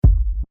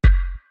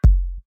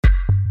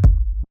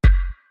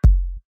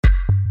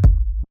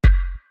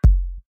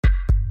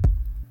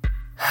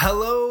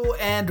Hello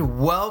and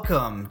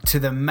welcome to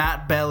the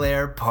Matt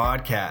Belair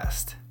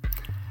podcast.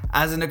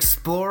 As an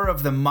explorer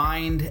of the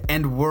mind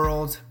and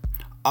world,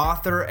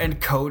 author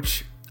and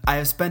coach, I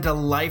have spent a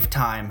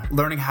lifetime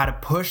learning how to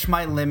push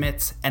my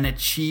limits and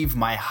achieve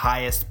my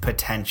highest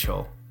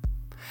potential.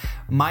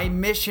 My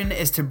mission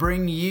is to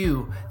bring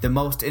you the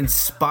most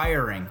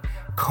inspiring,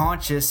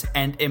 conscious,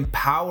 and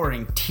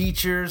empowering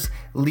teachers,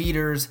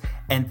 leaders,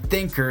 and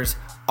thinkers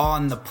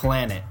on the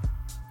planet.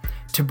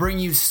 To bring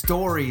you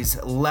stories,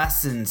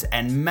 lessons,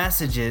 and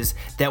messages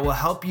that will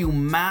help you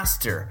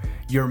master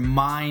your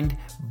mind,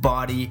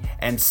 body,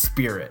 and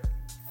spirit.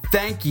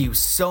 Thank you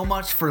so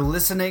much for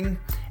listening,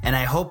 and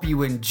I hope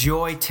you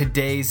enjoy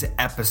today's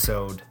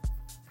episode.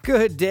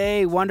 Good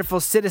day,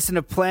 wonderful citizen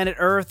of planet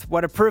Earth.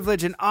 What a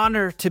privilege and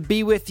honor to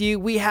be with you.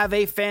 We have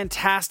a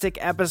fantastic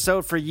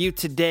episode for you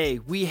today.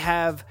 We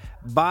have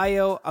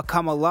Bayo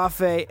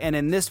Akomolafe, and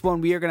in this one,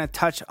 we are going to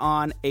touch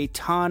on a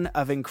ton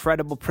of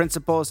incredible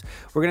principles.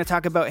 We're going to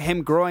talk about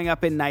him growing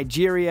up in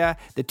Nigeria,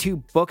 the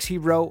 2 books he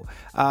wrote,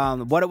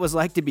 what it was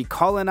like to be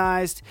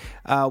colonized.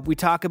 We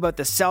talk about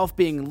the self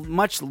being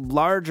much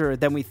larger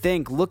than we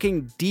think,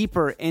 looking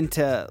deeper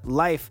into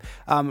life,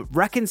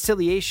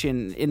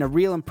 reconciliation in a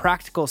real and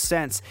practical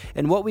sense,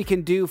 and what we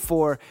can do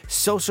for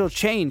social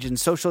change and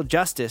social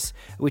justice.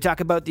 We talk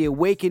about the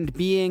awakened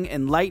being,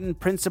 enlightened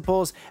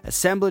principles,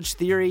 assemblage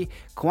theory,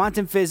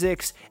 quantum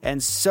physics,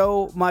 and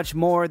so much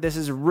more. This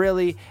is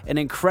really an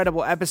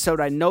incredible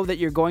episode. I know that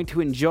you're going to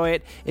enjoy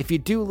it. If you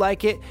do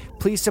like it,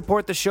 please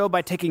support the show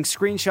by taking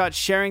screenshots,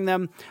 sharing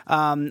them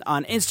on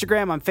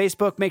Instagram, on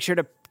Facebook. Make sure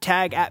to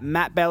tag at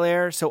Matt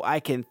Belair so I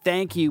can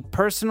thank you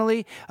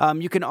personally.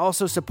 You can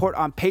also support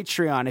on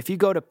Patreon. If you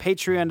go to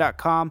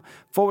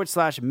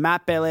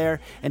patreon.com/Matt Belair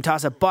and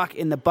toss $1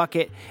 in the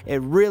bucket,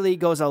 it really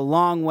goes a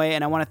long way.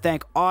 And I want to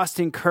thank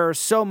Austin Kerr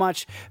so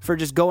much for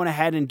just going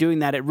ahead and doing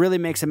that. It really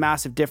makes a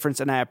massive difference,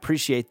 and I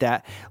appreciate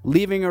that.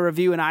 Leaving a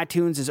review in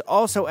iTunes is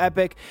also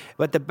epic,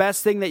 but the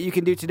best thing that you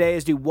can do today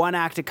is do 1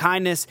 act of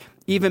kindness.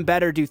 Even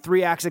better, do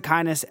 3 acts of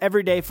kindness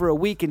every day for a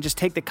week and just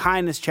take the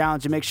kindness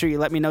challenge and make sure you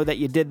let me know that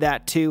you did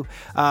that too.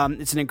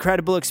 It's an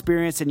incredible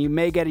experience, and you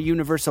may get a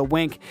universal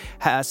wink.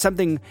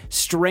 Something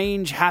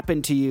strange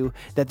happened to you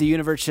that the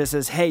universe just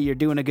says, hey, you're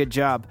doing a good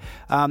job.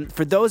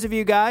 For those of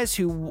you guys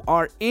who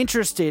are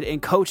interested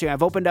in coaching,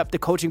 I've opened up the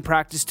coaching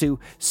practice to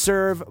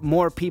serve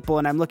more people,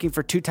 and I'm looking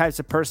for 2 types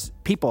of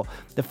people.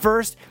 The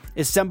first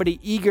is somebody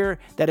eager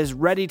that is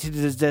ready to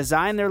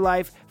design their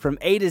life from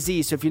A to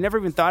Z. So if you never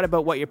even thought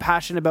about what you're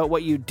passionate about,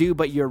 what you do,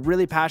 but you're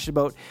really passionate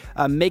about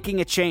making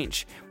a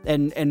change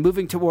and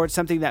moving towards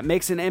something that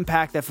makes an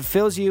impact, that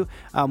fulfills you,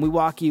 we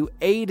walk you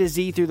A to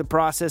Z through the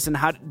process and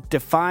how to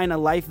define a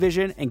life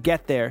vision and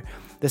get there.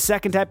 The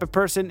second type of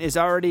person is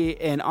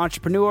already an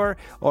entrepreneur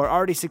or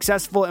already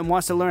successful and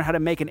wants to learn how to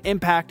make an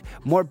impact,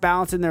 more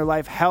balance in their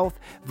life, health,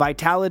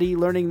 vitality,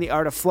 learning the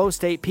art of flow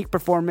state, peak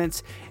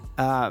performance,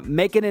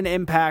 making an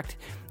impact,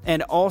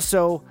 and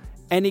also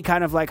any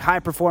kind of like high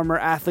performer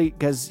athlete,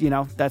 because, you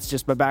know, that's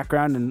just my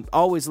background, and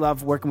always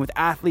love working with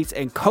athletes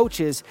and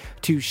coaches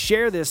to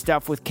share this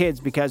stuff with kids,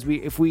 because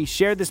if we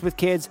share this with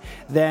kids,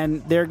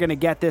 then they're going to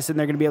get this and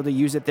they're going to be able to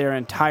use it their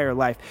entire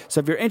life. So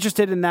if you're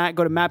interested in that,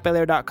 go to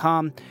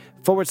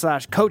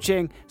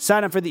mattbelair.com/coaching,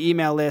 sign up for the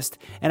email list.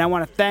 And I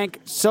want to thank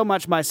so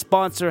much my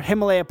sponsor,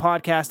 Himalaya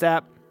Podcast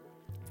app.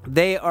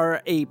 They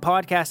are a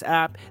podcast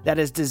app that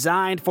is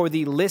designed for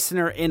the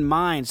listener in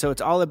mind. So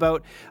it's all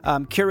about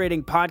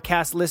curating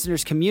podcast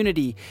listeners'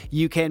 community.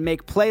 You can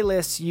make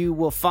playlists. You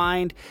will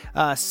find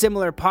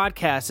similar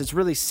podcasts. It's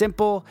really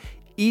simple,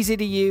 easy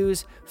to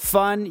use,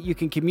 fun. You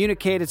can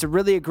communicate. It's a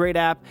great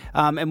app.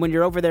 And when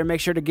you're over there,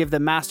 make sure to give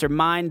the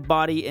Mastermind,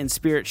 Body, and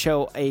Spirit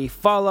Show a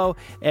follow.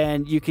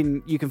 And you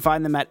can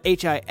find them at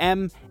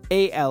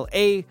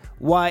HIMALAYA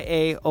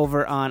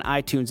over on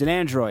iTunes and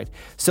Android.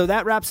 So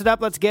that wraps it up.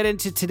 Let's get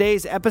into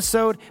today's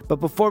episode. But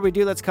before we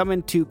do, let's come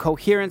into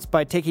coherence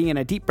by taking in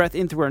a deep breath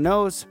in through our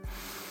nose,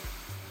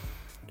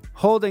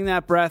 holding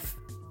that breath,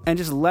 and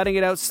just letting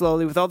it out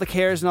slowly with all the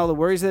cares and all the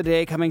worries of the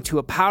day, coming to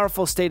a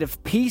powerful state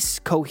of peace,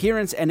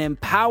 coherence, and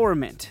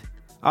empowerment.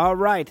 All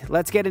right,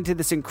 let's get into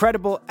this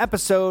incredible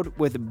episode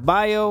with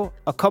Bayo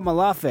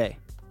Akomolafe.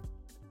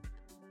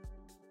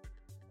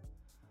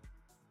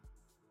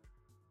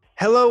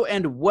 Hello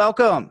and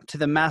welcome to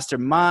the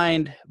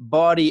Mastermind,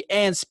 Body,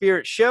 and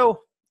Spirit Show.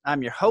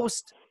 I'm your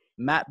host,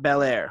 Matt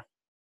Belair.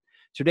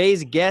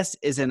 Today's guest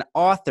is an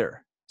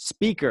author,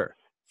 speaker,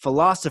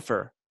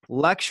 philosopher,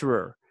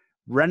 lecturer,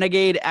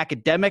 renegade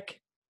academic,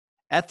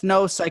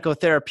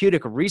 ethno-psychotherapeutic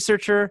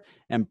researcher,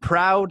 and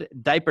proud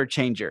diaper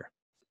changer.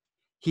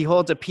 He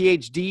holds a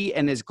PhD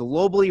and is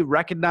globally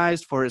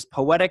recognized for his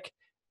poetic,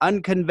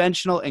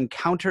 unconventional, and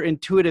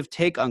counterintuitive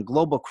take on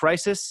global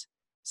crisis,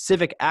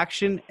 civic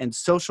action, and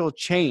social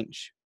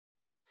change.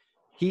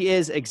 He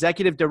is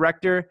executive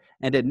director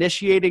and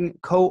initiating,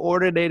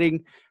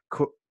 coordinating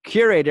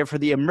curator for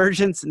the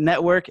Emergence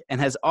Network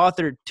and has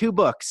authored 2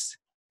 books.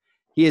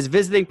 He is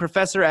visiting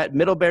professor at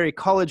Middlebury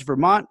College,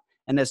 Vermont,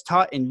 and has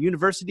taught in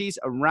universities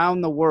around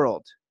the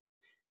world.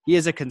 He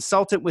is a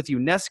consultant with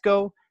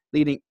UNESCO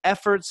leading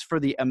efforts for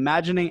the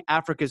Imagining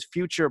Africa's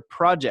Future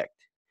project.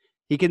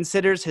 He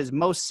considers his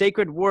most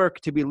sacred work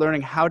to be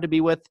learning how to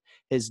be with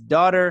his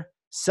daughter,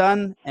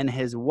 son, and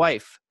his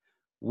wife.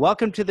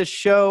 Welcome to the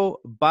show,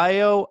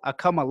 Bayo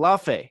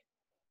Akomolafe.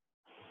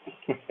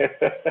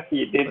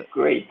 You did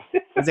great.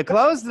 Is it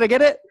close? Did I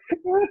get it?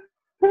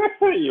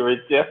 You were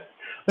just,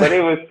 but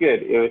it was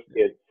good. It was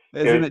good.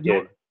 Isn't it?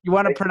 You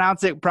want to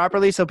pronounce it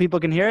properly so people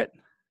can hear it?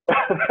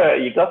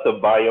 You got the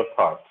bio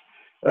part.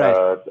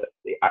 Right.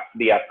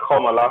 The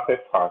Akomolafe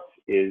part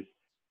is,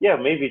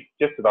 maybe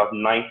just about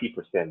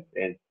 90%,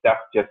 and that's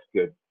just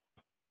good.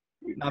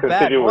 Not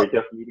Considering bad.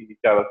 we're just meeting each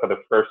other for the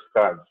first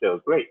time,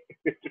 so great.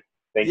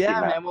 Thank you,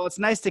 Matt. Man. Well, it's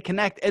nice to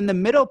connect. In the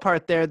middle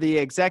part there, the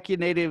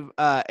executive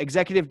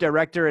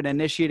director and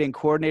initiating,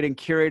 coordinating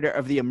curator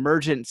of the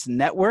Emergence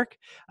Network.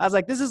 I was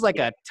like, this is like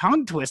a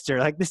tongue twister.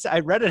 Like this, I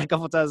read it a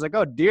couple of times. Like,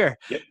 oh dear,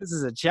 This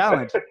is a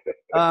challenge.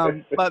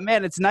 But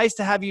man, it's nice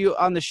to have you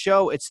on the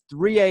show. It's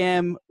 3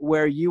 a.m.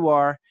 where you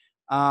are,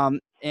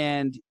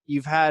 and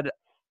you've had,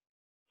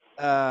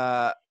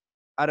 I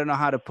don't know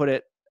how to put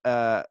it,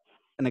 an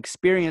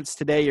experience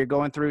today. You're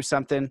going through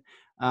something.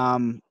 I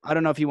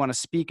don't know if you want to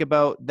speak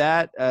about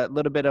that, a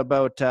little bit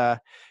about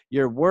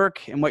your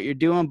work and what you're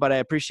doing, but I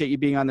appreciate you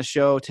being on the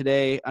show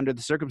today under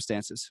the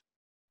circumstances.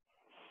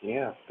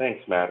 Yeah,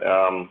 thanks, Matt.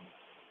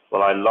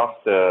 Well, I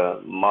lost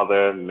a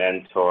mother,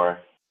 mentor,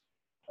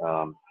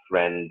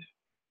 friend.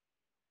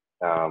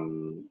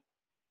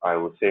 I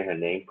would say her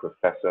name,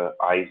 Professor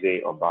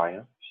Ize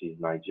Obaya. She's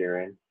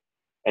Nigerian.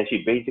 And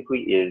she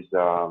basically is,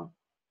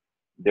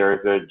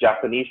 there's a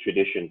Japanese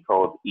tradition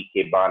called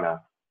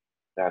Ikebana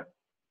that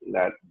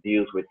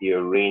deals with the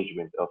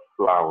arrangement of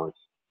flowers,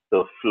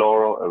 the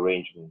floral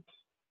arrangement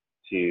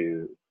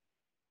to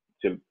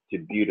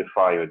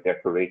beautify or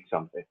decorate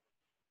something.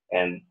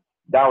 And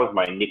that was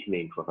my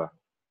nickname for her,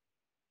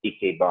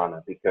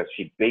 Ikebana, because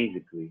she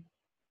basically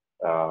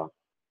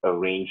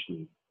arranged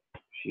me.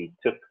 She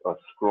took a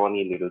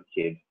scrawny little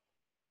kid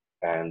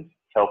and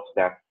helped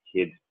that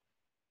kid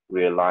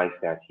realize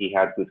that he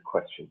had good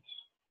questions,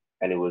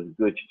 and it was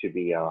good to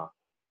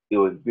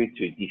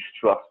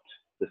distrust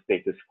the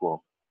status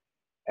quo.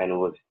 And it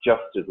was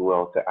just as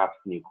well to ask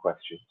new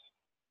questions,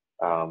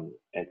 and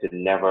to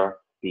never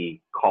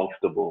be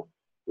comfortable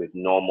with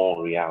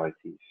normal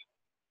realities.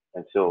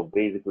 And so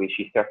basically,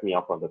 she set me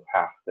up on the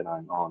path that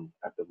I'm on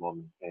at the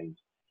moment. And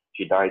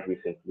she died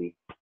recently,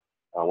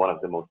 one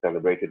of the most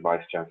celebrated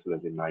vice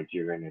chancellors in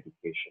Nigerian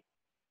education.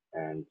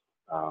 And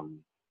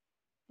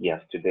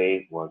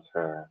yesterday,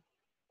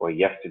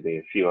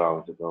 a few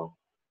hours ago,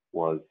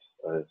 was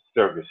a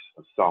service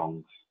of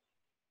songs.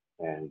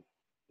 And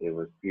it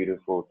was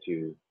beautiful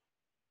to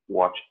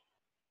watch,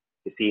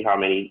 to see how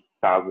many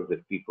thousands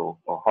of people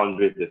or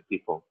hundreds of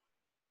people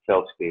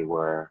felt they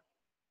were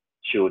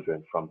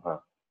children from her.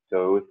 So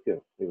it was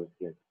good. It was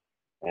good.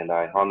 And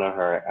I honor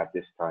her at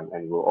this time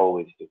and will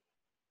always do.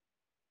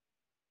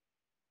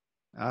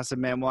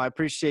 Awesome, man. Well, I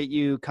appreciate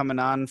you coming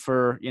on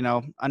for,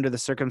 under the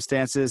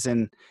circumstances,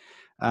 and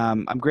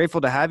I'm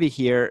grateful to have you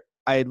here.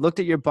 I looked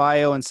at your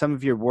bio and some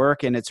of your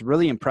work, and it's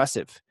really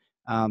impressive.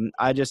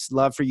 I just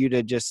love for you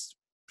to just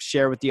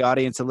share with the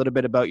audience a little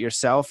bit about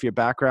yourself, your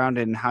background,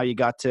 and how you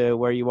got to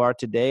where you are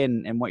today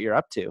and what you're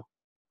up to.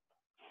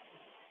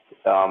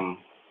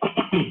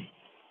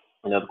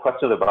 The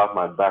question about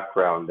my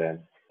background and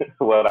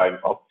what I'm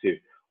up to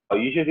are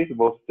usually the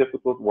most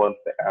difficult ones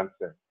to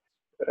answer.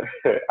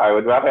 I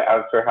would rather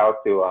answer how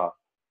to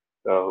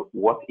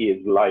what is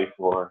life,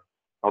 or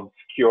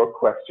obscure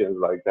questions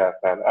like that,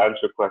 than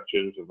answer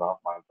questions about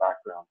my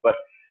background. But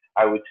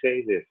I would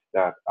say this,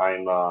 that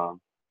I'm a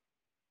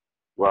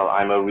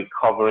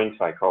recovering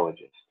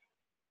psychologist.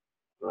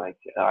 Like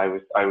I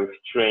was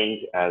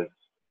trained as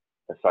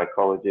a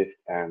psychologist,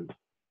 and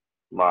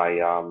I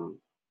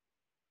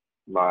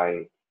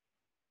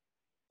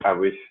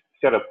was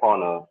set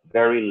upon a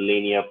very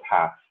linear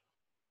path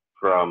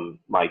from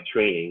my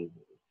training,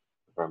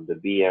 from the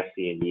BSc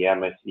and the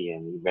MSc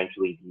and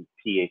eventually the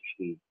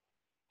PhD,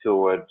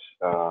 towards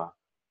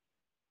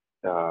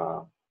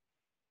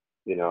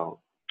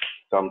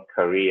some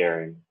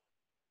career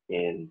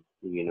in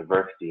the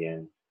university.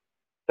 And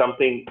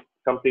something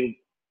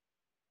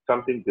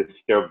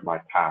disturbed my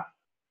path.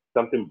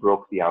 Something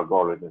broke the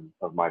algorithm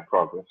of my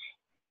progress.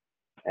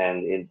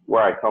 And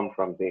where I come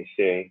from, they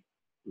say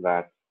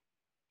that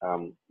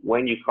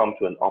when you come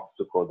to an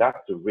obstacle,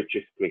 that's the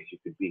richest place you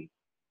could be.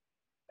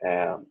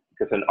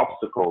 Because an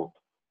obstacle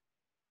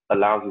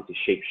allows you to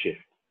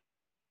shapeshift.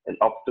 An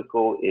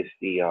obstacle is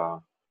the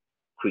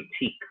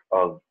critique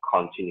of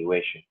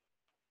continuation.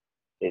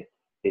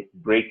 It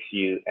breaks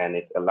you, and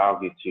it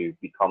allows you to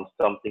become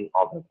something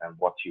other than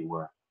what you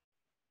were.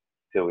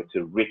 So it's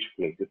a rich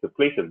place. It's a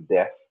place of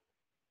death.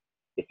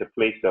 It's a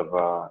place of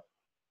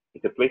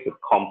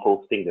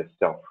composting the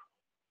self.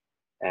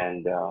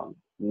 And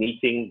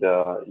meeting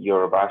the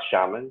Yoruba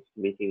shamans,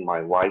 meeting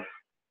my wife,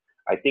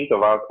 I think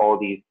about all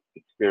these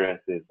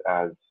experiences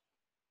as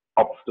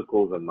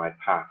obstacles on my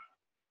path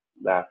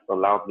that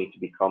allowed me to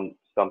become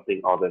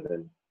something other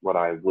than what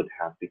I would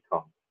have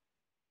become.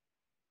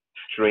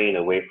 straying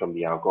away from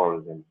the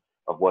algorithm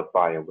of what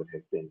Bayo would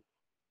have been.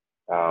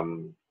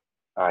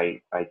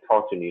 I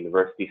taught in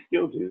university,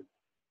 still do.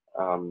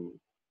 Um,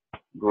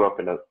 Grew up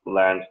in a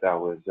land that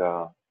was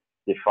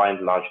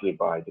defined largely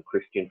by the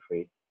Christian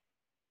faith,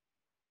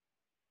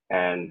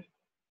 and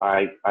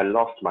I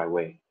lost my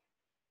way.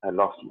 I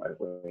lost my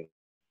way.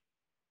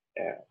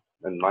 Yeah.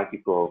 And my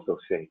people also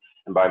say,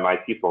 and by my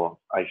people,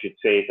 I should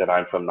say that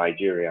I'm from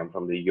Nigeria. I'm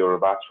from the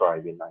Yoruba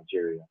tribe in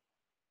Nigeria.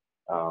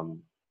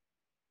 Um,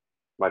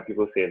 my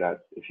people say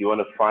that if you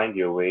want to find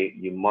your way,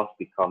 you must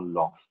become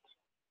lost,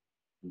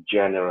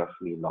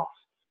 generously lost,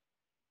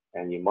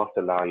 and you must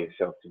allow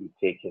yourself to be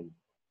taken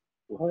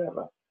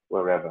wherever.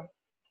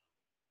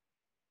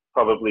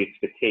 Probably it's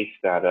the case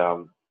that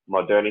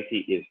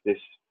modernity is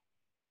this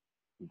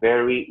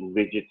very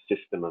rigid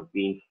system of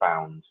being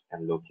found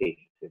and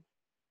located.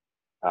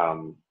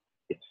 Um,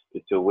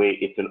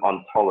 it's an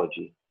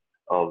ontology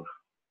of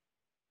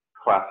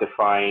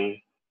classifying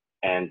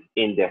and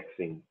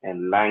indexing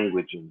and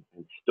languaging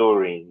and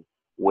storing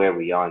where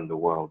we are in the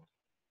world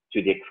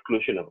to the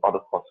exclusion of other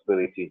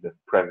possibilities of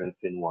presence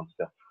in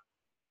oneself.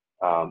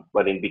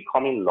 But in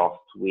becoming lost,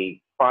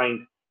 we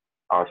find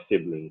our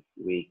siblings.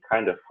 We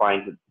kind of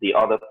find the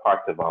other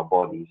parts of our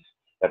bodies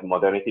that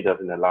modernity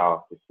doesn't allow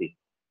us to see.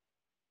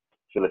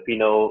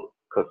 Filipino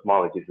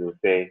cosmologists will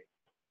say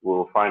we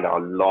will find our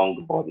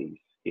long bodies,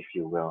 if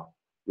you will.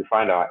 We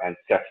find our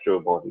ancestral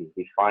bodies.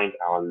 We find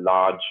our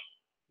large,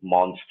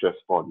 monstrous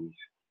bodies.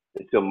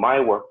 And so my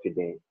work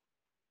today,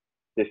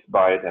 this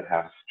Bayo that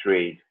has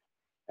strayed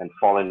and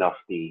fallen off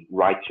the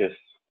righteous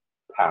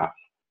path,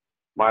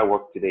 my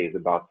work today is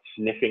about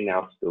sniffing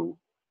out the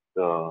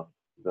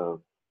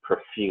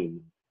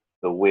perfume,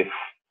 the whiff,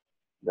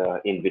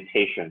 the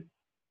invitation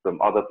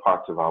from other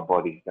parts of our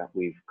bodies that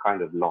we've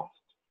kind of lost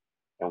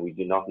and we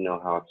do not know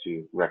how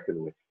to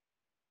reckon with.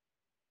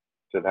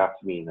 So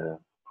that's me in a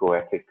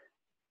poetic,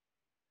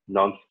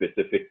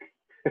 non-specific,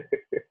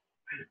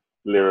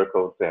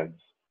 lyrical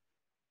sense.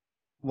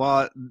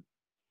 Well,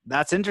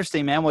 that's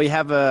interesting, man. Well, you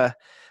have a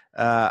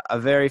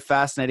very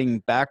fascinating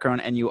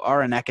background, and you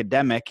are an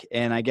academic.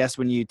 And I guess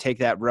when you take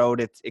that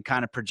road, it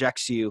kind of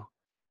projects you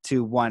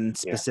to one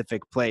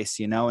specific place,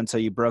 you know. And so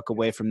you broke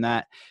away from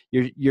that.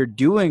 You're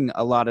doing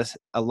a lot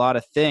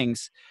of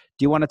things.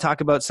 Do you want to talk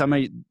about some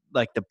of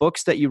like the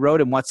books that you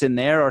wrote and what's in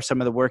there, or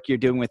some of the work you're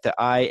doing with the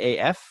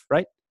IAF,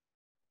 right?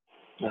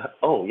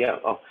 Oh yeah.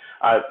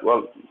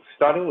 Well,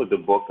 starting with the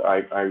book,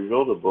 I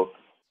wrote a book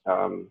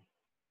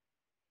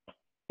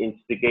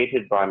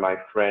instigated by my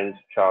friend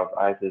Charles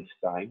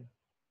Eisenstein,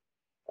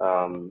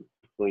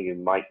 who you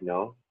might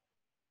know.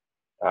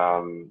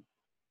 I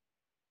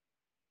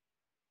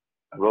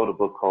wrote a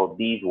book called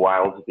These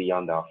Wilds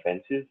Beyond Our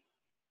Fences,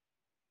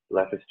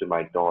 Letters to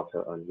My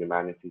Daughter on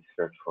Humanity's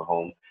Search for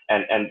Home.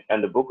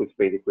 And the book was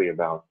basically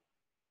about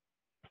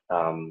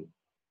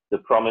the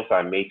promise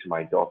I made to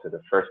my daughter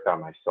the first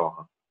time I saw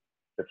her,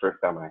 the first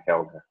time I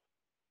held her.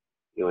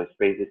 It was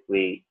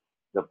basically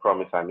the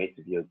promise I made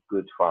to be a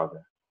good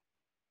father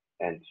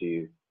and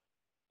to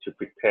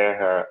prepare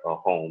her a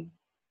home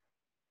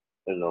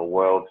in a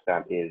world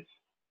that is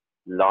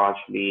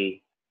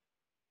largely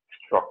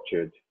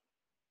structured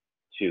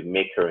to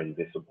make her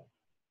invisible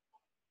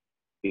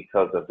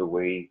because of the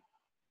way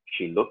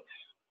she looks,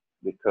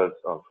 because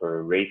of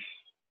her race,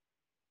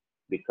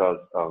 because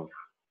of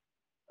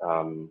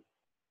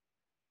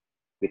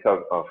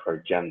her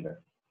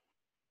gender.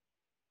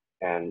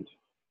 And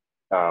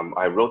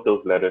I wrote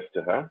those letters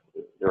to her.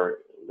 They're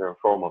a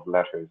form of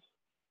letters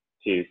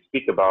to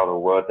speak about a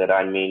world that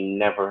I may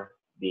never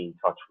be in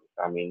touch with.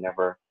 I may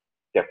never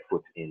step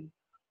foot in.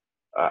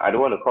 I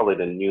don't want to call it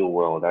a new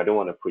world. I don't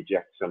want to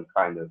project some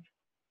kind of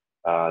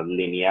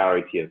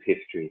linearity of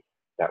history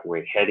that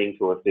we're heading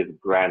towards this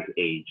grand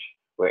age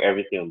where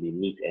everything will be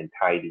neat and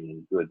tidy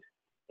and good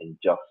and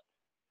just.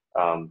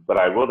 But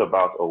I wrote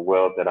about a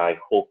world that I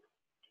hope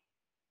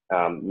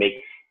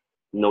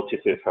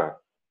notices her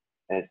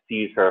and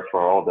sees her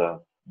for all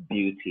the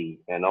beauty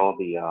and all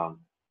the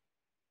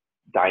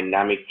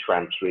dynamic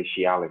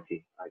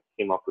transraciality. I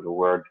came up with a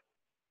word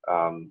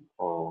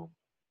or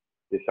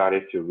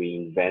decided to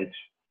reinvent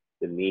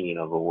the meaning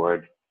of a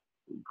word.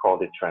 We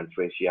called it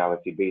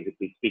transraciality,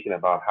 basically speaking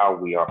about how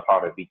we are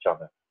part of each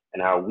other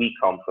and how we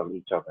come from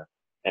each other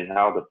and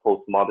how the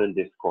postmodern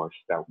discourse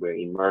that we're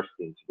immersed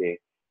in today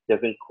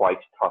doesn't quite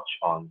touch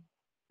on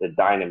the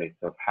dynamics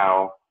of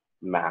how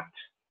Matt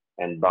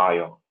and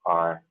Bayo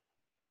are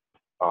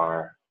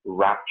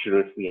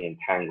rapturously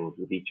entangled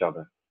with each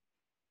other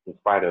in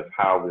spite of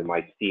how we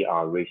might see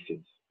our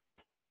races.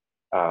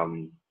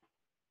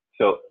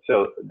 So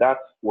that's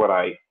what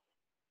I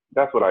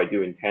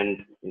do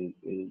intend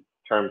in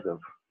terms of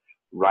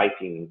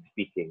writing and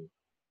speaking,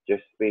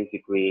 just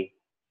basically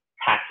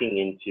hacking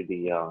into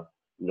the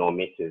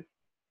normative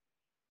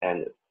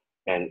and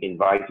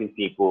inviting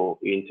people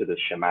into the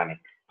shamanic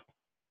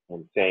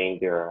and saying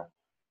there are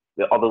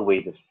other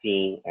ways of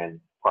seeing and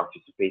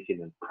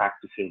participating and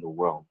practicing the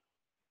world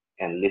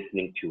and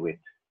listening to it.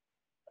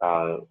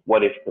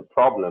 What if the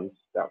problems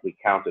that we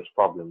count as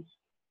problems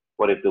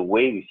What if the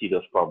way we see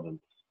those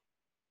problems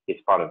is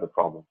part of the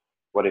problem?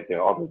 What if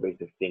there are other ways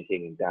of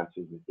thinking and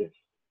dancing with this?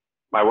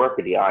 My work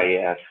at the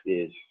IAS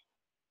is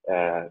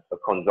a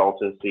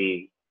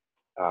consultancy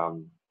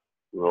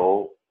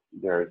role.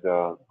 There's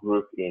a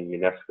group in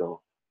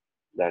UNESCO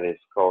that is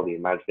called the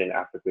Imagining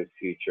Africa's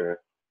Future,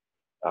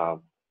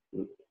 um,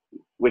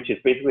 which is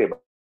basically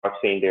about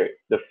saying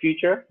the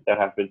future that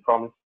has been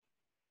promised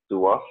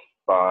to us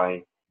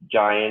by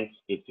giant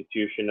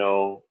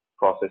institutional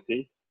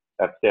processes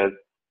that says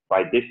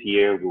by this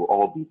year we'll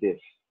all be this.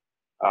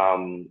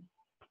 Um,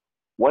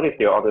 what if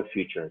there are other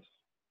futures?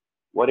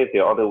 What if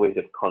there are other ways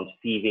of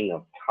conceiving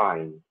of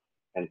time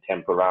and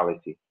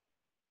temporality?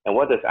 And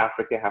what does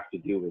Africa have to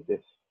do with this?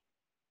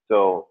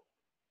 So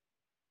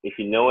if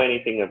you know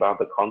anything about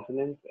the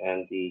continent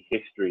and the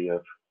history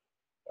of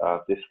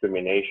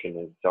discrimination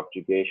and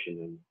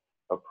subjugation and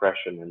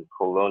oppression and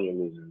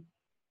colonialism,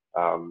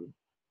 um,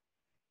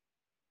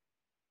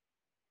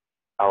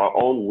 our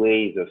own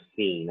ways of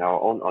seeing, our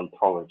own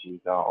ontologies,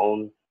 our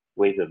own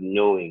ways of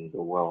knowing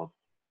the world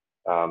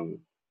um,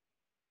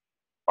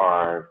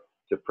 are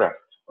suppressed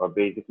or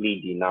basically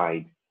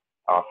denied.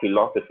 Our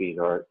philosophies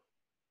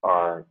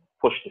are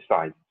pushed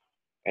aside.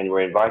 And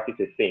we're invited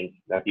to think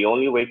that the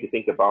only way to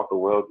think about the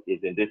world is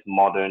in this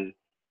modern,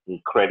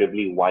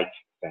 incredibly white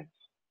sense.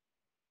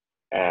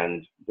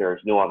 And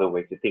there's no other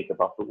way to think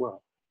about the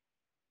world.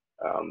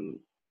 Um,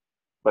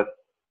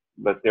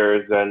 but there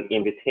is an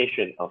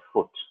invitation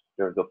afoot.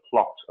 There's a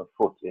plot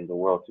afoot in the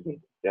world today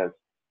that says,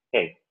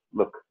 hey,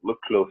 look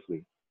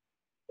closely.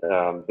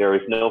 There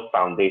is no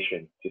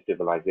foundation to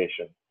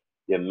civilization.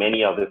 There are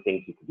many other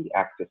things you could be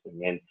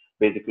accessing. And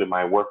basically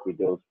my work with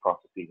those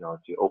processes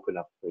are to open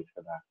up space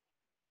for that.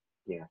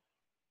 Yeah.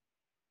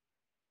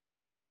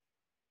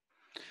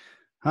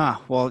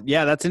 Well,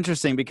 yeah, that's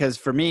interesting because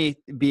for me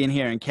being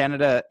here in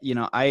Canada,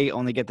 I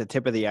only get the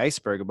tip of the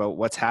iceberg about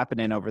what's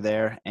happening over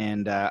there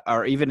and,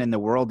 or even in the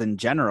world in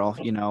general,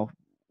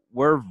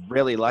 we're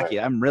really lucky.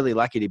 Right. I'm really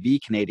lucky to be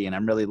Canadian.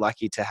 I'm really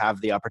lucky to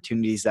have the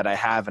opportunities that I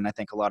have. And I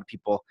think a lot of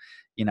people,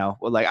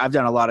 like I've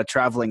done a lot of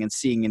traveling and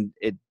seeing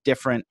in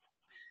different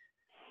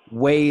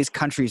ways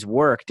countries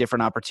work,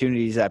 different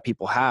opportunities that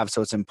people have.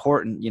 So it's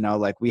important,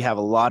 like we have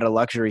a lot of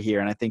luxury here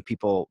and I think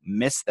people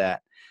miss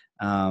that.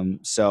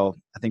 So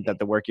I think that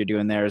the work you're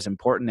doing there is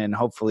important and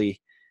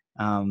hopefully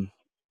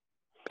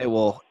it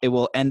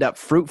will end up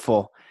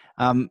fruitful.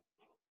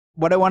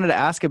 What I wanted to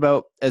ask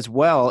about as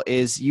well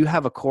is you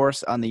have a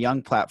course on the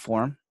Young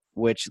platform,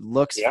 which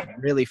looks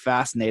really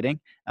fascinating.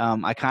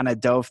 I kind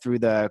of dove through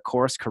the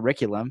course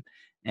curriculum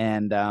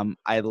and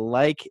I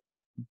like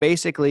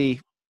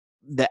basically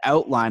the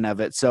outline of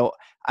it. So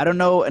I don't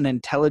know an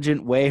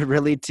intelligent way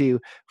really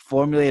to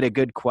formulate a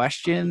good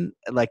question,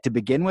 like to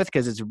begin with,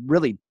 because it's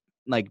really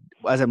like,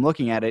 as I'm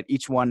looking at it,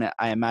 each one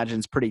I imagine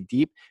is pretty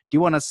deep. Do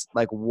you want to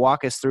like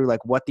walk us through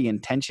like what the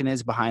intention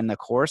is behind the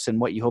course and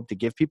what you hope to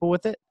give people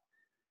with it?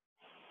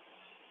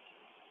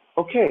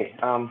 Okay.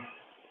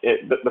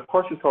 The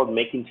course is called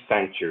Making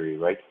Sanctuary,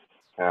 right?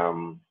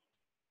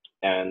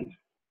 And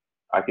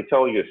I could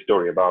tell you a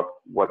story about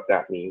what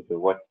that means or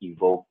what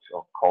evoked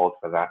or called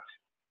for that.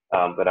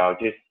 But I'll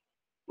just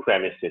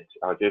premise it.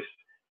 I'll just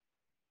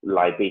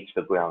libate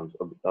the ground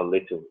a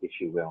little, if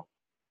you will.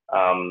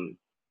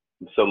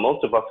 So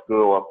most of us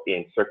grow up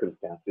in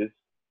circumstances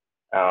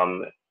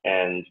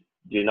and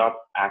do not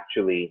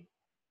actually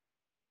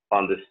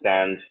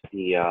understand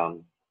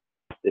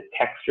the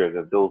textures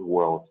of those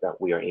worlds that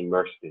we are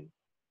immersed in.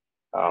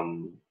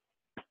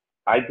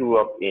 I grew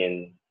up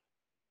in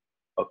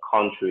a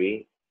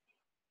country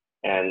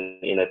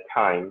and in a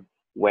time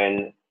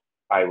when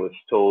I was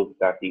told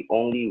that the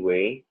only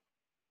way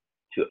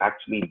to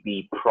actually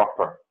be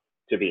proper,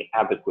 to be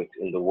adequate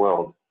in the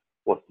world,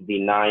 was to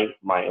deny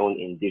my own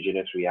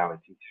indigenous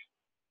realities,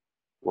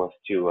 was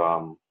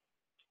to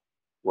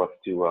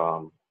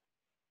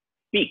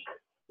speak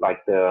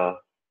like the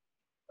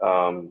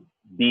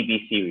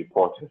BBC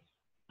reporters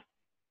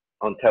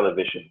on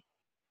television.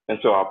 And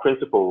so our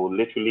principal would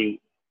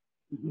literally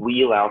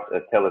wheel out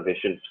a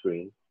television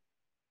screen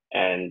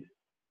and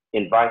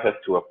invite us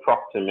to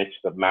approximate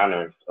the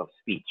manners of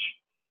speech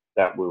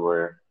that we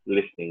were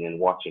listening and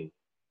watching.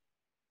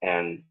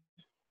 And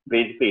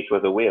basically it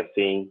was a way of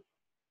saying,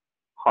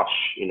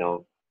 hush,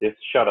 just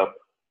shut up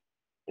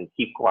and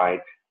keep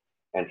quiet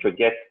and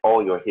forget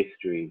all your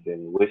histories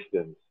and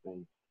wisdoms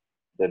and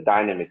the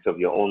dynamics of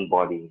your own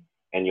body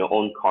and your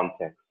own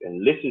context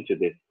and listen to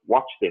this,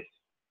 watch this.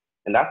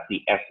 And that's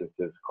the essence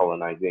of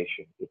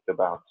colonization. It's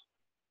about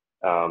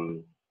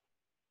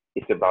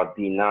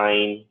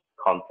denying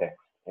context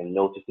and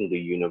noticing the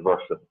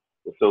universal,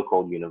 the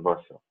so-called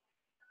universal.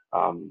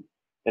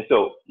 And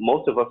so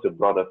most of us are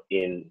brought up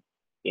in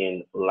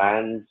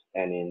lands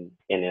and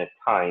in a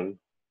time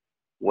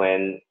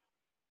when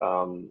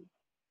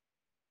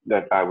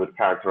that I would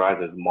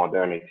characterize as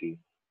modernity,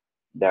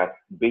 that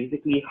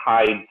basically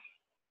hides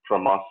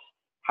from us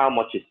how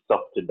much is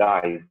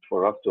subsidized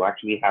for us to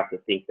actually have the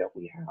things that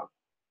we have.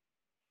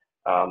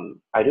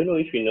 I don't know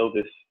if you know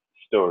this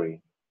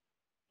story,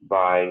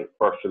 by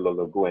Ursula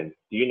Le Guin.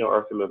 Do you know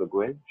Ursula Le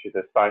Guin? She's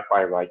a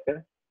sci-fi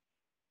writer,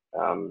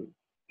 um,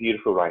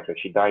 beautiful writer.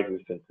 She died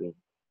recently.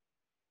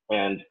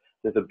 And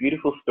there's a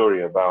beautiful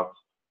story about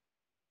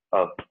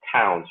a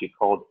town she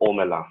called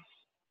Omelas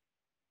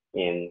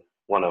in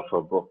one of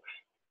her books,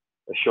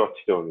 a short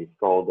story. It's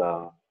called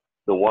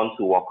The Ones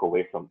Who Walk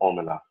Away from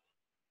Omelas.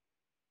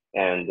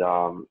 And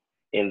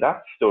in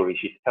that story,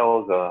 she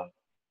tells a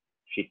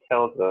she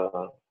tells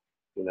a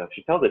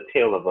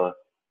tale of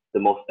the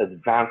most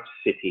advanced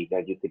city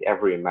that you could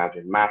ever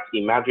imagine.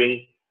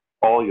 Imagine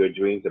all your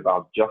dreams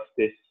about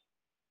justice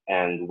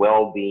and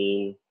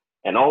well-being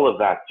and all of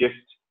that just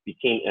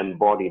became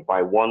embodied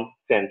by one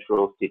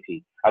central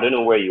city. I don't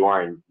know where you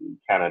are in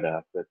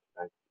Canada, but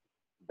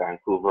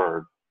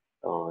Vancouver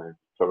or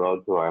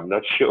Toronto, I'm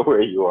not sure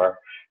where you are,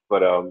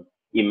 but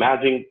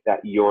imagine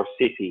that your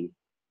city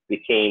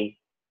became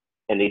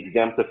an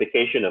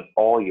exemplification of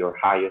all your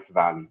highest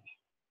values.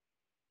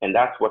 And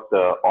that's what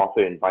the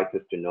author invites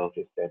us to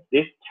notice, that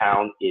this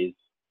town is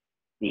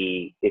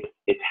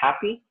it's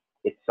happy,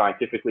 it's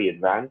scientifically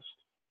advanced,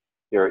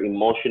 they're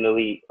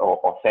emotionally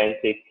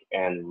authentic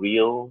and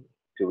real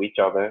to each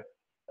other.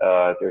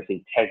 There's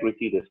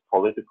integrity, there's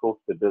political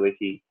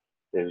stability,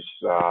 there's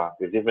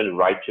even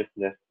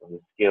righteousness on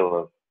the scale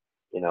of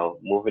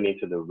moving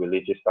into the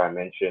religious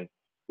dimension.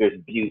 There's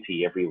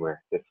beauty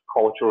everywhere. There's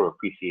cultural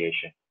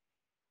appreciation,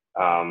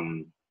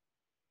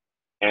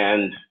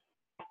 and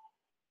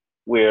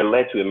we're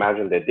led to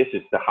imagine that this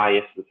is the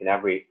highest we can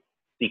ever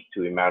seek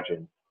to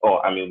imagine,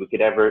 or I mean, we could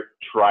ever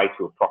try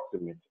to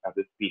approximate as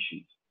a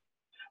species.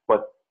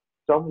 But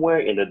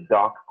somewhere in the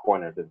dark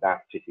corners of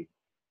that city,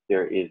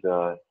 there is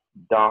a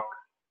dark,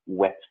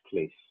 wet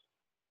place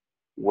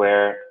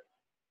where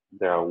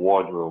there are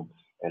wardrobes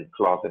and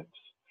closets.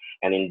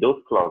 And in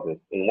those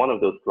closets, in one of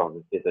those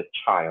closets, is a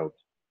child.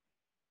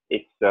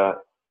 It's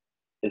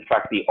in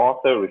fact, the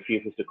author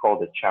refuses to call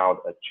the child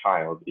a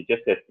child. It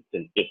just says it's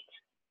an it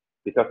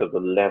because of the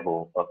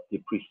level of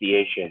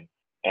depreciation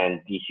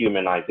and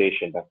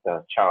dehumanization that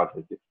the child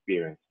has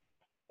experienced.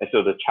 And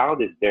so the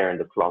child is there in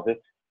the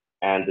closet,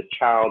 and the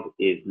child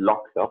is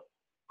locked up,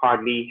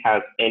 hardly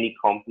has any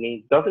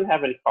company, doesn't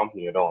have any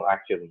company at all,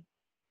 actually,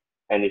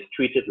 and is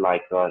treated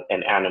like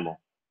an animal,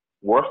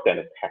 worse than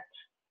a pet.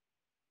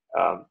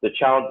 The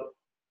child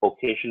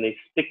occasionally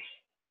sticks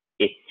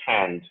its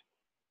hand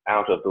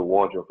out of the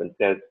wardrobe and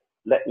says,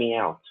 "Let me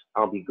out.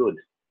 I'll be good.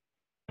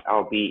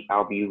 I'll be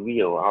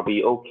real. I'll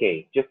be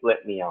okay. Just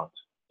let me out.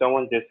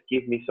 Someone just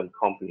give me some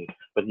company."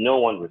 But no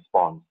one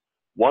responds.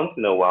 Once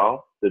in a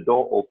while, the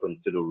door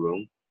opens to the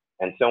room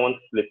and someone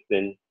slips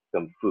in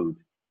some food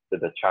to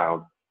the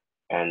child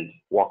and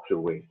walks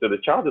away. So the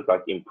child is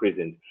like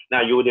imprisoned.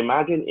 Now you would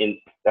imagine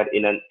that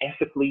in an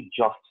ethically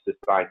just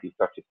society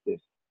such as this,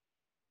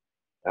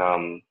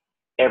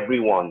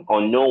 everyone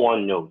or no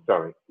one knows,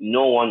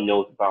 no one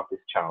knows about this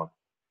child.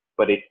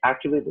 But it's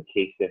actually the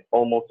case that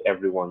almost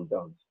everyone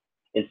does.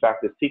 In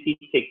fact, the city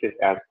takes it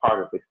as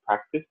part of its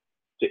practice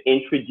to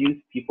introduce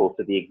people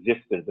to the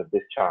existence of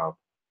this child.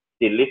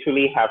 They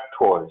literally have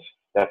tours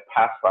that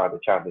pass by the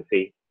child and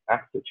say,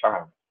 "That's the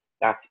child.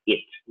 That's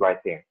it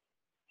right there."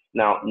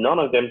 Now, none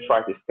of them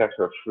try to set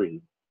her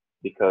free,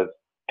 because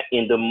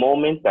in the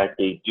moment that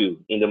they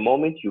do, in the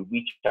moment you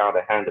reach out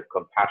a hand of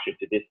compassion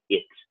to this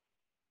it,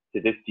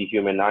 to this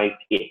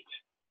dehumanized it,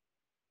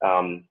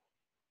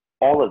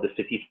 all of the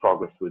city's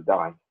progress will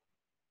die.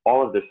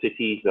 All of the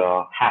city's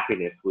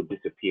happiness will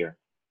disappear.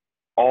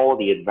 All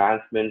the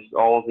advancements,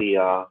 all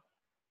the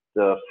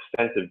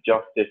sense of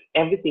justice,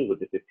 everything would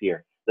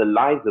disappear. The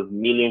lives of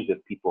millions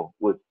of people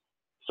would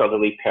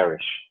suddenly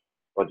perish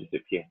or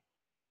disappear.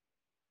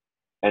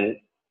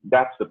 And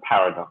that's the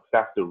paradox,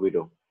 that's the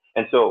riddle.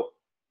 And so,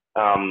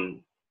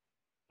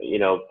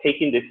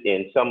 taking this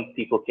in, some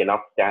people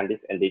cannot stand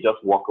it and they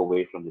just walk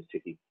away from the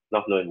city,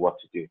 not knowing what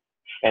to do.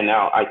 And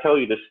now I tell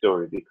you this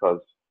story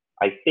because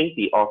I think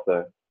the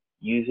author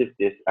uses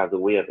this as a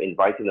way of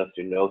inviting us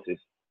to notice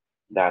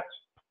that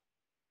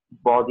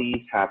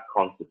bodies have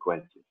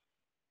consequences.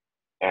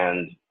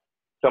 And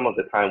some of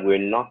the time we're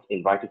not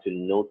invited to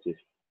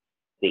notice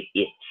the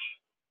it,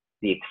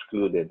 the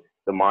excluded,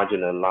 the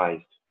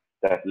marginalized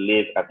that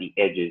live at the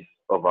edges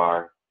of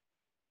our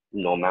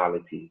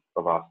normality,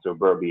 of our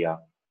suburbia,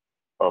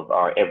 of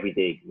our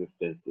everyday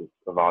existences,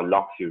 of our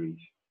luxuries.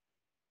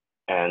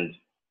 And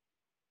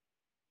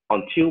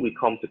until we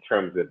come to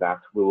terms with that,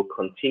 we will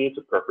continue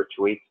to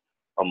perpetuate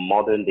a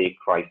modern day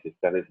crisis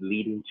that is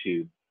leading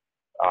to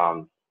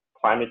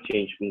climate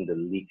change being the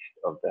least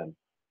of them.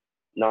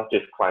 Not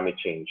just climate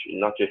change,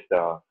 not just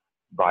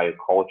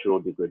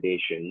biocultural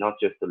degradation, not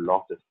just the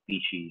loss of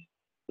species,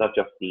 not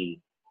just the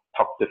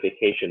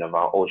toxification of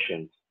our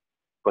oceans,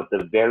 but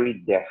the very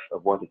death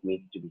of what it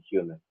means to be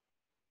human.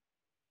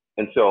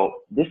 And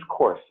so this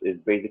course is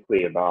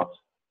basically about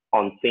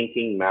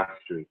unthinking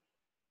mastery.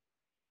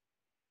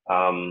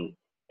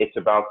 It's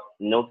about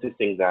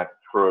noticing that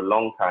for a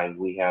long time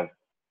we have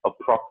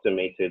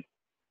approximated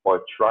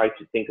or tried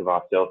to think of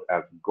ourselves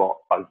as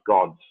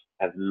gods,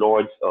 as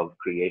lords of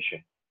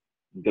creation,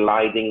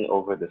 gliding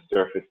over the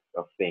surface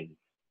of things.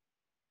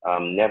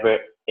 never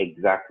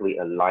exactly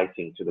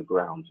alighting to the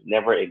ground,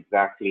 never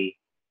exactly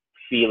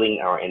feeling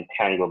our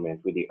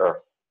entanglement with the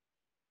earth.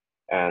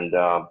 And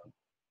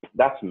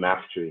that's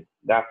mastery.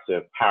 That's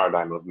a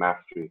paradigm of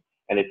mastery.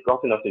 And it's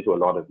gotten us into a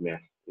lot of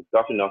mess. It's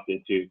gotten us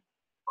into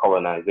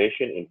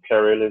colonization,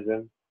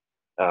 imperialism,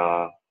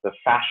 the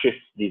fascist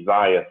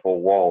desire for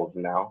walls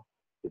now.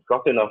 It's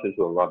gotten us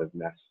into a lot of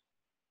mess.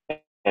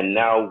 And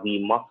now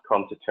we must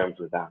come to terms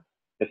with that.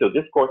 And so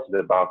this course is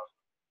about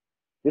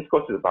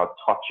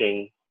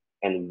touching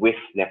and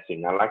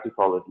witnessing. I like to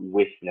call it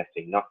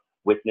witnessing, not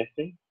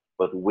witnessing,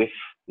 but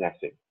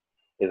witnessing.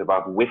 It's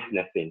about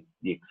witnessing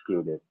the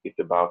excluded. It's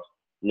about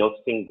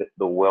noticing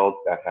the world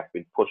that has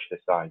been pushed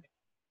aside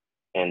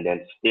and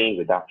then staying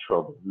with that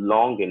trouble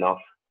long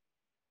enough,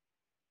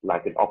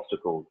 like an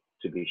obstacle,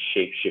 to be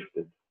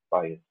shape-shifted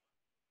by it.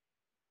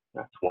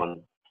 That's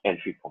one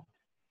entry point.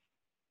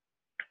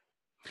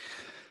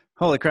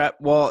 Holy crap.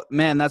 Well,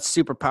 man, that's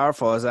super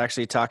powerful. I was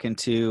actually talking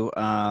to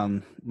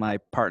my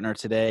partner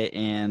today,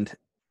 and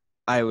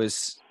I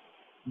was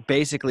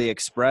basically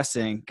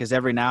expressing, because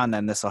every now and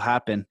then this will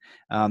happen,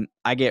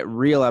 I get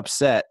real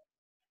upset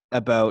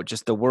about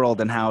just the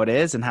world and how it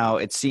is, and how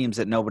it seems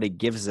that nobody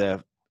gives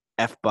a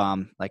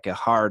F-bomb, like a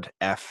hard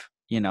F.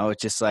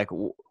 It's just like,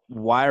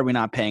 why are we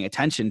not paying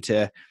attention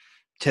to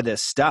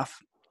this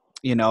stuff?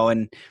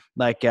 And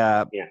like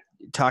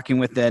talking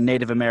with the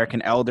Native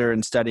American elder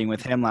and studying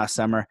with him last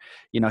summer,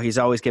 he's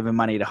always giving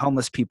money to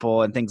homeless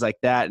people and things like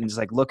that, and just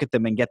like, look at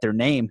them and get their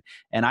name.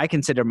 And I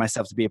consider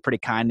myself to be a pretty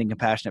kind and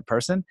compassionate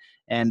person,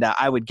 and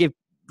I would give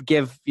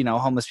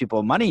homeless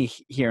people money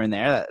here and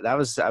there. I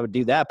would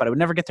do that, but I would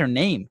never get their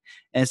name.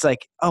 And it's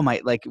like, oh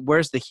my, like,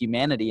 where's the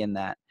humanity in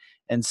that?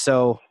 And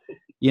so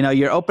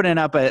you're opening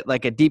up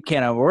a deep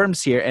can of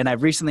worms here. And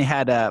I've recently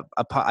had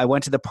I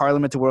went to the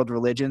Parliament of World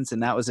Religions,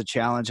 and that was a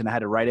challenge, and I had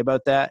to write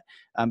about that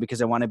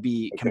because I want to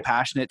be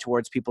compassionate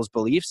towards people's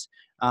beliefs.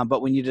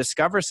 But when you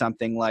discover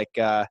something like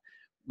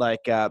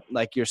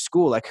your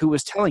school, like, who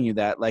was telling you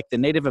that? Like the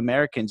Native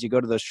Americans, you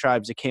go to those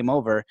tribes that came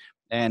over,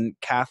 and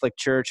Catholic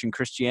Church and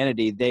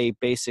Christianity, they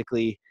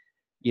basically,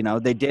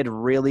 they did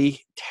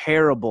really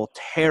terrible,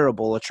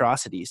 terrible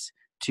atrocities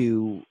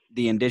to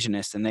the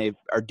indigenous, and they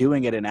are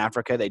doing it in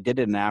Africa. They did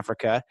it in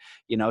Africa,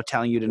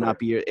 telling you to not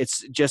be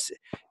it's just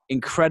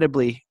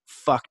incredibly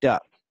fucked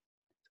up,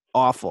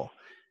 awful,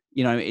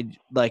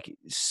 like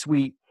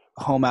sweet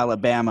home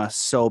Alabama,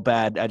 so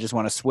bad. I just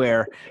want to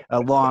swear a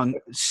long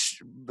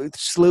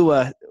slew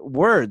of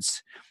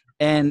words.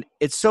 And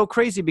it's so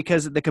crazy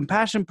because the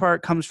compassion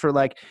part comes for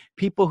like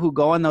people who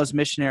go on those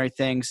missionary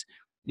things,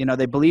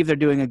 they believe they're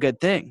doing a good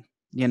thing.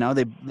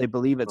 They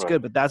believe it's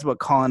good, but that's what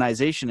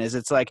colonization is.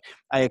 It's like,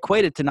 I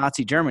equate it to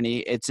Nazi Germany.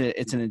 It's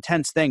an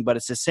intense thing, but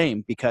it's the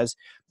same because,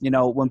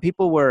 when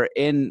people were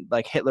in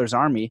like Hitler's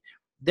army,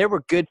 there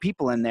were good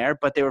people in there,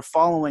 but they were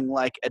following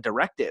like a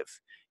directive.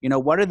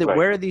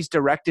 Where are these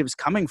directives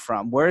coming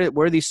from? Where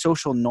are these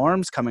social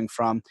norms coming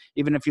from?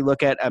 Even if you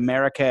look at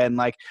America and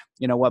like,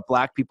 what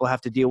black people have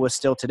to deal with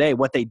still today,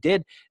 what they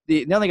did,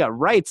 they only got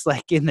rights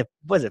like in the,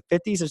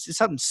 50s or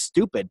something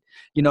stupid.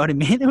 You know what I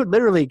mean? They were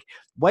literally,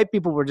 white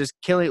people were just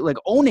killing, like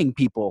owning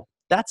people.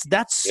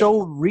 That's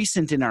so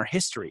recent in our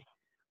history.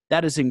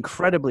 That is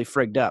incredibly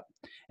frigged up.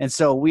 And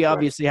so we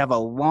obviously have a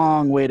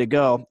long way to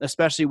go,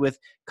 especially with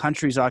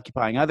countries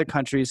occupying other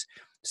countries.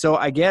 So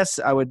I guess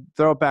I would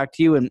throw it back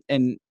to you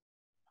and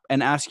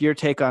ask your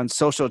take on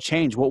social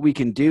change, what we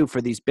can do for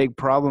these big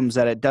problems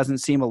that it doesn't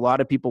seem a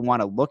lot of people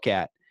want to look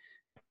at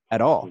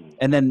all.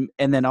 And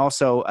then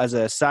also, as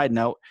a side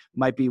note,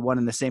 might be one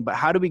and the same, but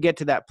how do we get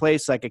to that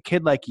place, like a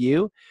kid like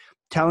you,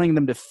 telling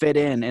them to fit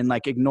in and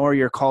like ignore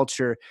your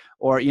culture?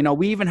 Or,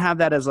 we even have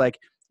that as like,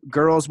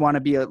 girls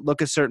want to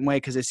look a certain way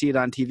because they see it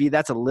on TV.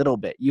 That's a little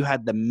bit. You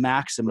had the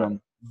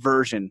maximum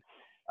version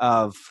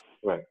of,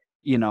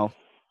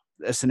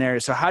 a scenario.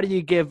 So how do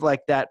you give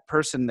like that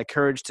person the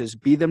courage to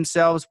be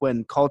themselves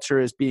when culture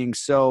is being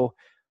so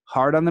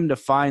hard on them, to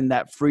find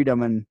that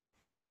freedom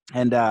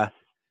and I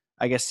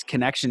guess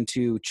connection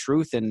to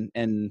truth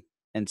and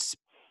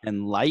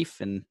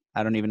life? And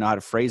I don't even know how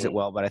to phrase it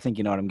well, but I think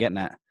you know what I'm getting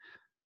at.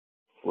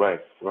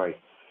 Right.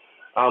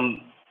 I'll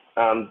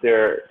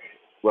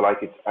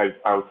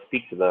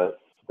speak to the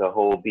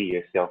whole be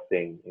yourself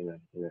thing in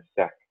a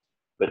sec,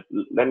 but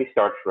let me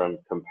start from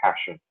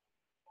compassion.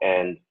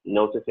 And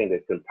noticing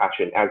that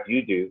compassion, as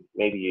you do,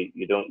 maybe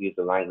you don't use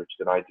the language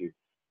that I do,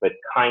 but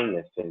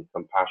kindness and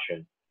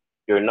compassion,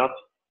 you're not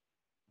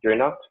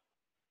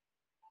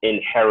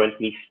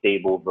inherently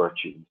stable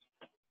virtues.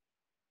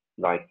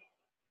 Like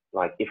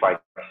if I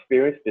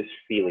experience this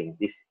feeling,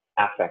 this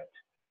affect,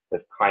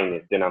 this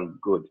kindness, then I'm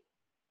good.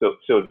 So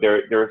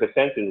there is a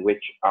sense in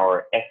which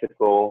our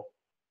ethical,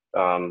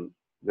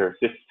 there's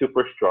this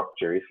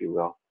superstructure, if you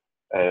will,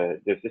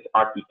 there's this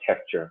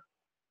architecture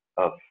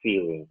of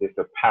feeling, this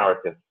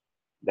apparatus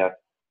that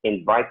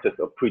invites us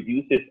or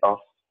produces us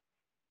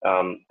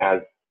as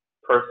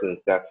persons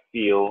that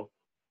feel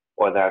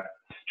or that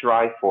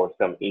strive for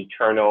some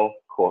internal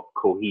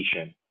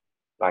cohesion.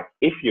 Like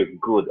if you're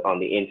good on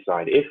the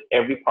inside, if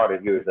every part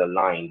of you is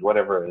aligned,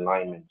 whatever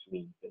alignment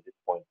means at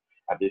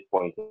this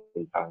point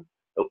in time.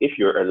 So if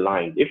you're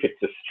aligned, if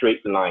it's a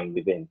straight line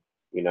within,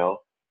 you know,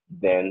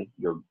 then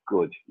you're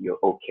good, you're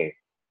okay.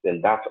 Then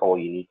that's all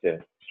you need to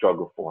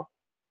struggle for.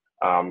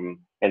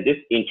 And this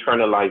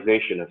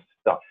internalization of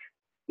stuff,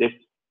 this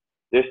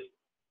this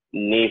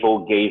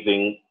navel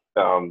gazing,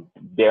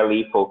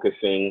 belly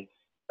focusing,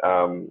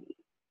 um,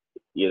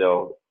 you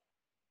know,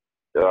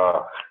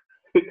 uh,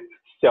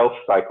 self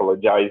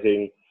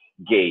psychologizing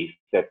gaze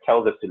that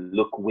tells us to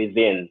look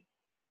within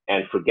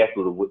and forget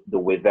the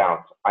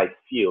without, I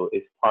feel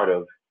is part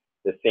of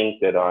the things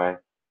that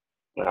are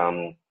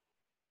um,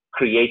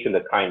 creating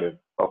the kind of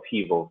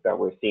upheavals that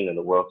we're seeing in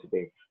the world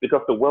today.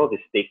 Because the world is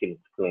taking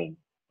its claim.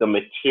 The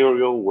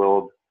material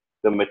world,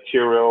 the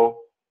material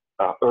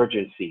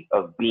urgency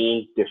of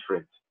being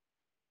different,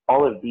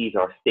 all of these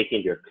are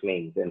staking their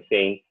claims and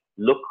saying,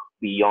 look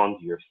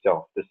beyond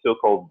yourself, the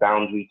so-called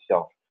boundary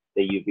self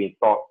that you've been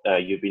taught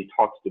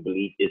to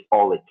believe is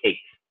all it takes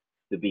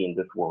to be in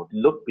this world.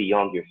 Look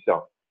beyond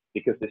yourself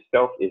because the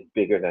self is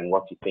bigger than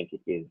what you think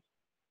it is.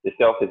 The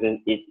self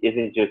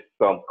isn't just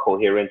some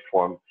coherent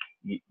form.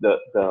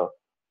 The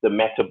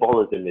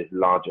metabolism is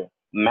larger.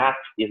 Math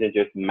isn't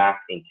just math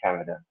in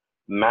Canada.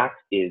 Math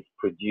is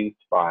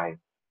produced by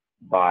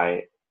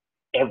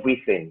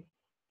everything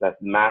that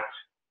math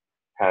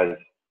has,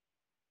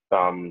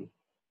 um,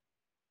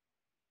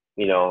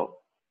 you know,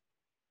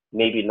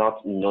 maybe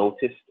not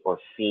noticed or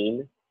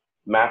seen.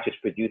 Math is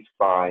produced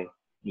by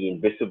the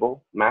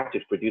invisible. Math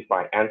is produced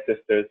by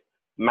ancestors.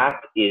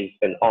 Math is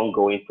an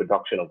ongoing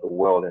production of the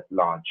world at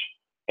large,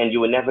 and you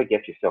will never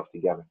get yourself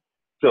together.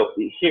 So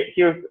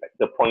here's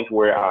the point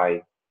where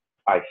I,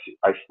 I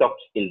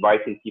stopped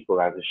inviting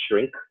people as a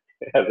shrink,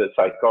 as a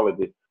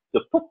psychologist,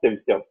 to put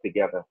themselves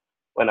together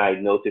when I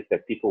noticed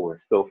that people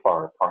were so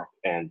far apart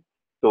and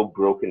so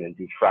broken and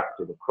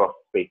diffracted across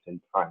space and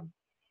time.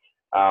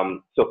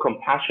 So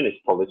compassion is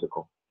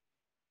political,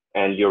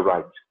 and you're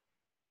right.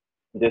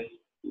 This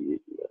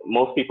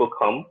most people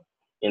come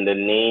in the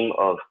name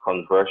of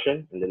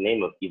conversion, in the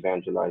name of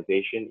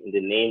evangelization, in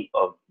the name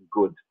of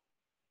good,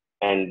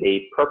 and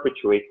they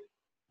perpetuate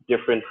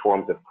different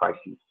forms of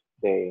crises.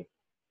 They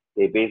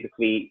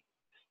basically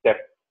step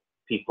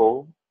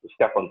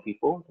step on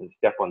people, and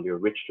step on their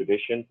rich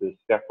traditions, and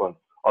step on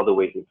other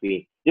ways of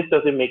being. This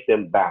doesn't make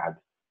them bad.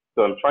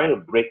 So I'm trying to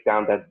break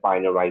down that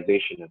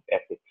binarization of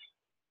ethics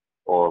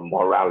or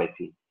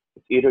morality.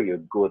 It's either you're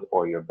good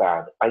or you're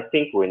bad. I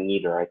think we're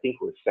neither. I think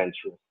we're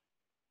sensuous.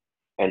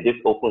 And this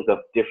opens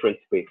up different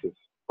spaces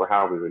for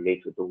how we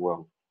relate with the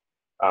world.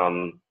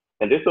 And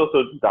this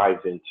also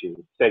dives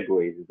into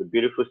segues. It's a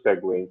beautiful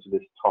segue into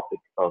this topic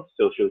of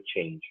social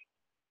change.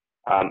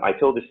 I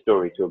told this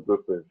story to a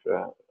group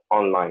of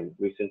online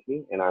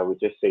recently, and I would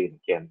just say it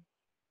again.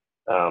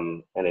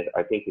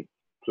 I think it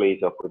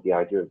plays up with the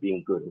idea of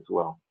being good as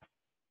well.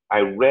 I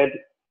read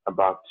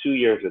about 2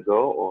 years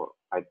ago, or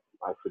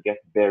I forget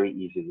very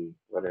easily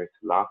whether it's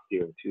last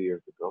year or 2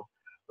 years ago,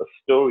 a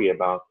story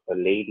about a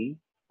lady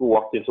who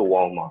walked into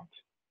Walmart.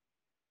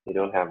 They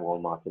don't have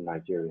Walmart in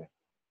Nigeria,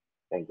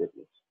 thank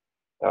goodness.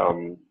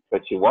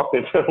 But she walked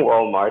into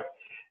Walmart,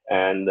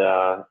 and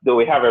though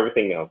we have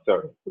everything else,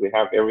 sorry, we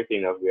have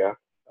everything else.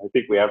 I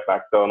think we have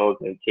McDonald's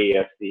and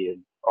KFC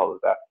and all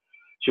of that.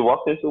 She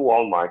walked into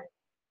Walmart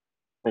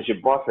and she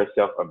bought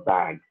herself a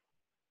bag,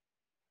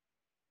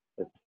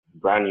 a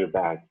brand new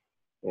bag,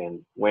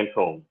 and went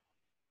home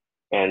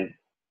and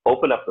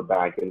opened up the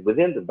bag. And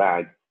within the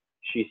bag,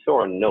 she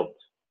saw a note.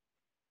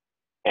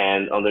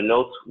 And on the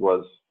note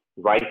was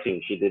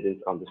writing she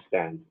didn't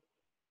understand,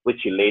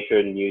 which she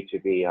later knew to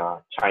be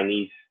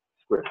Chinese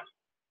script.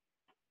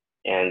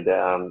 And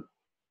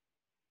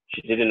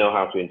she didn't know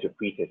how to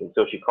interpret it. And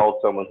so she called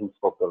someone who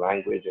spoke the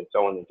language, and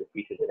someone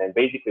interpreted it. And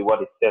basically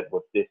what it said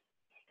was this,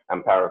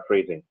 I'm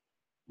paraphrasing,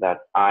 that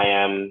I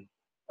am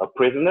a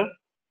prisoner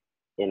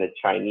in a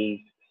Chinese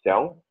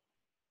cell.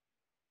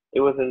 It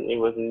was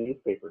in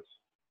newspapers.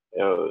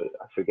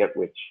 I forget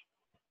which,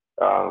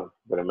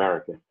 but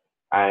American.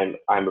 I'm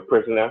a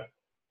prisoner,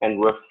 and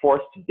we're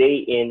forced day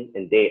in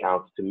and day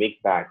out to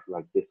make bags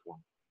like this one.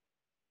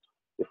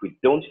 If we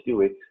don't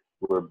do it,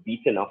 we're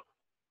beaten up.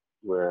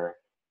 We're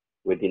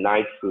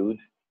denied food.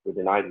 We're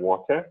denied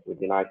water. We're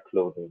denied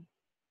clothing.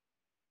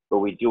 But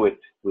we do it.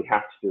 We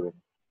have to do it.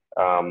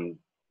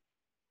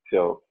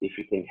 So if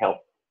you can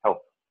help,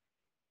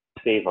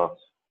 save us.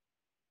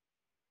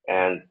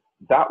 And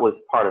that was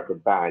part of the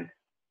bag.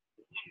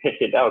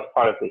 That was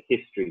part of the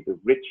history, the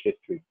rich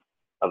history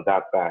of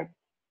that bag.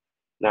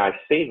 Now I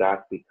say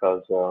that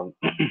because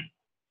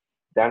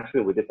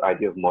dancing with this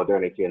idea of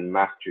modernity and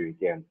mastery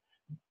again,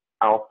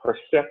 our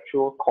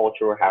perceptual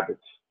cultural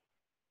habits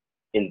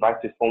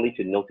invite us only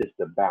to notice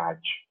the badge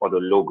or the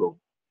logo,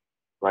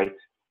 right?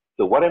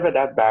 So whatever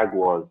that bag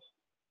was,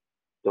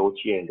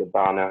 Dolce and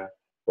Gabbana,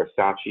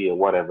 Versace, or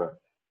whatever,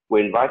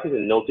 we're invited to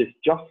notice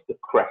just the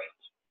crest.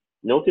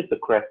 Notice the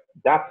crest.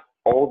 That's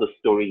all the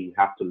story you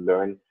have to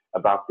learn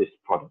about this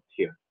product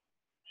here.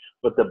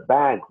 But the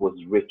bag was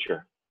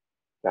richer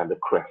than the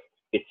crest.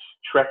 it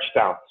stretched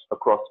out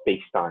across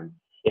space-time.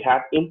 It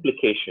had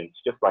implications,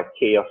 just like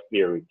chaos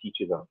theory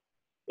teaches us.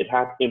 It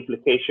had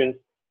implications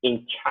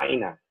in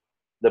China.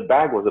 The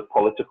bag was a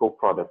political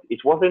product. It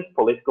wasn't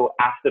political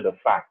after the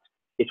fact.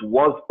 It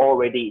was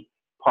already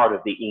part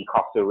of the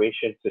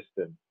incarceration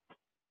system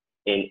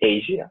in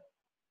Asia.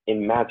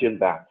 Imagine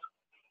that.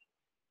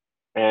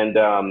 And,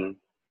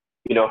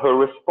 her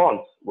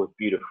response was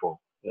beautiful.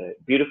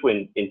 Beautiful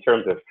in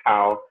terms of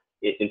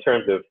in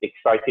terms of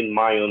exciting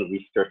my own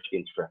research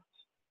interests,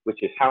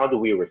 which is how do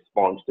we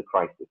respond to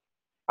crisis?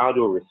 How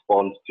do we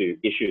respond to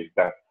issues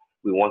that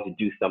we want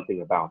to do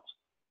something about?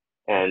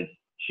 And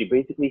she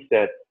basically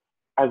said,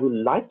 I would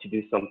like to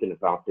do something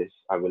about this.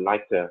 I would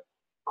like to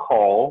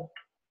call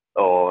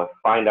or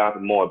find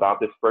out more about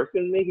this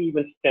person, maybe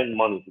even send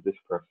money to this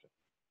person.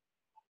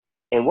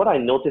 And what I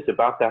noticed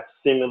about that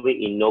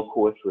seemingly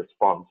innocuous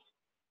response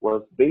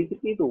was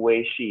basically the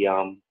way she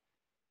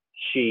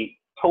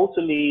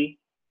totally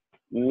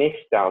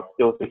missed out.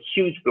 There was a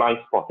huge blind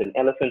spot, an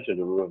elephant in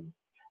the room,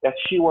 that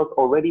she was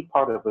already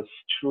part of a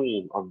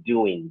stream of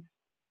doings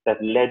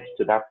that led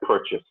to that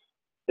purchase,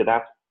 to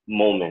that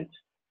moment.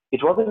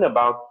 It wasn't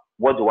about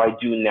what do I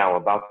do now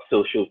about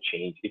social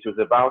change. It was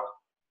about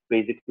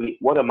basically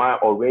what am I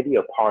already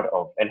a part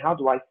of and how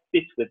do I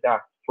sit with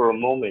that for a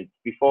moment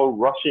before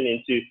rushing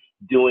into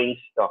doing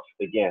stuff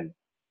again,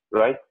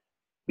 right?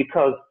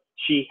 Because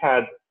she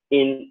had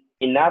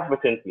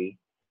inadvertently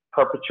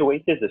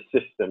perpetuated the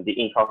system,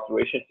 the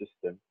incarceration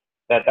system,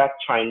 that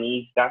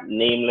Chinese, that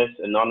nameless,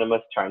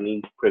 anonymous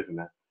Chinese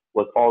prisoner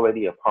was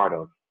already a part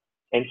of.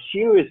 And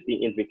here is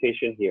the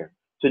invitation here,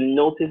 to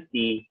notice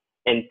the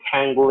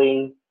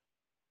entangling,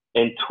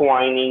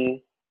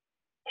 entwining,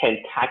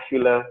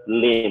 tentacular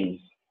limbs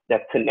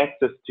that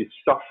connect us to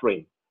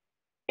suffering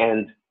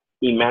and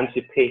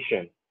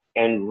emancipation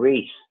and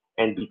race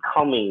and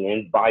becoming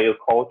and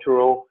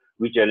biocultural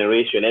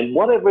regeneration and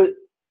whatever,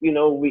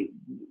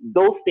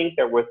 those things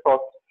that were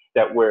thought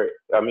that were,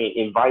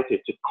 invited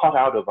to cut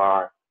out of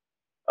our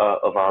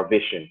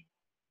vision,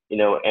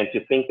 and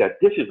to think that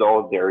this is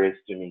all there is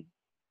to me.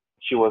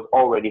 She was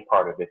already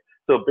part of it.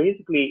 So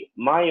basically,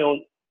 my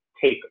own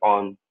take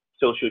on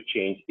social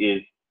change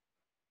is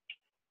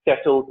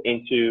settled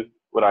into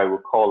what I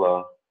would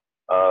call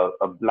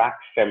a Black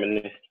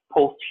feminist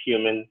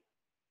post-human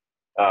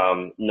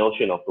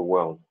notion of the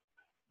world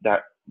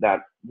that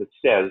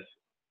says,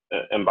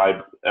 and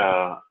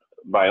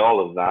by all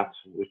of that,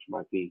 which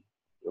might be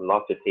a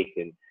lot to take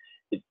in,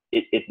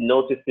 it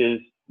notices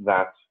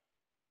that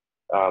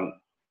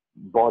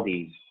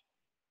bodies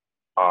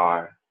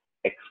are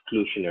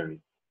exclusionary.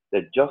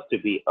 That just to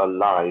be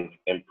alive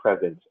and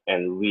present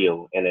and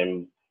real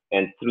and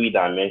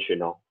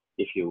three-dimensional,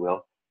 if you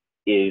will,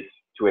 is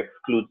to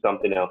exclude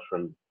something else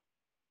from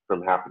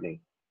happening.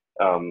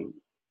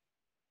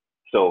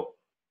 So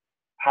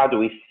how do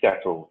we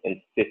settle and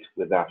sit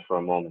with that for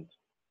a moment?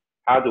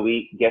 How do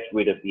we get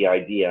rid of the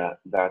idea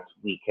that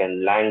we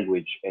can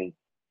language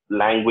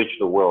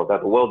the world,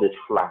 that the world is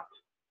flat,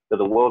 that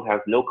the world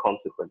has no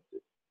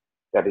consequences,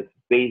 that it's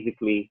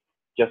basically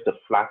just a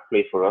flat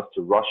place for us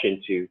to rush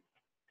into,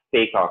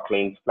 stake our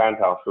claims,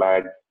 plant our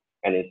flags,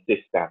 and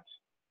insist that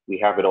we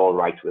have it all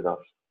right with us?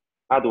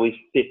 How do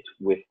we sit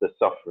with the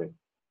suffering?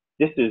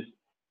 This is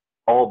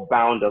all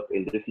bound up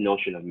in this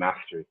notion of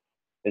mastery.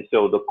 And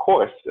so the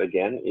course,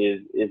 again,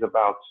 is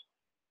about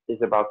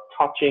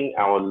touching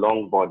our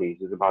long bodies,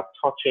 is about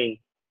touching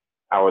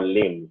our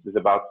limbs, is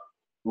about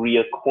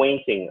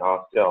reacquainting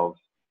ourselves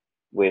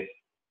with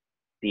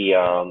the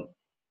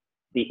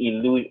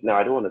illusion. Now,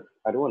 I don't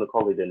want to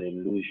call it an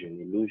illusion.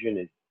 Illusion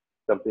is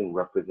something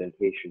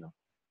representational.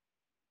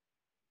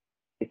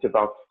 It's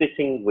about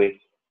sitting with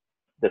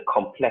the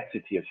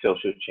complexity of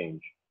social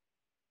change.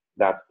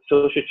 That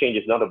social change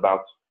is not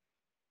about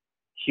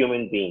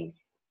human beings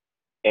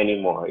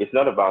anymore. It's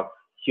not about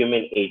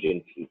human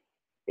agency.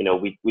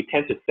 We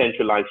tend to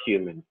centralize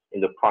humans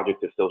in the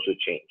project of social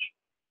change.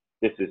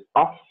 This is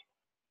us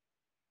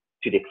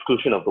to the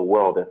exclusion of the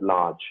world at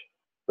large.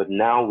 But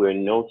now we're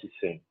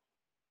noticing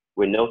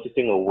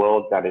a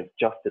world that is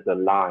just as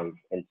alive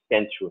and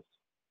sensuous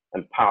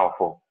and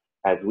powerful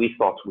as we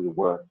thought we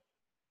were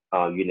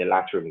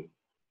unilaterally.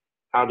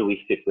 How do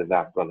we sit with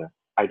that, brother?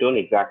 I don't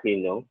exactly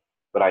know,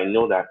 but I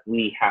know that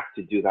we have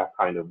to do that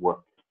kind of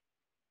work.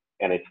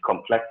 And it's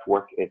complex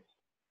work, it's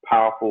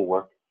powerful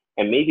work,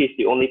 and maybe it's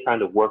the only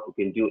kind of work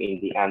we can do in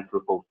the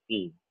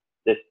Anthropocene,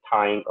 this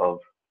time of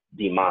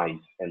demise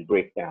and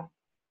breakdown.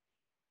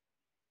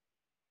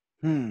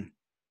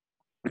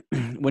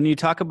 When you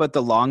talk about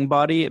the long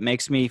body, it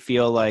makes me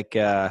feel like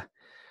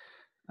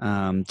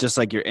just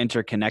like your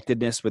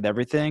interconnectedness with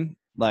everything,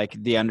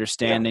 like the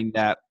understanding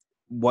that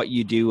what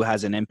you do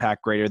has an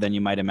impact greater than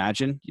you might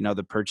imagine.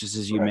 The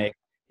purchases you make,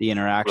 the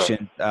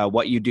interaction,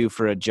 what you do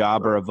for a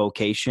job or a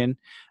vocation,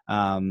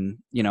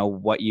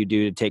 what you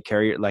do to take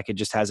care of it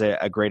just has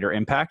a greater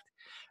impact.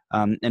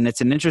 And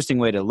it's an interesting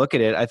way to look at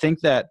it. I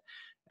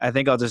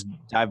think I'll just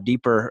dive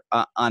deeper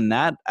on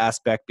that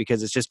aspect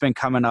because it's just been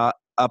coming up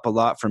a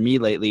lot for me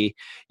lately.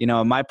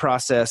 My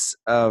process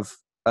of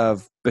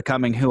of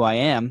becoming who I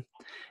am,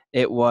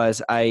 it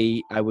was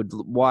I would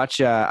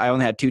watch. I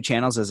only had 2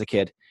 channels as a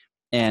kid,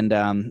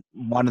 and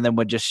one of them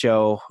would just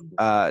show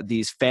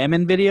these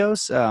famine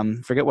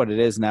videos. Forget what it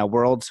is now.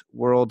 World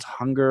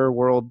Hunger,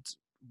 World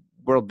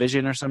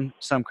Vision, or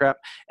some crap,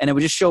 and it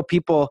would just show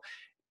people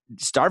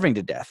starving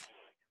to death.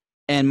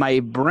 And my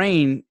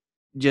brain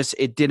just,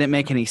 it didn't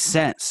make any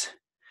sense.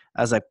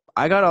 I was like,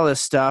 I got all this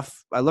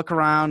stuff. I look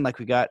around, like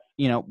we got,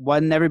 why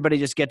didn't everybody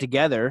just get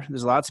together?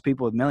 There's lots of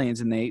people with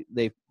millions, and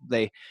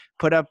they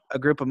put up a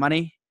group of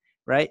money,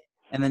 right?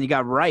 And then you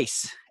got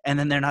rice, and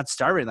then they're not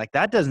starving. Like,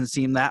 that doesn't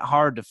seem that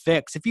hard to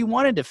fix. If you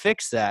wanted to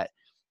fix that,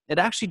 it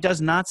actually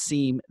does not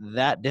seem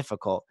that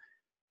difficult.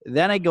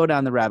 Then I go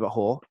down the rabbit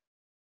hole,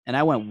 and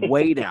I went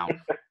way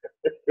down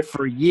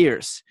for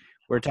years.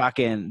 We're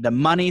talking the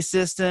money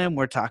system.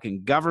 We're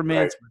talking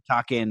governments. Right. We're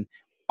talking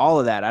all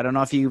of that. I don't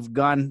know if you've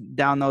gone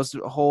down those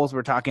holes.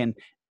 We're talking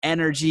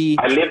energy.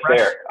 I live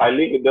there. I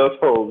live in those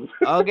holes.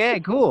 Okay,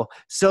 cool.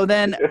 So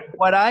then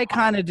what I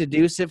kind of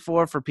deduce it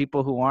for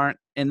people who aren't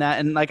in that,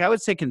 and like I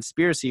would say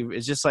conspiracy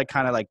is just like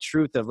kind of like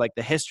truth of like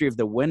the history of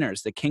the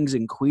winners, the kings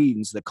and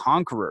queens, the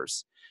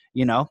conquerors.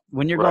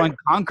 When you're going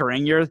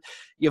conquering,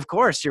 of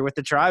course you're with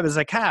the tribe. It's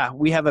like,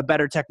 we have a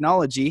better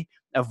technology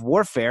of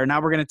warfare.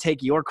 Now we're going to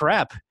take your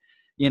crap.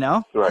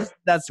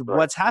 That's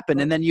what's happened.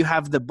 And then you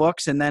have the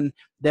books, and then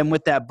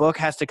with that book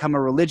has to come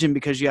a religion,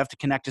 because you have to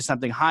connect to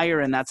something higher,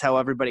 and that's how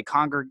everybody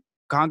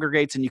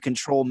congregates, and you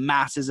control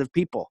masses of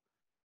people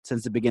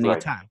since the beginning of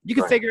time. You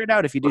can figure it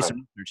out if you do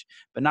some research,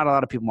 but not a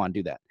lot of people want to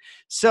do that.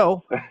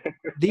 So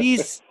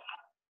these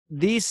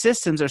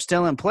systems are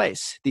still in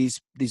place.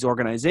 These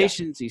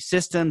organizations, these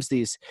systems,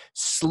 these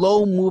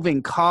slow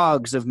moving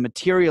cogs of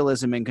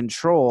materialism and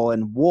control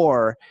and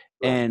war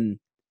and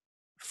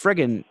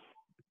friggin'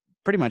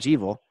 pretty much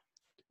evil.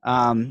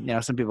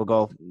 Some people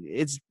go,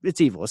 it's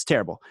evil, it's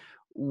terrible.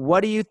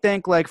 What do you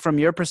think, like from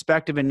your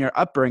perspective and your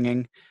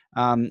upbringing?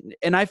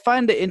 And I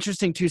find it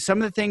interesting too. Some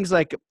of the things,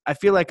 like I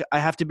feel like I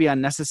have to be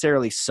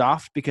unnecessarily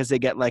soft because they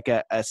get like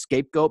a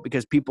scapegoat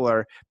because people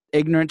are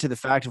ignorant to the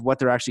fact of what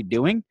they're actually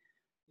doing.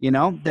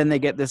 Then they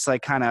get this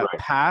like kind of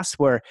pass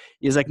where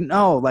he's like,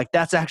 no, like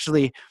that's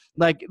actually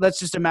like, let's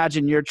just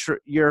imagine you're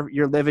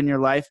living your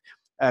life,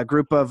 a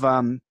group of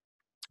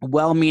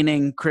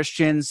well-meaning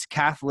Christians,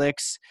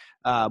 Catholics,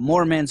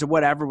 Mormons, or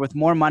whatever, with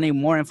more money,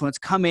 more influence,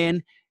 come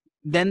in.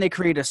 Then they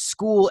create a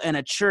school and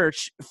a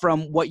church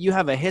from what you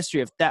have a history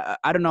of. That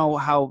I don't know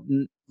how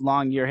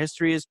long your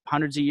history is,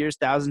 hundreds of years,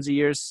 thousands of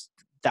years,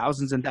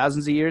 thousands and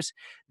thousands of years.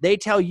 They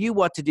tell you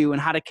what to do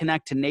and how to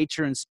connect to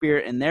nature and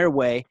spirit in their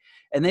way,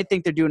 and they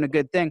think they're doing a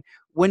good thing.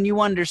 When you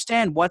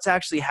understand what's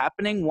actually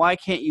happening, why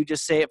can't you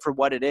just say it for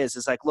what it is?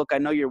 It's like, look, I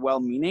know you're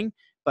well-meaning,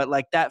 but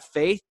like that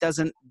faith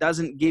doesn't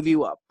give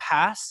you a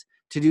pass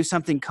to do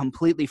something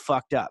completely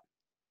fucked up.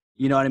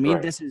 You know what I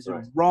mean? This is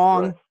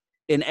wrong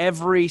in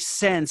every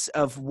sense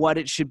of what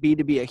it should be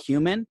to be a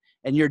human,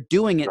 and you're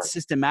doing it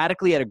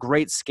systematically at a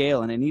great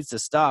scale, and it needs to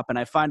stop. And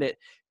I find it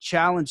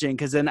challenging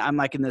because then I'm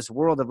like in this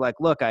world of like,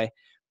 look,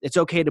 it's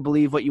okay to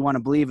believe what you want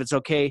to believe. It's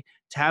okay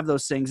to have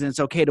those things, and it's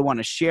okay to want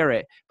to share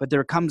it. But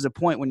there comes a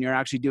point when you're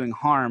actually doing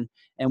harm,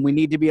 and we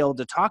need to be able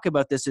to talk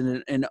about this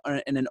in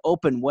an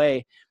open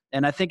way.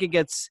 And I think it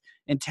gets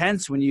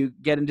intense when you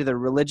get into the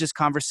religious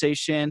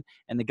conversation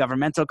and the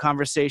governmental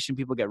conversation.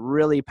 People get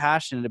really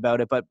passionate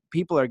about it, but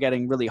people are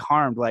getting really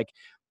harmed. Like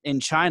in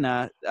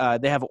China,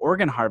 they have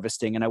organ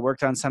harvesting, and I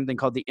worked on something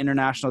called the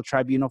International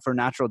Tribunal for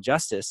Natural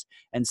Justice.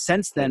 And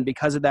since then,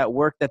 because of that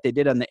work that they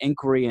did on the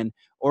inquiry in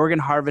organ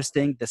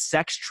harvesting, the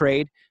sex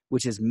trade,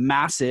 which is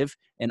massive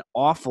and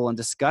awful and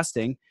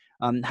disgusting,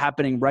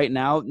 happening right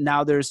now.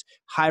 Now there's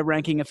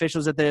high-ranking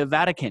officials at the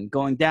Vatican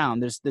going down.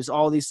 There's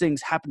all these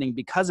things happening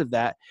because of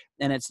that.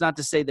 And it's not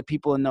to say that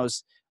people in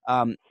those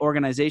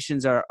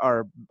organizations are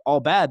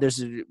all bad.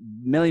 There's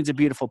millions of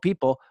beautiful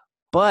people,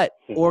 but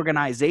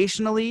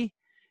organizationally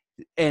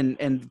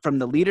and from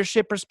the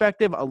leadership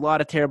perspective, a lot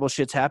of terrible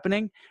shit's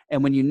happening.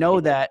 And when you know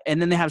that, and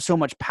then they have so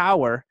much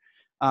power.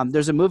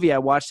 There's a movie I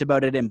watched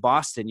about it in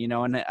Boston,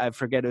 and I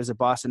forget, it was in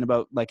Boston,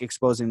 about like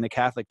exposing the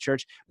Catholic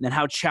Church and then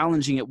how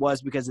challenging it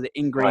was because of the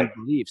ingrained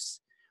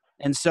beliefs.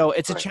 And so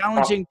it's a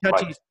challenging,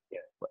 touchy.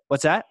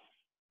 What's that?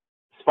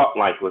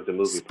 Spotlight was the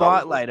movie.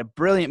 Spotlight, a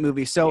brilliant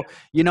movie. So,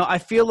 I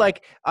feel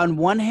like on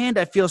one hand,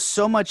 I feel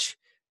so much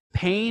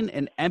pain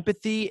and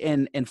empathy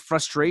and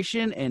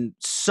frustration and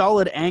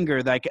solid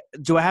anger. Like,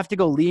 do I have to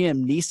go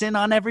Liam Neeson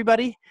on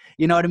everybody?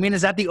 You know what I mean?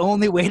 Is that the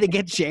only way to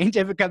get change?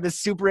 I become this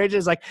super agent,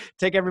 is like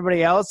take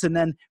everybody else, and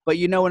then, but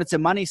when it's a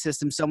money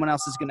system, someone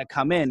else is going to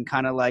come in,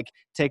 kind of like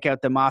take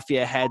out the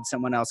mafia head,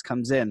 someone else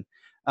comes in.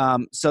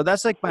 So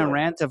that's like my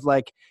rant of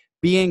like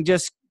being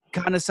just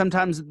kind of,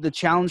 sometimes the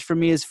challenge for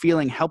me is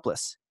feeling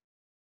helpless.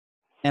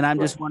 And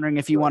I'm just wondering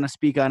if you want to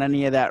speak on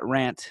any of that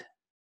rant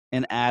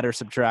and add or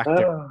subtract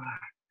there.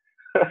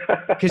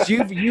 Because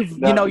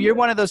you're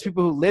one of those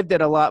people who lived it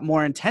a lot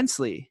more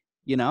intensely,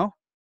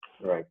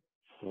 Right.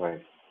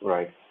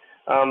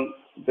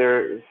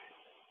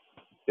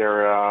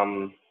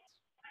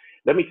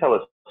 Let me tell a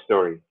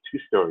story. 2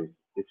 stories.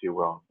 if you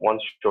will. One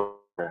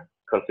shorter,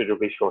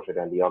 considerably shorter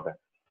than the other.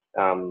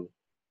 Um,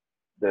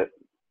 the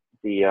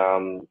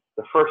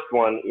the first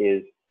one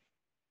is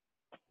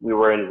we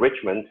were in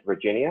Richmond,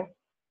 Virginia,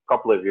 a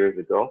couple of years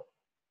ago.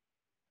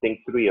 I think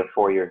 3 or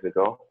 4 years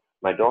ago.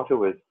 My daughter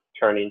was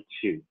turning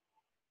 2,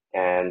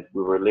 and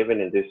we were living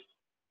in this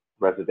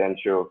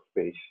residential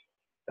space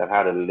that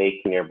had a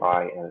lake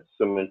nearby and a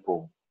swimming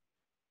pool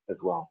as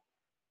well,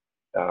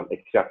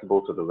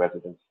 accessible to the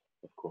residents,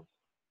 of course.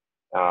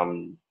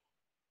 Um,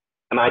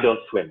 and I don't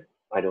swim.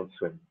 I don't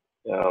swim.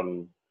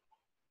 Um,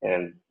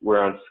 and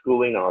we're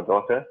unschooling our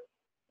daughter,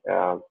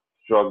 uh,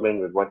 struggling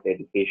with what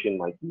education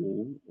might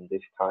mean in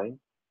this time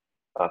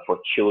for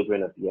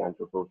children of the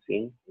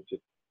Anthropocene, which is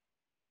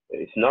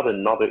it's not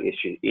another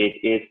issue. It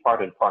is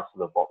part and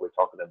parcel of what we're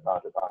talking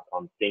about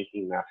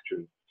thinking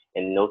mastery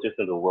and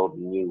noticing the world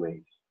in new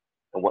ways,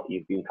 and what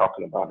you've been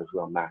talking about as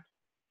well, Matt.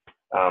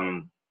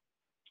 Um,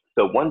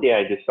 so one day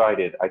I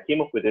decided, I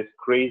came up with this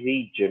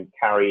crazy Jim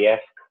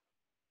Carrey-esque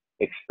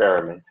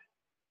experiment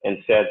and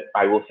said,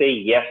 I will say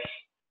yes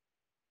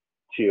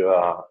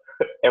to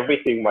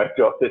everything my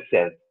daughter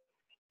says.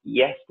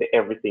 Yes to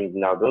everything.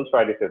 Now, don't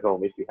try this at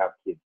home if you have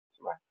kids,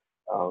 right?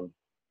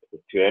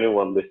 To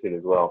anyone listening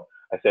as well,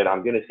 I said,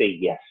 I'm going to say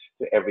yes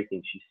to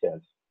everything she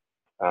says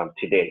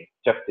today,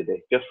 just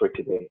for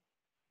today.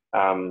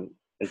 And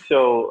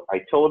so I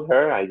told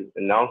her, I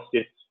announced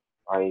it,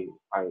 I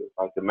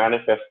like the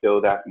manifesto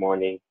that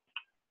morning,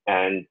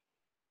 and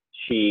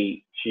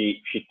she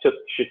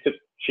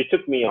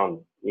took me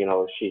on,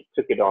 she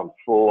took it on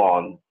full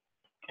on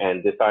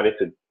and decided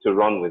to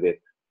run with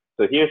it.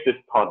 So here's this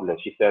toddler.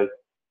 She says,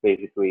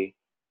 basically,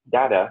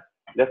 Dada,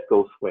 let's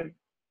go swim.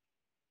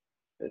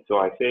 And so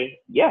I say,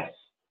 yes,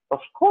 of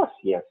course,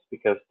 yes,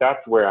 because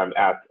that's where I'm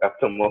at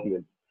the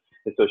moment.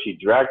 And so she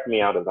dragged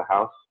me out of the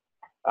house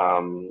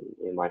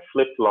in my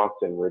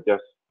flip-flops, and we're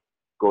just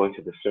going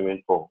to the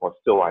swimming pool, or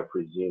so I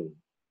presume.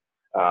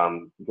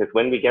 Because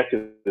when we get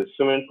to the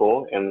swimming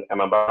pool and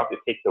I'm about to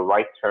take the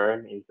right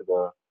turn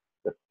into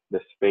the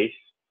space,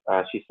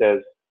 she says,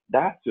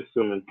 that's the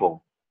swimming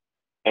pool.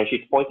 And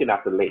she's pointing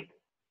at the lake.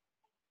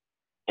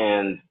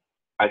 And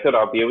I thought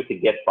I'll be able to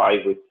get by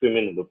with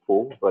swimming in the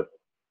pool,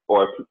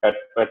 or at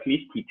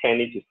least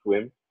pretending to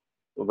swim.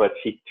 But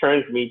she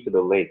turns me to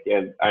the lake,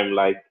 and I'm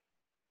like,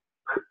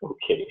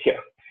 okay, yeah,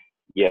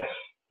 yes,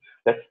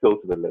 let's go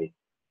to the lake.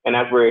 And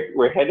as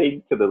we're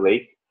heading to the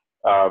lake,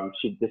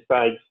 she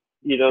decides,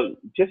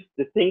 just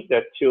the things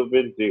that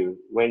children do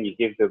when you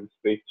give them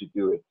space to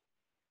do it.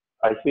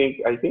 I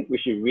think we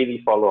should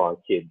really follow our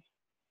kids,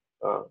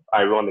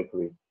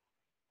 ironically,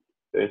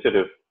 instead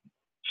of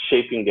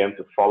shaping them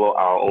to follow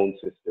our own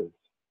systems.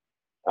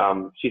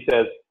 She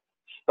says,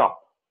 stop.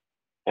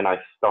 And I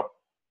stop.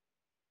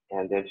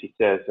 And then she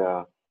says,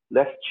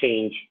 let's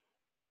change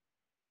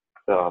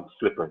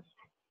slippers.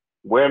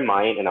 Wear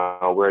mine and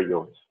I'll wear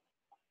yours.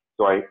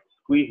 So I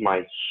squeeze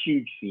my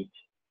huge feet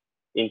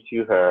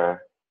into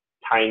her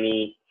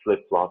tiny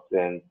flip-flops,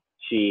 and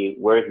she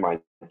wears my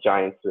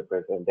giant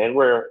slippers. And then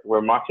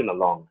we're marching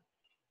along.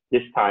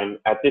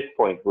 At this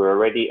point, we're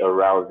already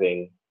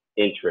arousing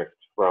interest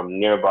from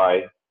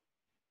nearby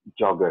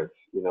joggers,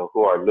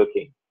 who are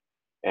looking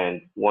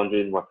and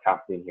wondering what's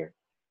happening here.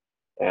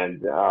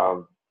 And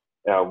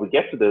we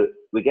get to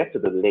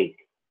the lake,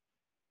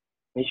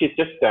 and she's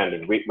just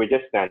standing. We're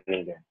just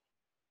standing there,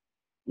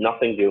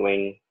 nothing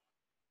doing,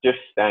 just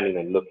standing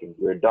and looking.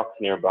 There are ducks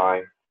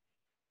nearby.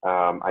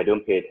 I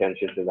don't pay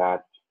attention to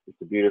that.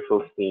 It's a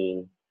beautiful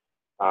scene,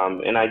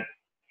 and I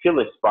feel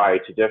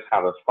inspired to just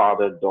have a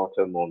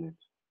father-daughter moment.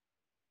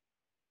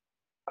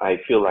 I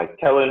feel like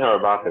telling her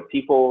about her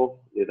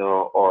people,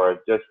 or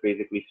just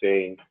basically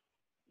saying,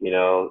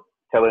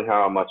 telling her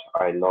how much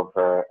I love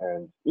her,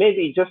 and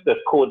maybe just a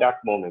Kodak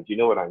moment, you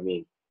know what I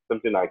mean?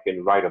 Something I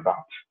can write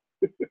about.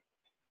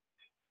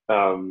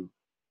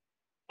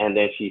 And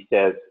then she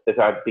says, as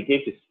I begin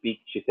to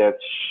speak, she says,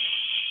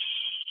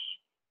 shh.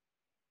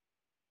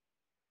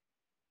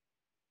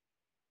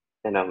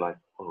 And I'm like,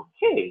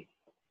 okay.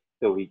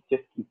 So we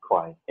just keep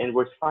quiet, and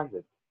we're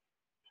silent.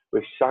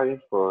 We're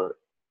silent for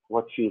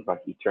what feels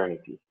like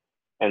eternity.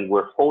 And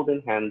we're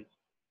holding hands,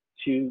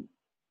 two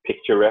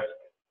picturesque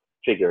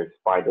figures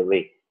by the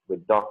lake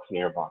with ducks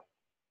nearby,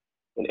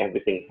 and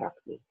everything's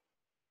happening.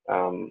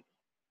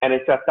 And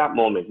it's at that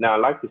moment. Now, I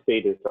like to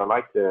say this. I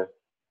like to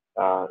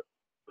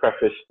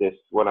preface this,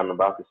 what I'm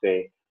about to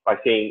say, by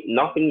saying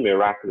nothing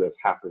miraculous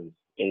happens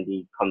in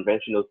the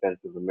conventional sense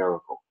of a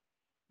miracle.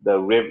 The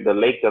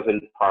lake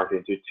doesn't part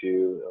into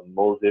two.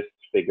 Moses'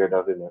 figure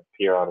doesn't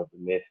appear out of the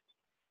mist.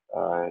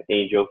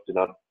 Angels do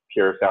not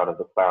pierce out of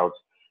the clouds.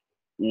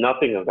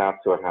 Nothing of that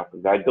sort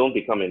happens. I don't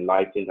become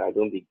enlightened. I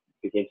don't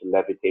begin to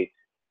levitate.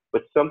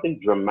 But something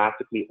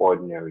dramatically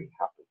ordinary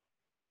happens.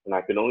 And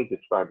I can only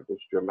describe it as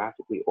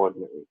dramatically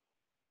ordinary,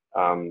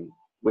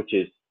 which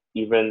is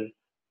even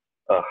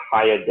a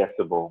higher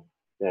decibel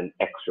than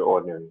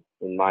extraordinary,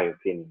 in my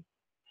opinion.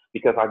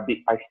 Because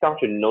I start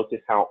to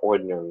notice how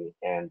ordinary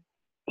and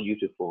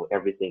beautiful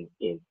everything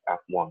is at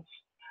once.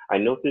 I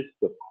notice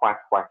the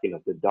quacking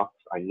of the ducks.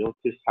 I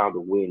notice how the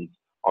wind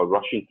or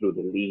rushing through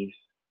the leaves.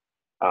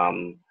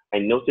 I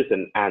noticed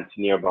an ant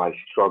nearby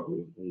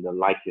struggling in the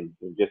lichen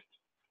and just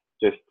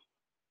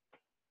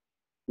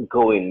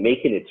going,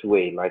 making its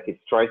way like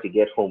it's trying to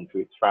get home to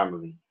its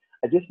family.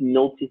 I just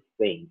noticed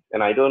things,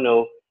 and I don't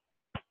know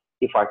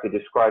if I could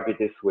describe it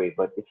this way,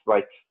 but it's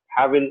like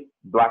having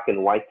black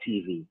and white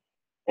TV,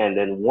 and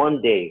then one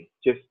day,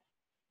 just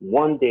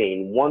one day,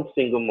 in one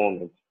single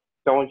moment,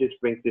 someone just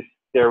brings this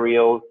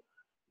stereo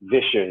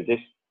vision,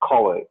 this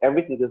color,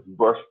 everything just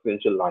bursts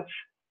into life.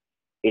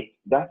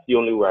 That's the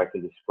only way I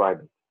can describe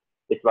it.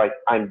 It's like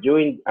I'm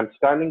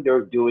standing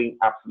there doing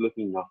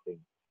absolutely nothing,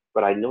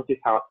 but I notice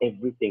how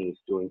everything is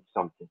doing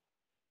something,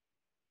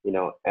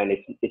 and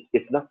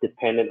it's not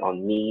dependent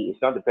on me.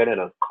 It's not dependent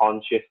on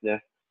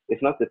consciousness.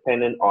 It's not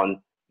dependent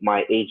on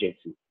my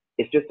agency.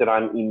 It's just that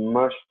I'm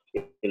immersed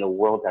in a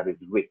world that is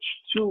rich,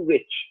 too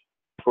rich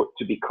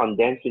to be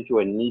condensed into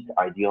a neat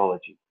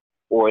ideology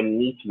or a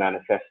neat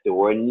manifesto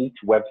or a neat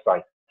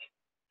website.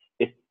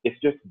 It's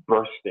just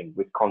bursting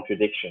with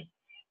contradiction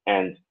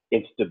and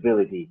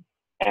instability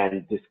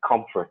and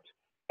discomfort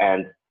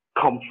and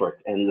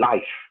comfort and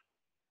life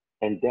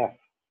and death.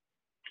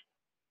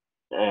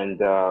 And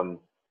to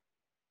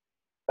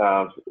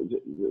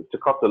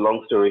cut the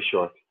long story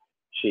short,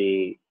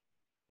 she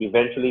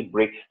eventually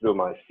breaks through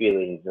my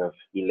feelings of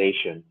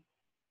elation,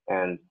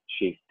 and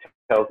she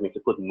tells me to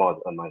put mud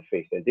on my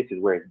face. And this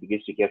is where it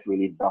begins to get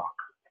really dark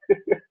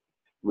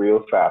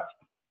real fast,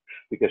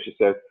 because she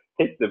says,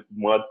 take the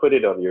mud, put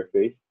it on your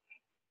face,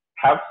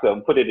 have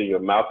some, put it in your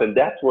mouth. And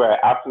that's where I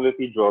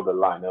absolutely draw the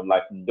line. I'm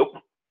like, nope,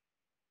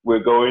 we're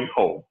going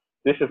home.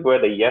 This is where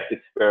the yes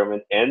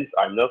experiment ends.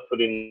 I'm not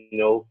putting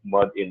no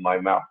mud in my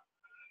mouth.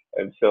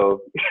 And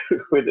so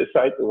we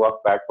decide to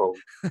walk back home.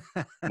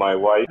 My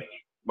wife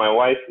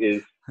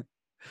is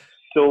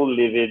so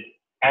livid,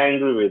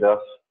 angry with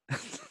us.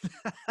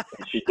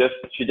 And she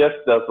just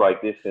does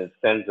like this and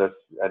sends us,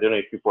 I don't know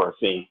if people are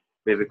seeing,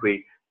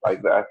 basically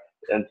like that,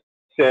 and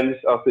sends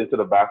us into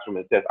the bathroom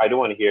and says, I don't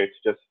want to hear it,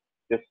 just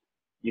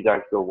you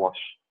guys go wash.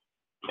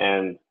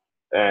 And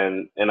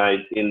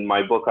I, in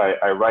my book,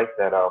 I write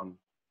that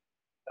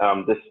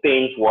the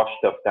stains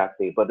washed up that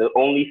day, but the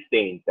only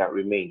stain that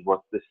remained was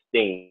the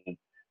stain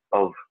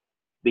of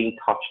being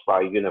touched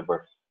by a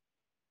universe,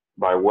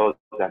 by a world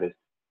that is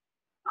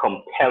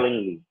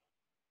compellingly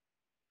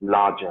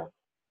larger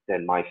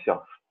than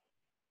myself.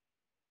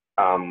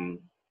 And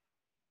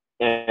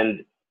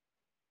in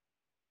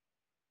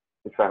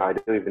fact, I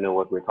don't even know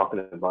what we're talking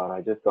about.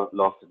 I just got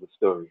lost in the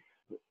story.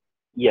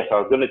 Yes, I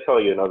was going to tell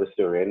you another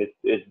story, and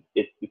it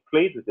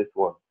plays with this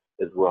one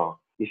as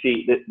well. You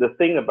see, the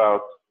thing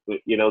about,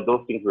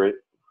 those things we're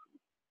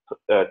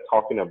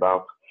talking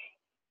about,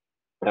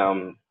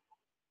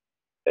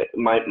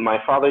 my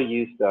father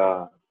used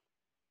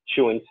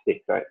chewing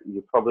stick. Right?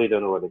 You probably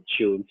don't know what a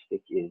chewing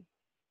stick is,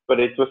 but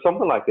it was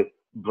something like a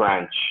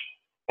branch,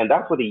 and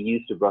that's what he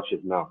used to brush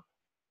his mouth.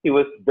 He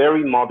was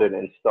very modern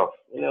and stuff,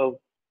 and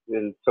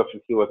stuff.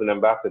 He was an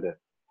ambassador,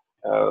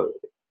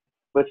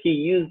 but he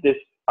used this.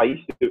 I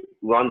used to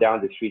run down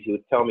the street. He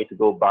would tell me to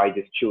go buy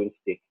this chewing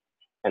stick,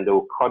 and they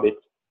would cut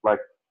it like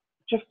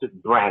just a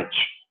branch.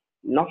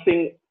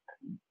 Nothing.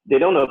 They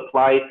don't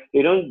apply.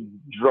 They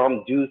don't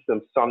do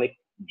some sonic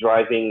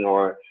driving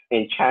or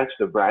enchant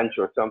the branch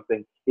or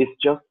something. It's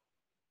just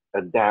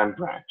a damn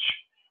branch,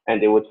 and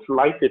they would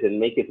slice it and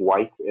make it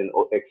white and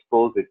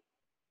expose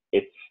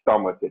its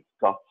stomach, its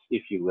guts,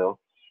 if you will.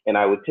 And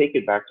I would take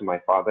it back to my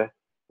father,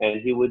 and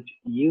he would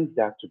use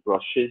that to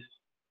brush his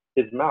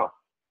mouth.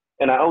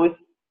 And I always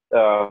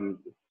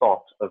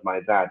thought of my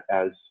dad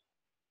as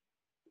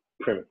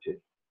primitive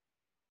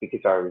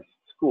because I was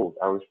schooled.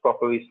 I was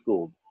properly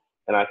schooled.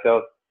 And I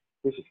felt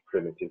this is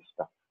primitive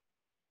stuff,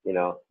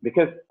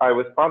 because I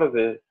was part of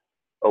a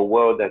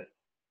world that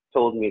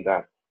told me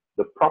that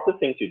the proper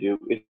thing to do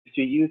is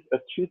to use a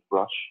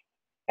toothbrush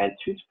and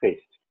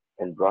toothpaste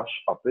and brush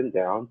up and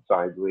down,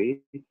 sideways,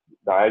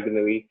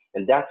 diagonally,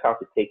 and that's how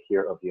to take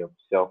care of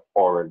yourself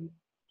orally.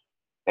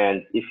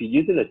 And if you're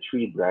using a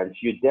tree branch,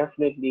 you're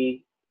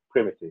definitely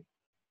primitive.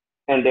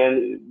 And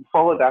then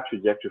follow that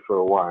trajectory for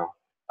a while.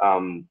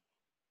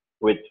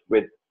 With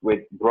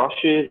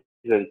brushes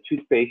and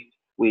toothpaste,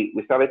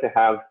 we started to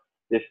have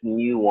this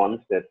new ones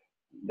that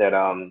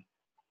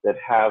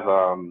have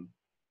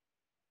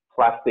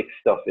plastic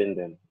stuff in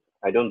them.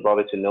 I don't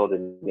bother to know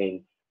the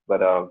name,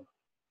 but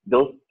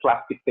those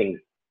plastic things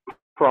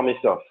promise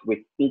us with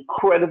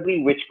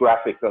incredibly rich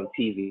graphics on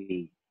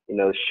TV,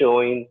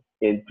 showing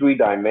in 3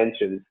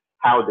 dimensions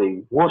how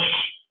they whoosh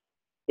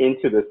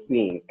into the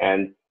scene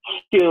and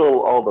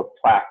kill all the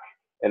plaque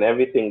and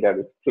everything that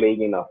is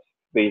plaguing us,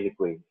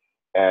 basically.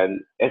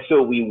 And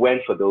so we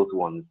went for those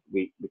ones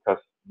because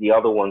the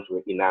other ones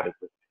were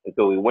inadequate. And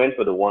so we went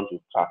for the ones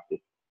with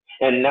plastic.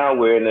 And now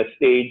we're in a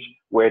stage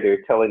where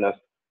they're telling us,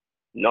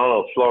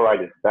 no,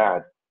 fluoride is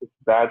bad. It's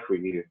bad for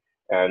you.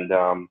 And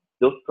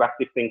those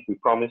plastic things we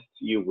promised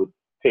you would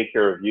take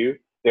care of you,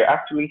 they're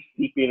actually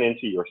seeping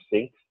into your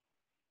sinks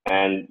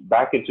and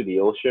back into the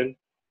ocean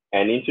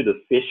and into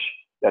the fish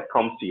that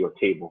comes to your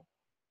table.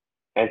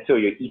 And so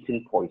you're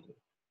eating poison.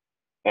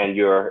 and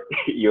you're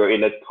you're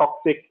in a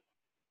toxic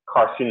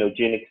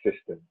carcinogenic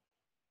system.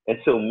 And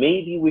so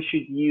maybe we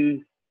should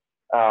use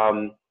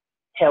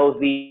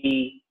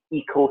healthy,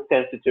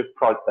 eco-sensitive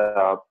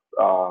products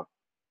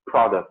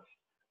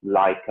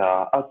like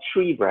a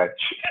tree branch.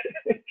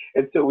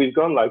 And so we've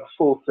gone like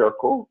full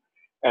circle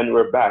and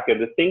we're back.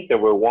 And the things that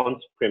were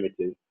once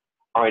primitive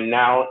are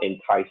now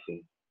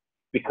enticing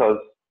because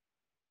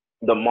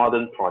the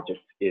modern project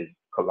is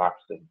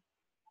collapsing.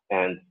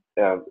 And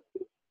let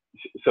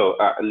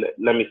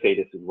me say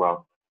this as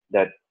well,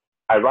 that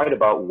I write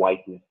about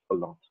whiteness a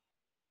lot.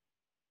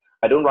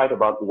 I don't write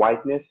about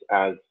whiteness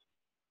as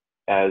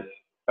a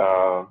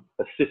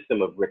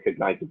system of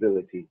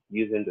recognizability,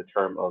 using the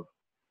term of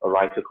a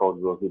writer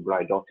called Rosie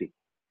Braidotti.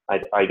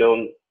 I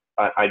don't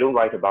I don't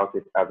write about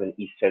it as an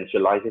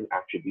essentializing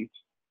attribute.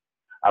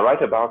 I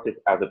write about it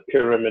as a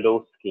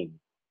pyramidal scheme,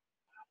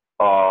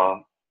 a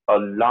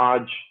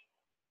large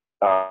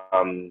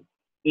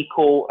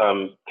eco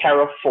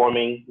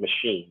terraforming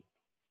machine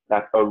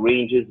that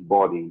arranges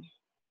bodies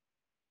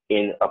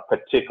in a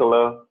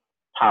particular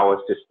power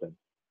system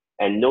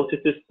and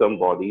notices some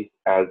bodies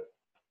as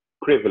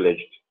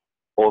privileged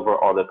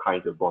over other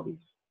kinds of bodies.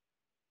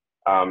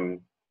 And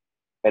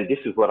this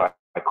is what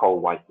I call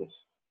whiteness.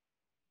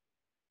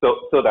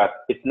 So that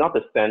it's not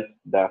the sense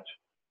that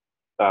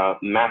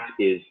Matt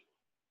is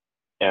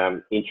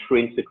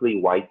intrinsically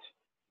white.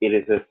 It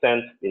is a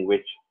sense in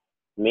which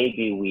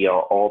maybe we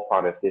are all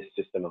part of this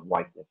system of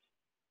whiteness.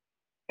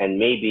 And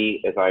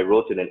maybe, as I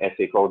wrote in an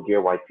essay called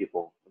Dear White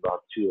People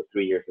about 2 or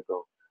 3 years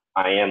ago,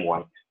 I am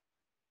white.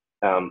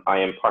 I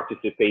am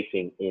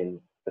participating in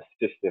a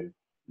system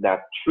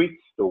that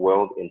treats the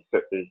world in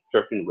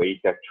certain ways,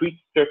 that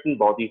treats certain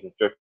bodies in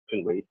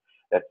certain ways,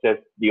 that says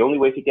the only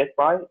way to get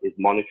by is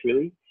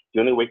monetarily, the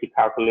only way to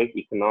calculate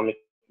economic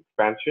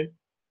expansion,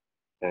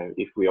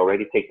 if we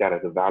already take that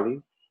as a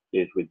value,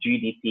 is with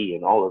GDP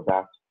and all of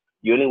that.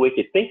 The only way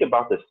to think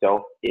about the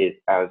self is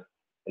as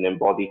an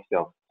embodied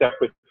self,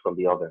 separate from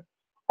the other,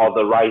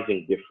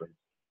 otherizing difference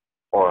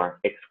or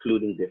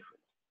excluding difference.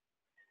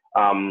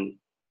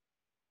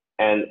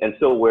 And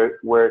so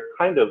we're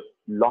kind of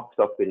locked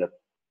up in a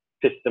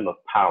system of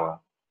power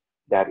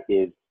that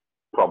is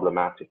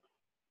problematic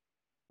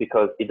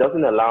because it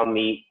doesn't allow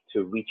me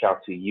to reach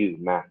out to you,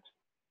 Matt.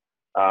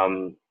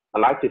 I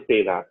like to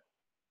say that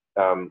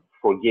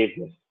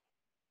forgiveness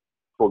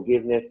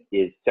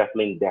is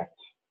settling debt,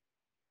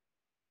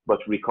 but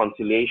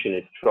reconciliation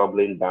is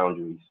troubling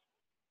boundaries.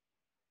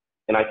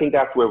 And I think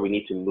that's where we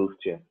need to move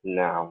to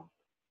now,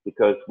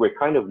 because we're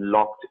kind of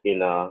locked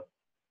in a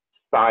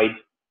side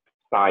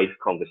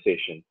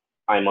conversation.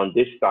 I'm on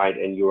this side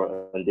and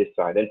you're on this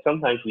side. And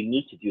sometimes we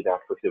need to do that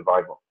for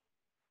survival.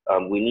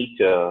 We need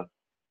to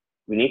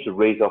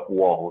raise up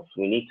walls.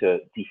 We need to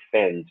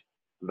defend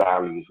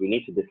values. We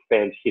need to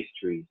defend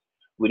history.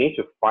 We need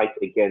to fight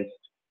against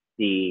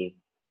the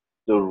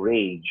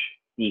rage,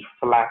 the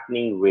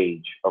flattening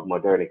rage of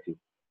modernity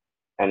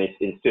and its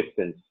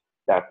insistence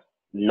that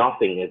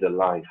nothing is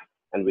alive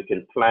and we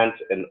can plant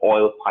an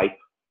oil pipe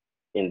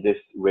in this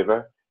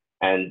river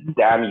and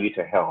damn you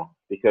to hell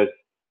because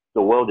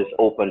the world is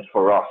open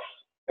for us.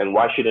 And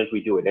why shouldn't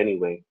we do it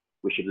anyway?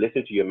 We should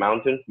listen to your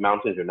mountains.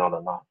 Mountains are not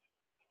alive.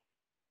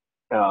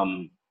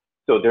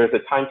 So there's a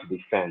time to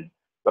defend.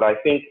 But I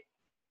think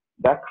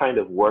that kind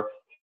of work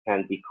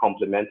can be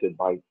complemented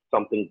by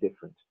something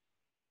different.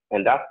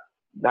 And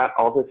that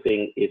other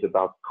thing is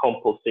about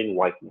composting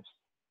whiteness.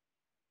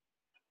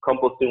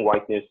 Composting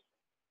whiteness,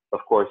 of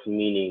course,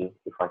 meaning,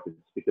 if I could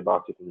speak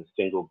about it in a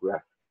single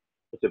breath,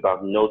 it's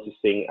about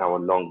noticing our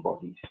long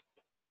bodies.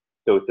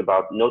 So it's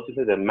about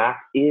noticing that Matt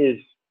is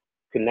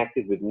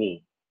connected with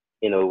me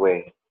in a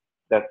way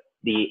that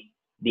the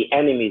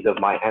enemies of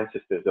my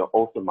ancestors are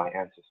also my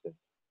ancestors,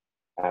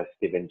 as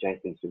Stephen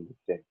Jenkinson would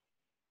say.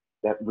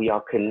 That we are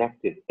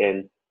connected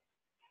and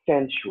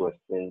sensuous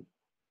and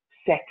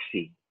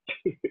sexy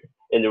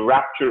in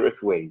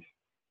rapturous ways,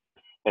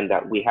 and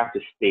that we have to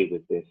stay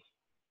with this,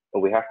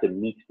 and we have to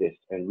meet this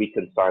and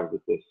reconcile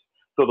with this.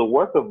 So the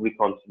work of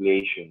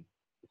reconciliation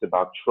is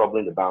about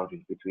troubling the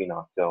boundaries between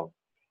ourselves.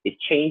 It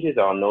changes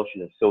our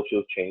notion of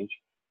social change.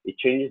 It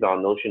changes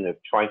our notion of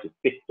trying to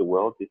fix the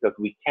world because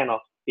we cannot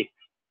fix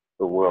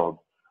the world.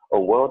 A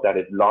world that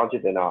is larger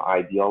than our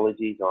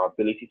ideologies, our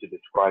ability to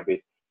describe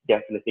it,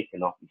 definitely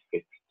cannot be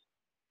fixed.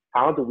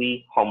 How do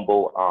we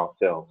humble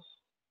ourselves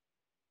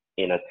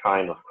in a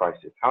time of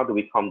crisis? How do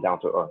we come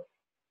down to earth?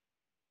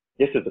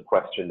 This is the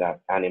question that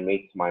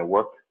animates my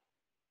work,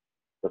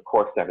 the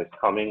course that is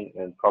coming,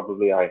 and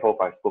probably I hope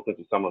I've spoken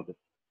to some of the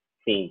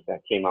themes that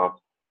came out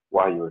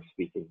while you were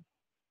speaking.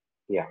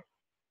 Yeah.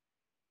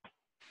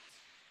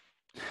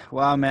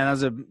 Wow, man, that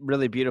was a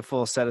really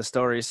beautiful set of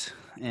stories.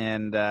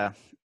 And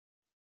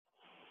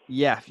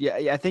yeah,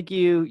 I think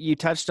you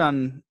touched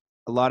on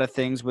a lot of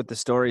things with the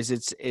stories.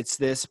 It's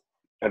this.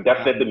 I've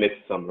definitely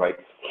missed some, right?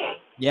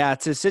 Yeah,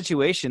 it's a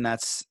situation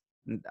that's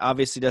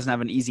obviously doesn't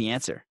have an easy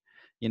answer,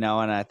 and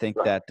I think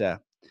that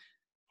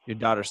Your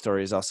daughter's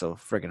story is also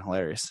friggin'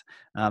 hilarious.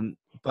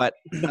 But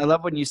I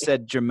love when you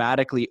said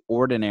dramatically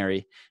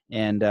ordinary,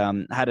 and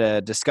had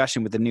a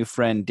discussion with a new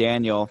friend,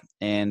 Daniel,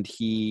 and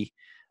he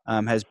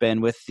has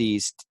been with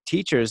these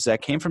teachers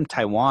that came from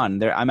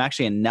Taiwan. I'm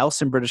actually in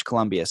Nelson, British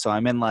Columbia. So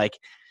I'm in like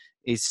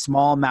a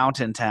small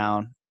mountain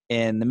town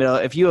in the middle.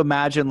 If you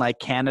imagine like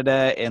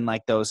Canada and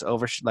like those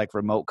like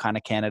remote kind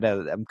of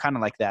Canada, I'm kind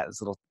of like that.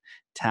 This little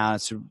town.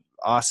 It's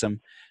awesome.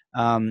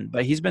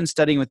 But he's been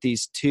studying with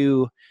these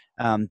two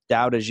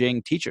Tao Te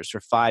Ching teachers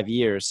for 5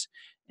 years,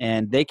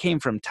 and they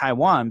came from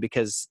Taiwan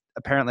because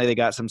apparently they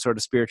got some sort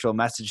of spiritual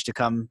message to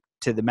come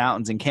to the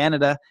mountains in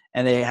Canada,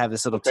 and they have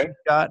this little tea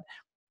shot,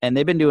 and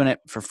they've been doing it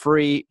for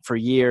free for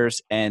years.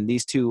 And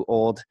these two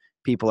old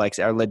people like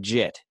are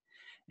legit.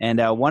 And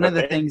one of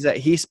the things that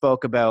he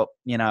spoke about,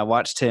 I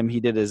watched him.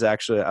 He did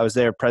I was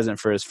there present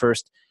for his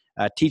first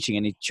teaching,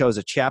 and he chose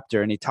a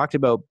chapter, and he talked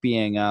about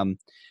being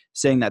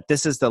saying that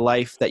this is the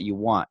life that you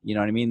want. You know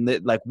what I mean?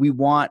 Like we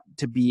want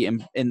to be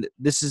in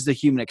this is the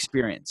human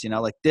experience,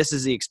 like this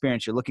is the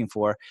experience you're looking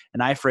for.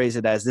 And I phrase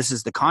it as this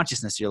is the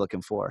consciousness you're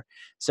looking for.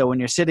 So when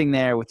you're sitting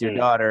there with your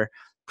daughter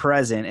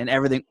present and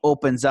everything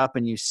opens up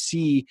and you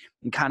see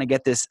and kind of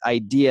get this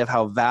idea of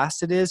how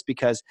vast it is,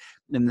 because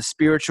in the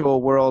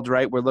spiritual world,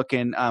 right, we're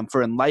looking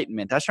for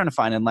enlightenment. I was trying to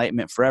find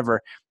enlightenment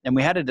forever. And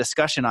we had a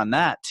discussion on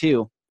that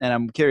too. And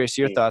I'm curious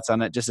your thoughts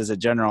on it just as a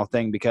general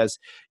thing, because,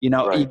 you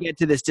get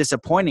to this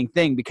disappointing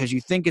thing because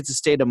you think it's a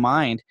state of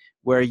mind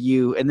where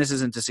and this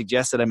isn't to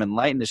suggest that I'm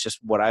enlightened. It's just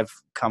what I've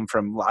come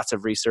from lots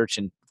of research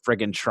and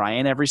friggin'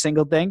 trying every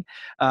single thing.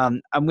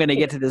 I'm going to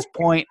get to this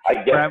point. I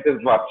guess as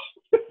much.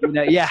 I'm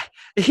going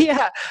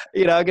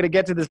to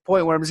get to this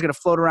point where I'm just going to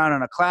float around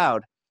on a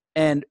cloud.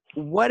 And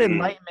what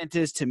enlightenment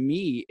is to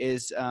me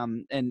is,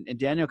 and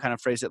Daniel kind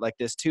of phrased it like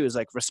this too, is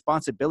like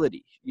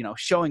responsibility,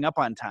 showing up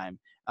on time,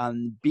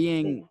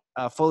 being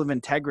full of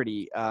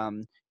integrity,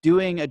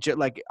 doing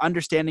like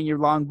understanding your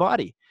long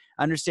body,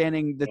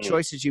 understanding the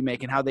choices you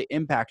make and how they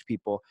impact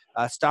people,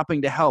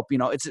 stopping to help.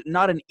 It's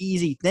not an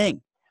easy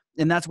thing.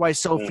 And that's why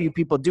so few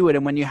people do it.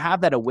 And when you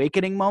have that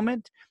awakening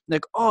moment,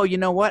 like, oh, you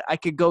know what? I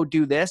could go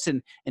do this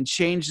and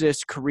change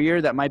this career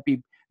that might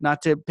be, not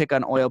to pick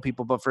on oil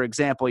people, but for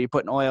example, you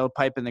put an oil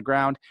pipe in the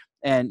ground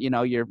and,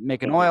 you're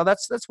making oil.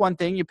 That's one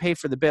thing. You pay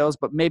for the bills,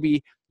 but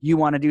maybe you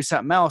want to do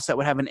something else that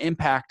would have an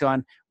impact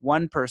on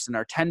one person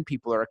or 10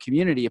 people or a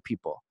community of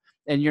people.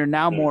 And you're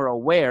now more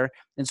aware.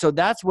 And so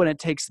that's when it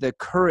takes the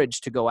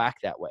courage to go act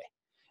that way.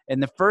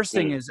 And the first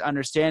thing is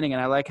understanding,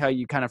 and I like how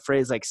you kind of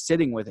phrase like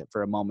sitting with it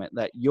for a moment,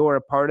 that you're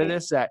a part of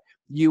this, that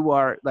you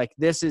are like,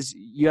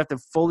 you have to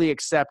fully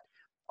accept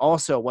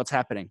also what's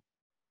happening.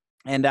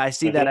 And I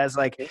see that as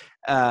like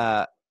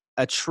a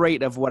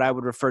trait of what I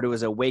would refer to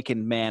as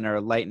awakened man or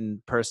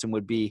enlightened person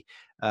would be,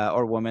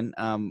 or woman,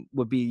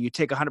 would be you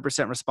take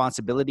 100%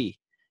 responsibility,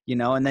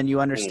 and then you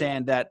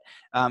understand that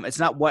it's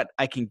not what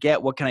I can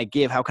get, what can I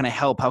give, how can I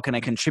help, how can I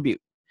contribute?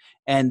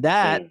 And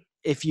that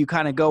if you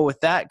kind of go with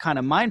that kind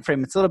of mind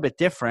frame, it's a little bit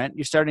different.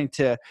 You're starting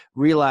to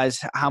realize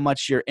how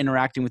much you're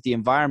interacting with the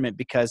environment,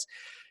 because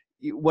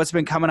what's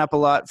been coming up a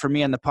lot for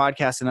me on the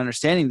podcast and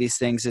understanding these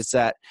things is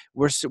that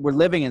we're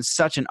living in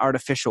such an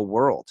artificial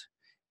world.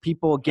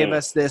 People give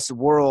us this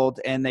world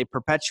and they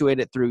perpetuate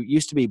it through,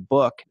 used to be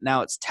book.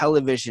 Now it's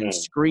television,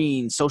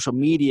 screen, social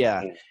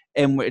media.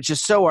 And it's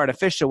just so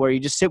artificial where you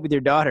just sit with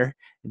your daughter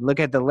and look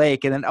at the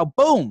lake and then, oh,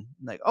 boom,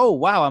 like, oh,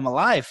 wow, I'm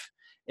alive.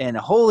 And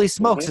holy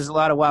smokes, there's a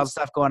lot of wild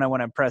stuff going on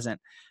when I'm present.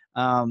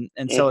 And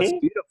so it's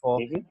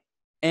beautiful.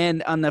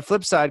 And on the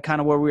flip side, kind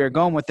of where we were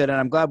going with it, and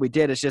I'm glad we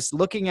did, is just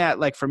looking at,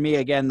 like, for me,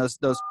 again, those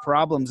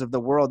problems of the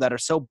world that are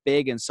so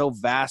big and so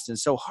vast and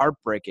so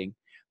heartbreaking.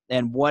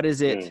 And what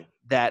is it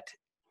that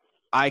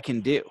I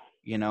can do?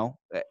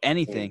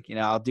 Anything,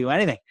 I'll do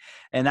anything.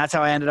 And that's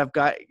how I ended up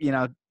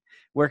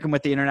working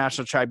with the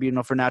International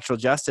Tribunal for Natural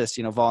Justice,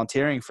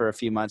 volunteering for a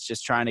few months,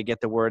 just trying to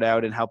get the word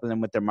out and helping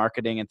them with their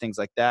marketing and things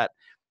like that,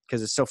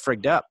 because it's so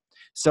frigged up.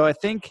 So I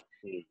think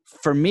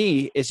for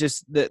me, it's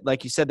just that,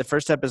 like you said, the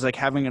first step is like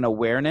having an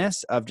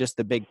awareness of just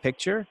the big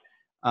picture,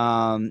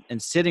 and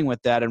sitting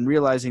with that and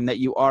realizing that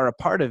you are a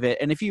part of it.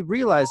 And if you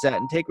realize that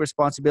and take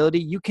responsibility,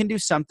 you can do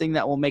something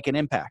that will make an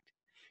impact.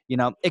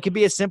 It could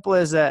be as simple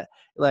as that,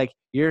 like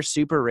you're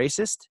super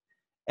racist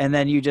and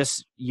then you're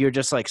just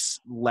like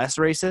less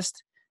racist.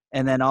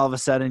 And then all of a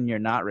sudden you're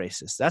not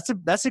racist.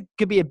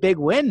 Could be a big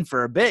win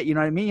for a bit. You know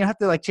what I mean? You have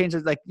to like change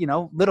it, like,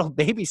 little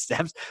baby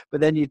steps,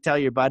 but then you tell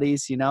your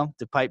buddies,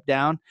 to pipe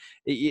down.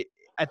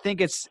 I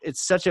think it's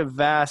such a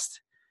vast,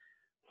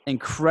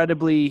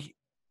 incredibly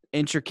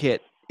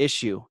intricate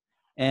issue.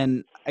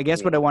 And I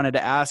guess what I wanted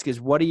to ask is,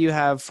 what do you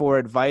have for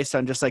advice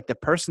on just like the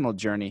personal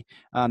journey?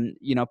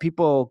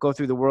 People go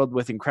through the world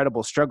with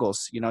incredible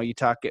struggles. You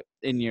talk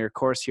in your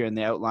course here in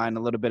the outline a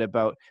little bit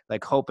about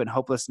like hope and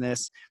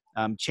hopelessness,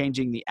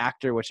 changing the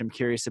actor, which I'm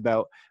curious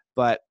about,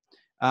 but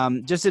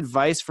just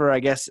advice for, I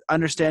guess,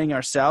 understanding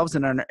ourselves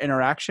and our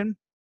interaction.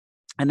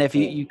 And if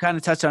you kind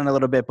of touched on it a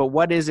little bit, but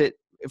what is it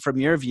from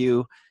your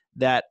view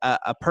that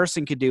a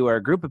person could do or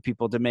a group of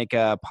people to make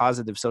a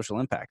positive social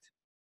impact?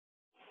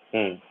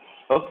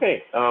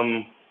 Okay.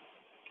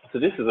 So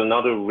this is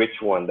another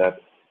rich one that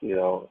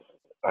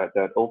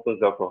that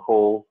opens up a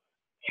whole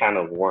can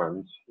of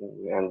worms,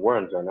 and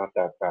worms are not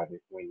that bad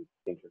when you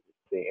think of it.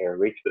 They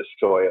enrich the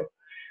soil.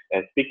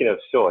 And speaking of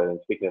soil, and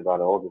speaking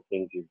about all the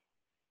things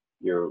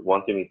you're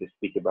wanting me to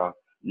speak about,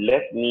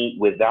 let me,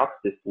 without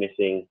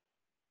dismissing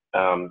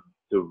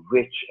the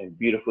rich and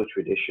beautiful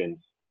traditions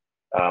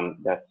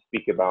that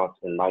speak about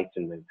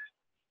enlightenment,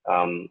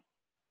 um,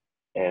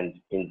 and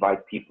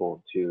invite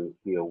people to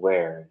be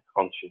aware,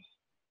 conscious,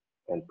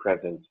 and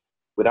present.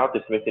 Without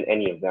dismissing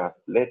any of that,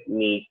 let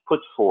me put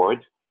forward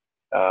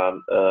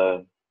um,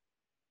 a,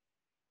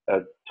 a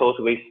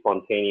totally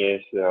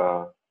spontaneous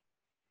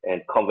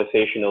and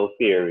conversational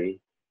theory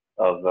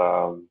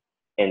of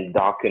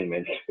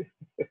endarkenment.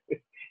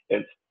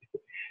 and,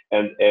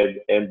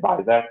 and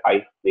by that,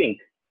 I think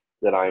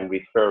that I'm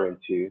referring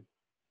to,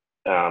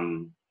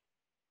 um,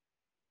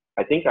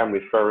 I think I'm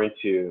referring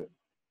to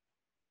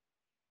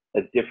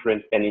an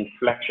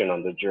inflection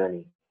on the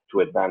journey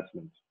to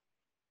advancement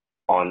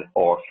on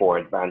or for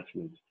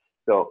advancement.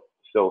 So,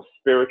 so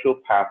spiritual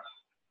paths.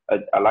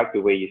 I like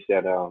the way you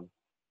said, um,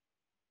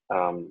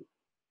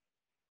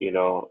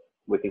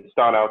 we can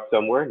start out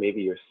somewhere.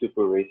 Maybe you're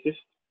super racist,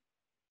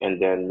 and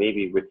then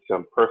maybe with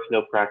some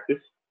personal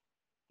practice,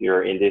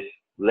 you're in this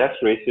less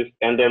racist,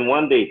 and then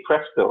one day,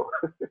 presto,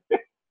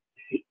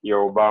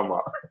 you're Obama,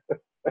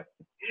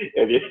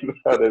 and you're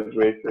not as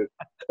racist.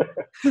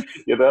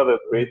 You're not as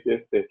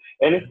racist,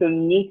 and it's a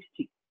neat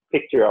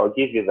picture. I'll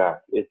give you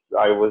that.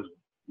 I was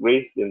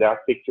raised in that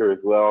picture as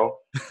well.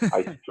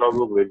 I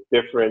struggled with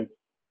different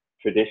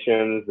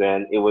traditions,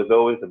 and it was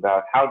always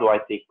about how do I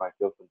take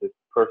myself on this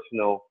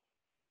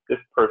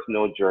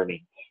personal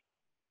journey.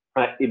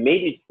 It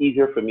made it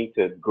easier for me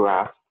to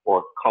grasp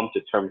or come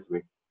to terms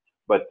with.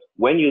 But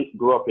when you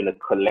grow up in a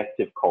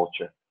collective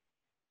culture,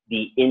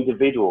 the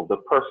individual, the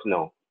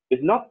personal, is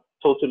not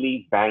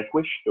totally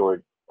vanquished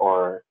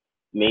or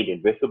made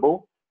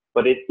invisible,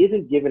 but it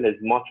isn't given as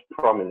much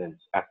prominence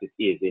as it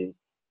is in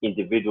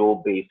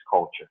individual-based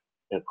culture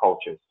and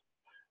cultures.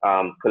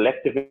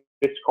 Collectivist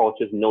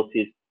cultures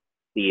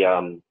the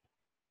um,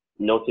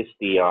 notice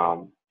the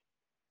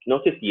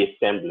notice the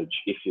assemblage,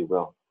 if you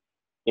will,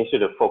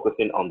 instead of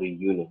focusing on the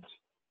unit.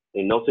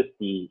 They notice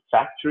the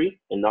factory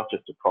and not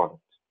just the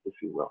product, if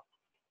you will.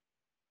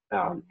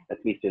 At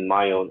least in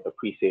my own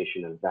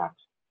appreciation of that.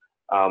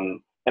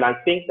 And I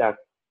think that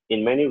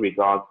in many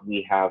regards,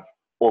 we have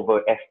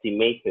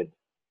overestimated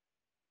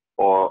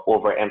or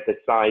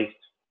overemphasized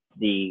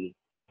the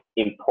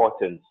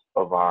importance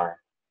of our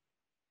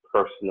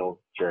personal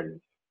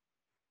journeys.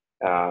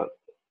 Uh,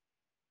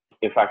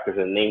 in fact, there's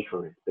a name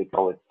for it. They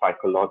call it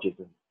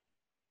psychologism.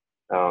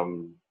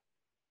 Um,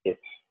 it's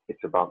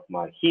it's about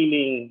my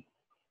healing.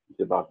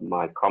 It's about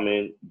my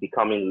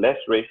becoming less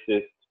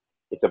racist.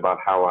 It's about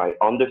how I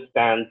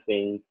understand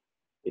things.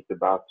 It's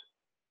about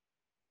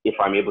if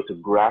I'm able to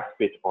grasp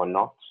it or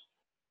not.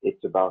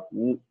 It's about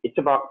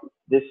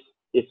this.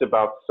 It's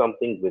about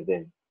something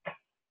within.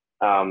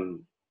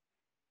 Um,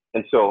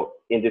 and so,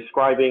 in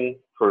describing,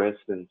 for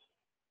instance,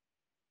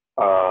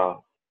 uh,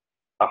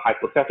 a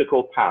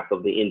hypothetical path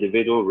of the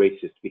individual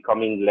racist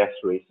becoming less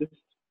racist,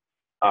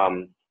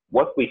 um,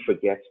 what we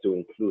forget to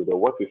include or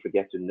what we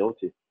forget to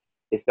notice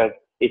is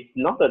that it's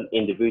not an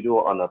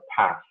individual on a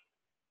path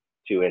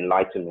to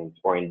enlightenment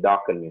or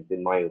endarkenment,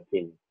 in my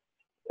opinion,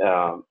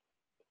 um,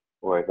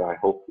 or as I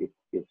hope it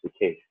is the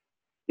case.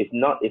 It's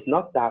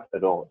not that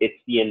at all.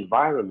 It's the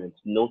environment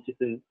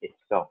noticing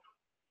itself.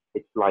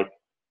 It's like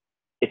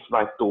it's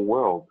like the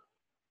world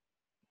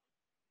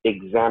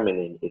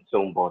examining its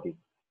own body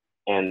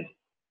and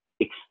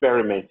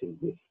experimenting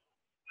with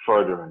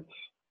furtherance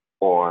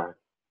or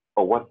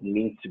or what it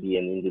means to be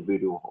an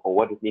individual or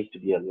what it means to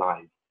be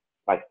alive.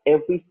 Like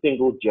every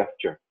single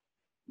gesture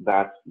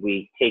that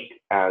we take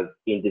as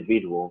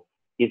individual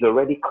is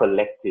already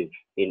collective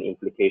in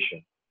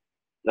implication.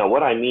 Now,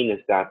 what I mean is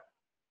that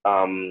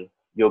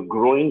you're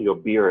growing your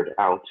beard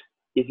out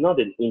is not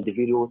an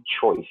individual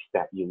choice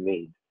that you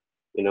made.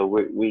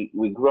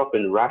 We grew up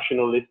in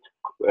rationalist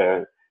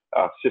uh,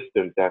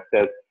 systems that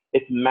says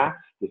it's mass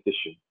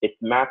decision, it's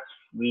mass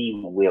free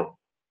will.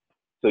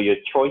 So your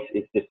choice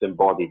is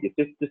disembodied. It's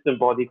this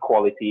disembodied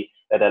quality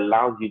that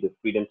allows you the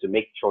freedom to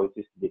make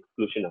choices to the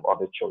exclusion of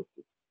other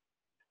choices.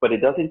 But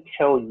it doesn't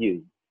tell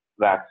you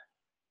that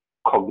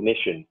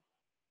cognition,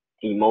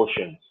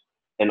 emotions,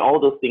 and all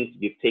those things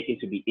you've taken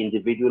to be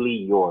individually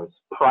yours,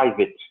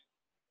 private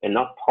and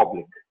not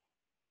public,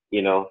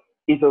 you know,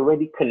 is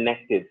already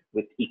connected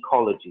with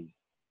ecology,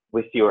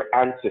 with your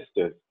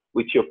ancestors,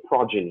 with your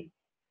progeny.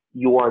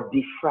 You are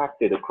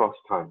diffracted across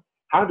time.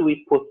 How do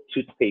we put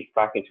toothpaste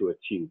back into a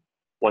tube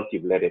once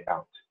you've let it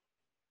out?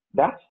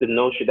 That's the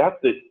notion, that's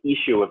the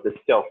issue of the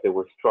self that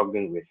we're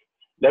struggling with.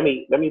 Let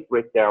me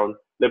break down,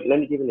 let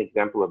me give an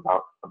example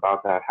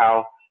about that,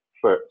 how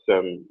for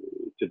some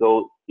to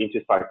go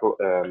into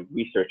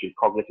research in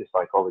cognitive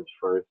psychology,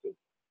 for instance,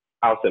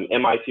 how some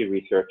MIT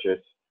researchers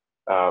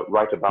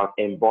write about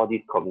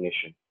embodied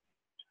cognition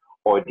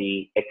or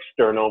the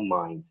external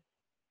mind.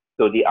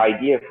 So the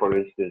idea, for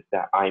instance,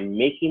 that I'm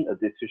making a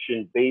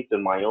decision based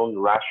on my own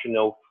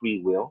rational free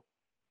will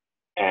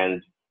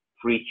and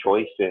free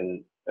choice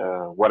and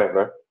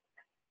whatever,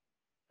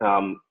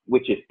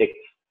 which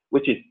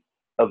is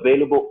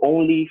available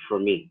only for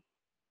me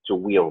to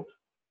wield.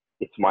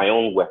 It's my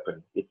own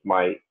weapon. It's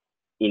my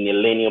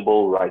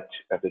inalienable right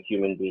as a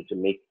human being to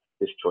make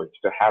this choice,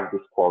 to have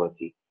this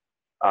quality.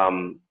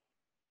 Um,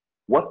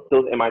 what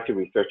those MIT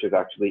researchers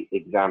actually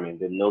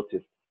examined and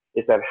noticed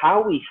is that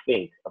how we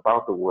think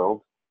about the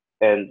world,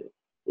 and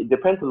it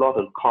depends a lot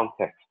on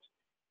context,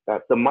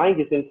 that the mind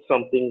isn't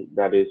something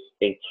that is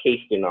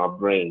encased in our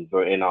brains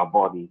or in our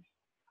bodies.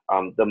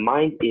 The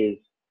mind is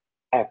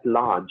at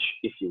large,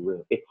 if you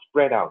will. It's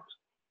spread out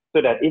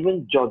so that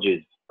even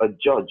a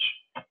judge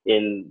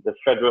in the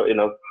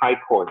federal, high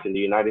court in the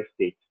United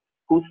States,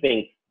 who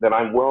thinks that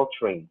I'm well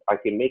trained, I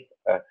can make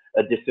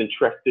a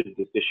disinterested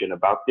decision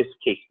about this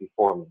case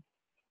before me,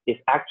 is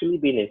actually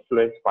being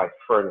influenced by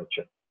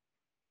furniture,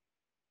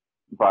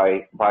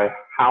 by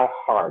how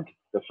hard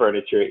the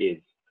furniture is.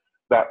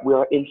 That we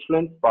are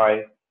influenced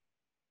by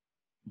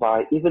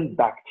even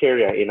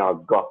bacteria in our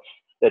guts,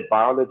 that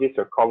biologists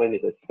are calling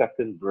it a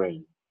second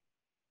brain.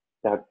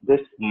 That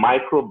this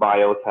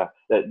microbiota,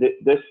 that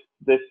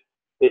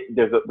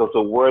there's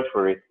a word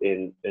for it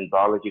in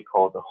biology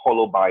called the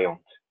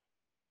holobiont,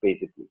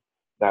 basically.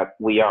 That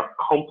we are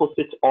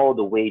composite all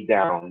the way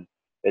down.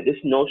 That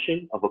this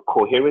notion of a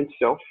coherent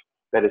self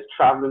that is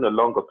traveling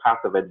along a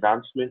path of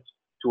advancement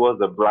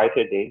towards a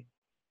brighter day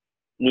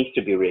needs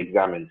to be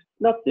re-examined,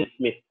 not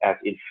dismissed as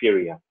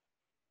inferior,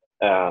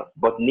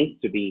 but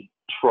needs to be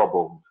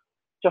troubled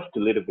just a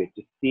little bit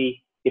to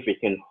see if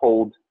it can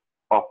hold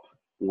up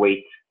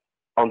weight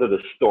under the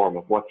storm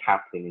of what's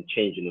happening and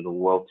changing in the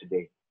world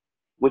today.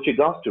 With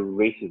regards to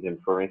racism,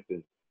 for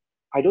instance,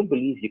 I don't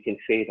believe you can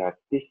say that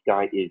this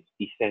guy is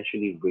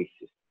essentially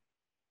racist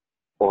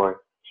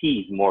or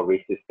he's more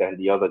racist than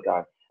the other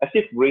guy, as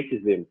if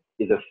racism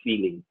is a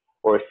feeling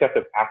or a set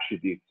of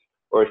attributes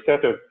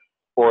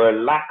or a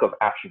lack of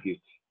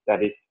attributes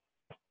that is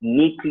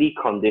neatly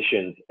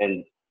conditioned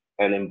and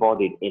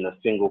embodied in a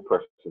single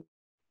person.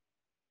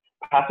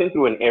 Passing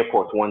through an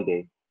airport one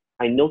day,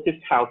 I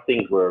noticed how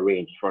things were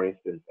arranged, for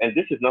instance, and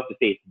this is not to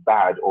say it's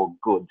bad or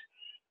good.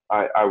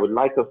 I would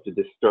like us to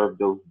disturb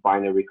those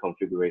binary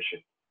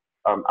configurations.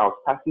 I was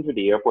passing through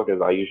the airport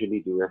as I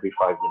usually do every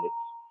 5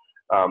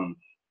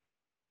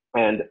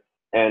 minutes.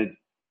 And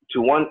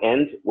to one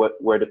end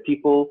were the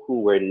people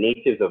who were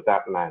natives of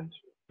that land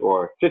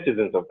or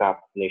citizens of that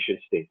nation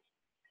state.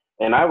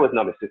 And I was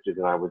not a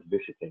citizen, I was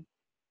visiting.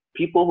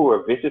 People who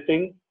were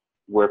visiting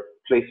were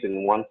placed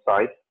in one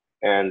side,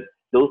 and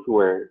those who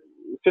were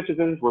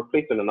citizens were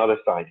placed on another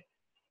side.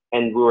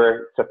 And we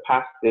were to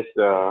pass this,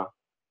 we're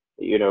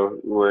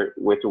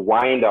to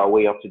wind our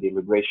way up to the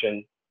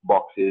immigration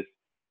boxes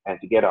and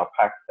to get our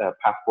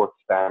passport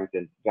stamped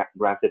and get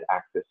granted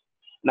access.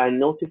 And I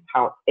noticed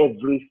how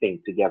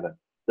everything together,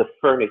 the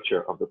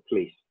furniture of the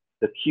place,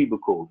 the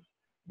cubicles,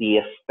 the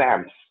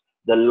stamps,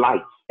 the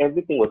lights,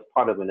 everything was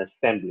part of an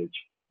assemblage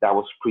that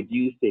was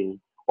producing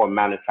or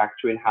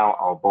manufacturing how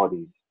our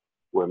bodies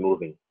were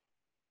moving.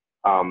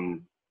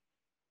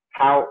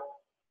 How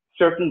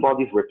certain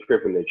bodies were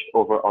privileged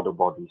over other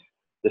bodies.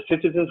 The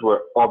citizens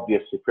were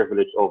obviously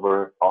privileged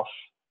over us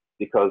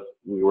because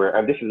we were,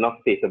 and this is not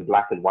to say it's a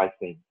black and white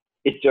thing.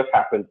 It just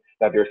happened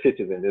that they're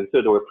citizens, and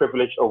so they were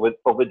privileged over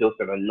those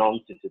that are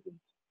non-citizens.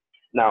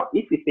 Now,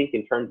 if you think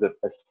in terms of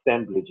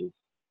assemblages,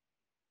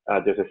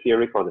 there's a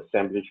theory called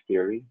assemblage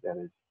theory that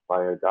is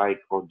by a guy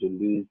called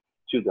Deleuze,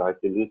 two guys,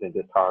 Deleuze and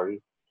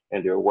Guattari,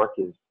 and their work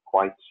is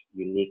quite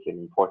unique and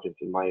important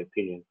in my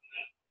opinion.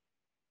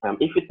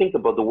 If you think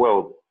about the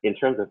world in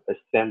terms of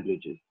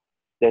assemblages,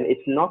 then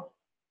it's not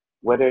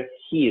whether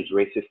he is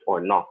racist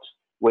or not.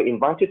 We're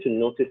invited to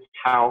notice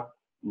how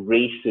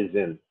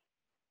racism,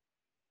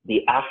 the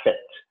affect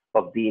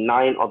of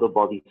denying other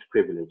bodies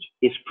privilege,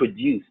 is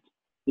produced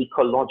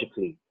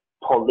ecologically,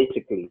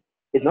 politically.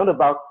 It's not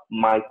about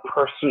my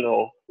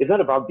personal, it's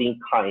not about being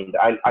kind.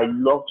 I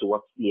love to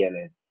watch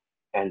CNN.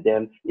 And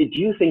then, do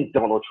you think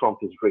Donald Trump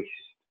is racist?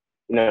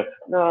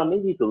 No,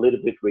 maybe he's a little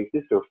bit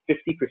racist, or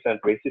 50%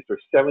 racist, or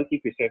 70%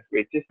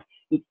 racist.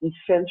 It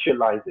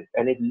essentializes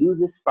and it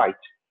loses sight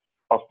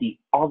of the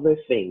other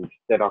things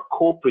that are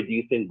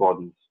co-producing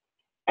bodies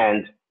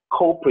and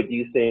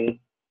co-producing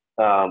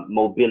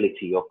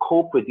mobility or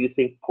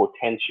co-producing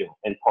potential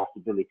and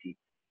possibility.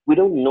 We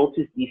don't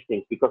notice these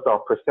things because our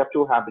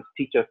perceptual habits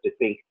teach us to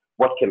think,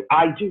 what can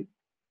I do?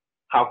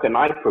 How can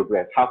I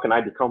progress? How can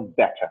I become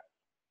better?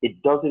 It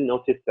doesn't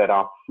notice that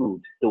our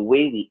food, the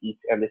way we eat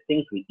and the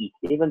things we eat,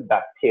 even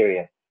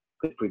bacteria,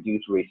 could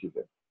produce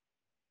racism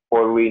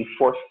or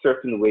reinforce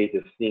certain ways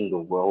of seeing the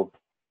world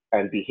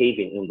and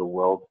behaving in the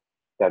world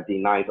that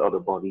denies other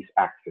bodies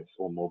access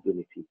or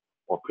mobility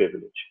or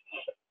privilege.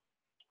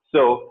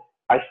 So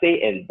I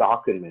say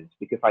endarkenment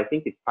because I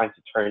think it's time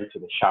to turn to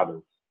the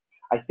shadows.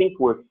 I think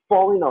we're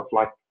falling off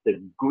like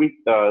the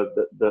Greek,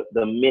 the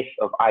myth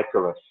of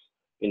Icarus.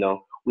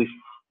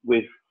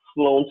 We've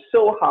flown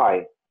so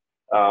high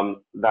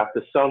that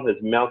the sun has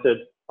melted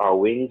our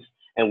wings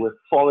and we're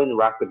falling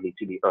rapidly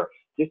to the earth.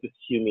 This is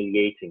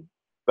humiliating.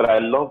 But I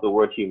love the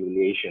word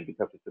humiliation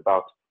because it's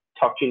about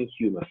touching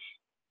humus,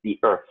 the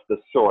earth, the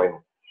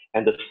soil.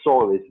 And the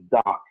soil is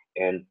dark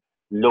and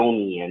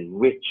loamy and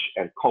rich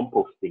and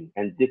composting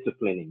and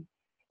disciplining.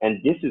 And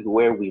this is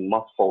where we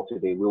must fall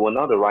today. We will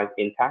not arrive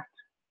intact.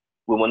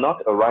 We will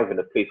not arrive in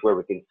a place where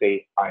we can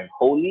say, I'm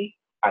holy,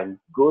 I'm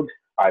good,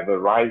 I've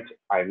arrived,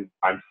 I'm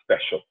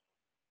special.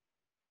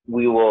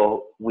 We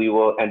will,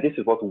 and this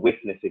is what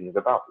witnessing is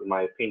about, in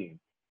my opinion.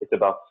 It's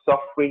about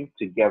suffering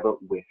together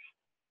with.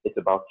 It's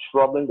about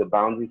troubling the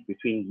boundaries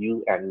between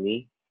you and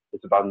me.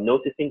 It's about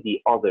noticing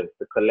the others,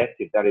 the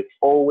collective, that is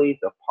always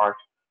a part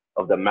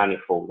of the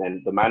manifold,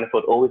 and the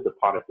manifold always a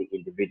part of the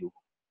individual.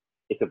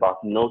 It's about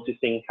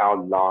noticing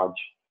how large,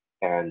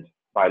 and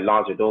by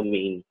large I don't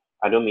mean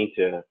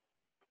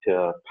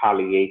to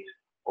palliate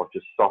or to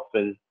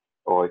soften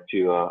or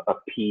to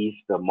appease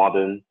the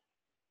modern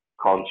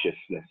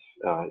consciousness.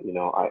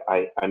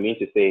 I mean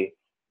to say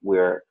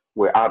we're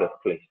out of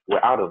place,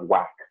 we're out of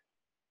whack,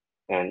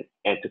 and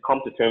to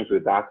come to terms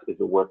with that is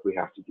the work we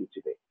have to do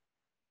today.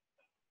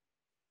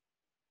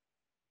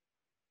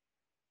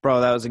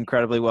 Bro, that was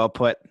incredibly well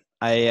put.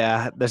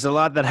 There's a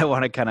lot that I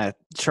want to kind of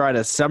try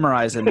to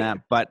summarize in that,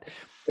 but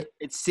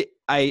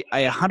I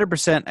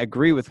 100%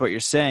 agree with what you're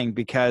saying,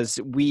 because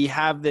we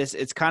have this,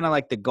 it's kind of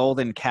like the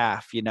golden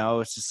calf,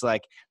 it's just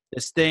like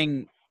this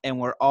thing, and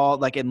we're all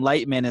like,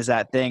 enlightenment is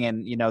that thing,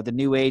 and the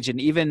new age, and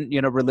even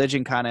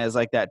religion kind of is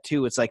like that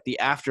too. It's like the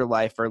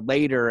afterlife or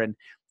later, and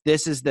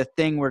this is the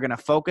thing we're going to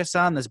focus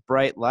on, this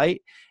bright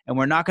light, and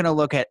we're not going to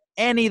look at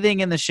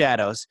anything in the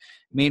shadows.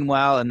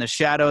 Meanwhile, in the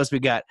shadows, we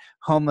got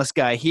homeless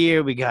guy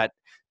here, we got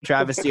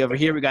travesty over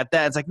here, we got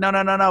that. It's like, no,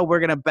 we're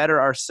going to better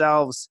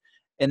ourselves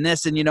in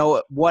this. And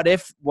what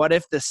if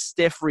the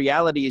stiff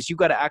reality is you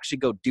got to actually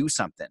go do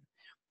something?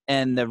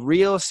 And the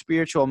real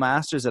spiritual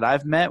masters that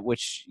I've met,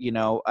 which,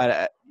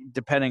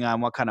 depending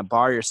on what kind of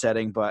bar you're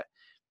setting, but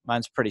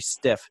mine's pretty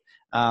stiff.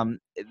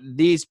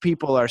 These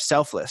people are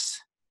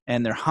selfless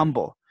and they're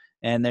humble,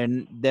 and they're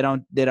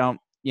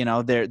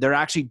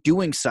actually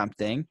doing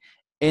something,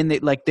 and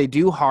they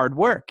do hard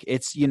work.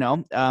 It's,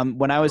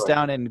 when I was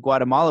down in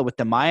Guatemala with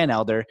the Mayan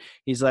elder,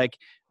 he's like,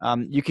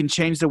 you can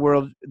change the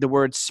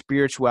word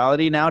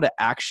spirituality now to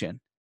action,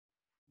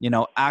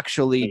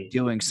 actually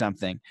doing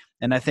something.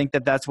 And I think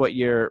that that's what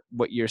you're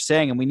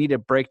saying. And we need to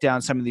break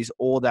down some of these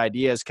old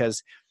ideas,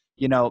 because,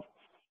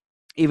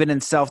 even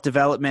in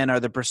self-development or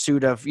the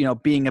pursuit of,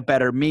 being a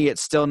better me,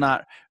 it's still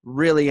not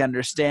really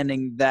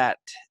understanding that,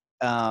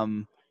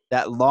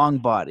 that long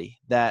body,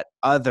 that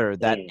other,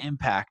 that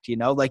impact,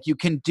 like you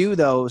can do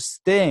those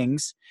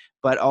things,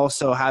 but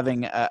also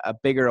having a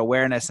bigger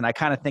awareness. And I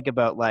kind of think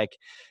about like,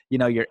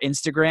 your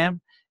Instagram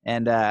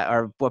and,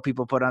 or what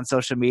people put on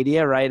social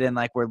media. Right. And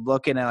like, we're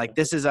looking at like,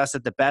 this is us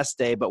at the best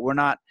day, but we're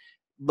not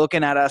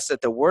looking at us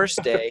at the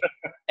worst day.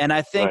 And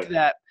I think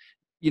that,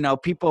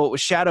 people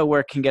with shadow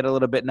work can get a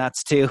little bit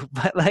nuts too,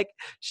 but like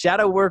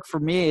shadow work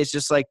for me is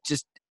just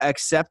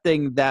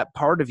accepting that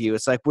part of you.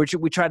 It's like we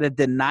try to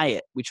deny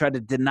it. We try to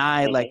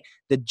deny like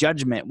the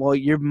judgment. Well,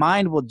 your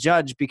mind will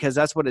judge because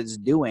that's what it's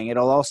doing.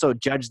 It'll also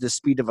judge the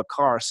speed of a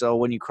car. So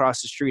when you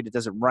cross the street, it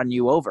doesn't run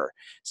you over.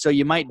 So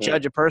you might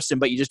judge a person,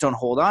 but you just don't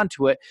hold on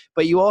to it.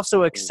 But you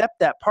also accept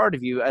that part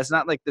of you as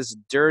not like this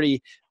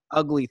dirty,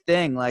 ugly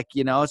thing. Like,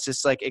 it's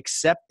just like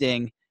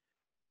accepting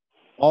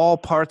all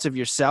parts of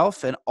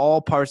yourself and all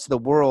parts of the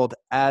world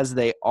as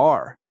they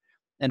are.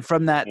 And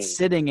from that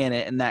sitting in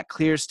it and that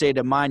clear state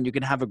of mind, you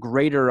can have a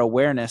greater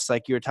awareness,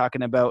 like you were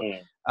talking about,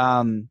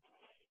 the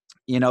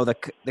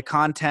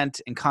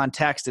content and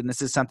context. And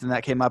this is something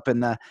that came up in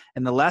the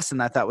lesson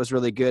that I thought was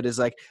really good, is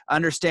like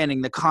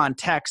understanding the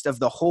context of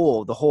the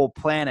whole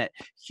planet,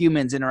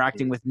 humans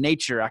interacting with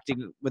nature,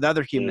 acting with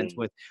other humans,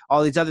 with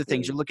all these other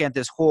things. You're looking at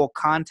this whole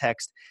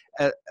context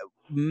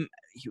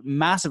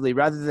massively,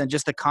 rather than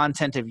just the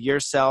content of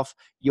yourself,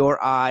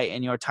 your I,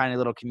 and your tiny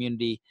little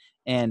community,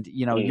 and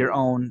your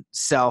own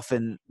self,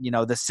 and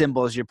the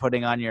symbols you're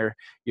putting on your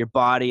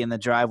body and the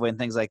driveway and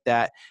things like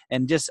that.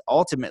 And just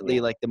ultimately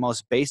like the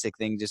most basic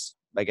thing, just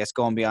I guess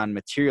going beyond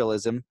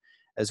materialism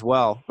as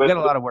well. We've got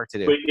a lot of work to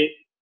do. But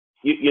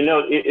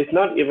it's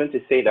not even to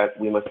say that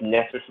we must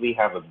necessarily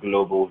have a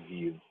global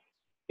view.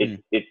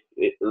 It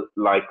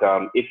like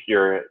if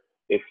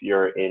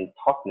you're in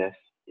Totnes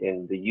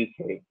in the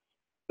UK,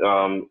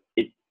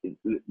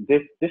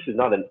 this is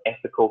not an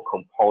ethical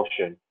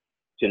compulsion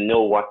to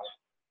know what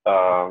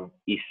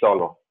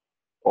Isolo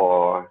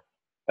or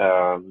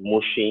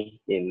Mushi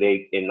in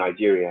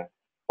Nigeria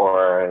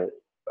or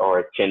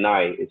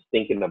Chennai is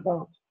thinking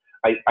about.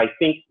 I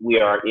think we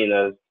are in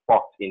a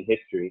spot in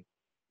history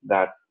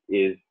that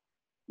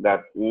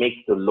makes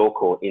the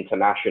local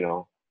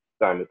international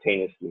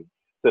simultaneously,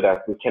 so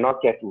that we cannot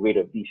get rid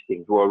of these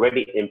things. We're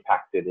already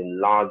impacted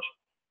in large,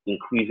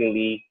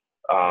 increasingly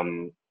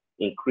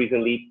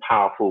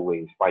powerful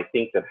ways by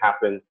things that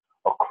happen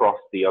across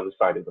the other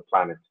side of the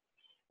planet.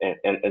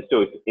 And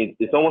so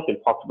it's almost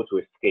impossible to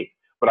escape.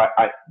 But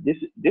this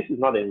is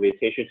not an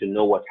invitation to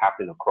know what's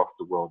happening across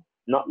the world,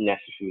 not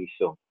necessarily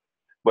so,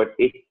 but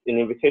it's an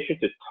invitation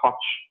to touch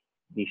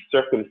the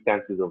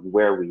circumstances of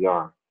where we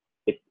are.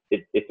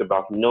 It's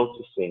about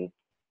noticing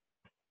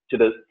to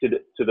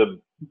the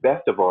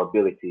best of our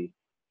ability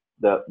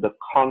the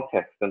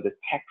context and the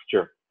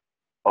texture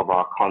of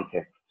our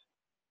context,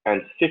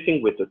 and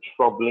sitting with the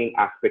troubling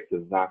aspect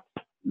of that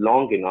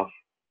long enough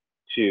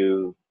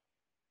to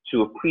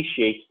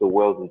appreciate the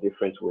world in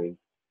different ways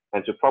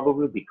and to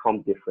probably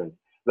become different.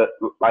 But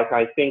like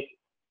I think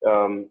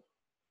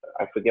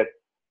I forget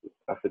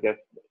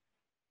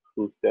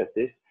who said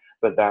this,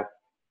 but that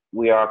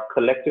we are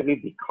collectively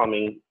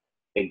becoming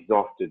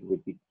exhausted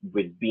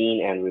with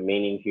being and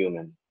remaining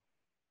human,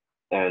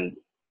 and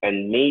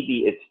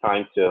maybe it's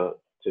time to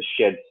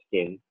shed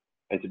skin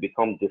and to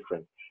become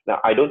different. Now,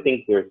 I don't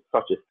think there's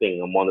such a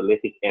thing, a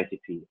monolithic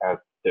entity as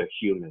the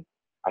human.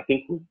 I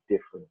think we're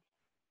different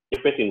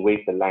in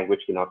ways the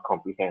language cannot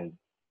comprehend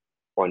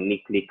or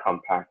neatly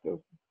compact or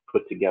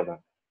put together.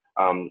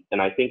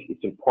 And I think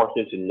it's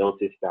important to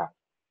notice that,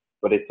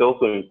 but it's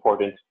also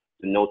important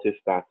to notice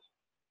that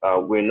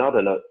we're not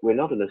on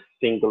a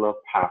singular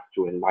path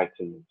to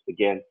enlightenment.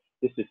 Again,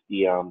 this is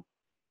the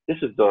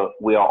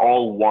we are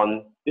all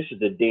one. This is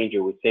the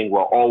danger with saying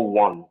we're all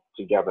one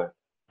together.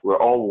 We're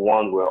all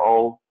one. We're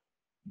all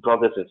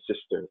brothers and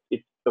sisters.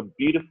 It's a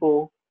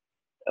beautiful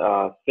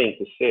thing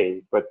to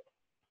say, but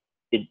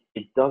it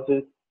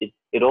doesn't.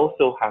 It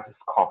also has its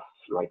costs,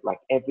 right? Like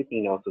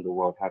everything else in the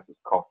world has its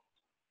costs.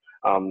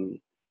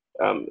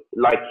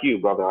 Like you,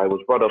 brother, I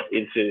was brought up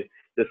into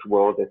this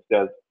world that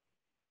says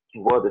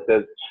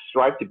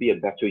strive to be a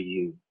better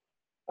you.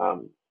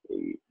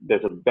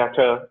 There's a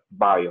better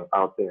Bayo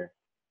out there.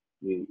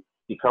 You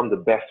become the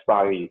best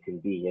Bayo you can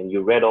be, and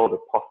you read all the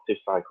positive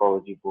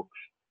psychology books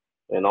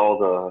and all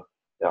the.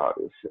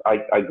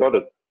 I got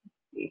a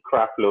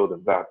crap load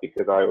of that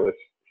because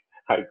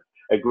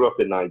I grew up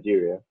in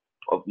Nigeria,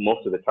 or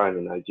most of the time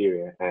in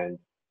Nigeria, and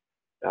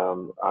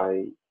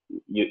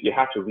you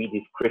have to read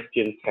these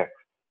Christian texts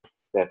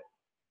that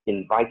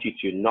invite you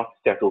to not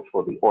settle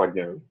for the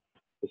ordinary,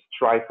 to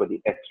strive for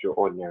the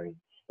extraordinary.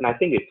 And I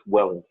think it's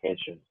well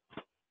intentioned.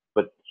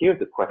 But here's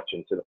the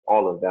question to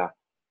all of that.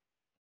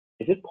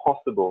 Is it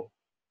possible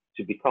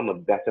to become a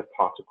better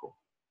particle?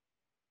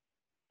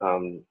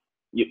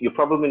 You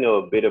probably know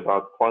a bit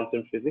about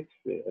quantum physics.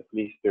 At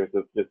least there's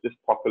this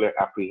popular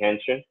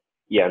apprehension.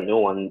 Yeah,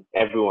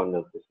 everyone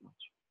knows this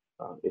much.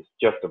 It's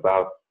just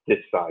about this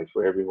size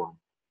for everyone,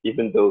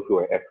 even those who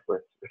are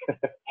experts.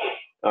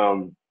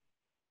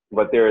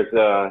 But there's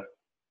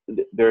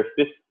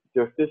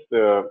this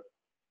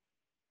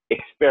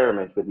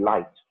experiment with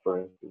light, for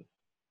instance,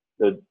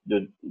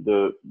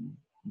 the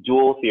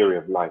dual theory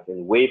of light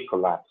and wave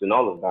collapse and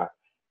all of that.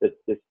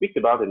 They speak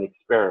about an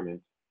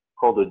experiment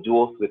called the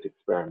dual slit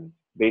experiment.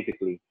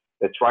 Basically,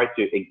 they tried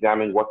to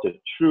examine what the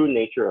true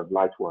nature of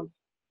light was.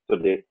 So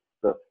the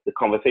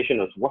conversation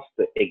was, what's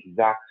the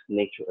exact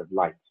nature of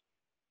light?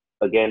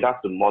 Again,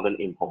 that's the modern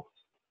impulse.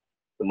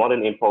 The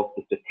modern impulse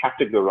is to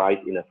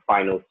categorize in a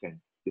final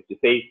sense. Is to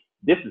say,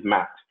 this is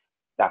math,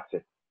 that's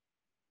it.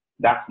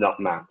 That's not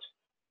math.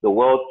 The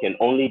world can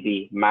only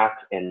be math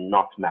and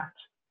not math.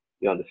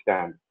 You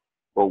understand?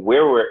 But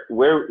where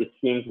it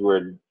seems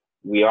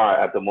we are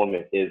at the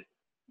moment is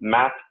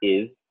math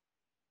is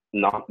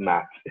not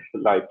math.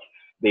 like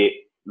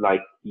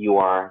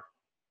you're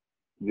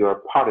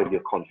part of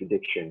your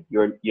contradiction.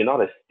 You're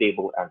not as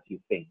stable as you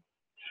think.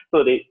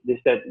 So they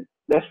said,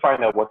 let's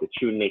find out what the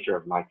true nature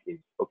of life is,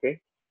 okay?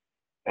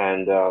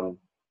 And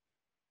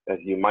as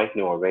you might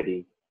know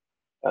already,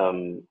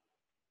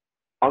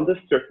 under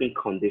certain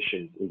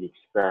conditions in the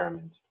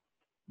experiment,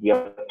 the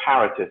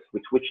apparatus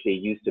with which they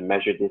used to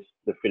measure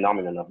the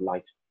phenomenon of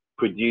light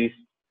produced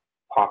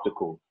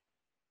particles.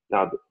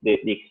 Now, the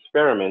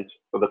experiment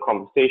or the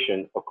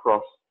conversation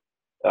across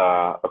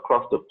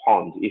the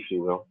pond, if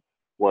you will,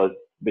 was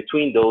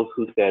between those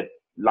who said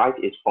light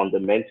is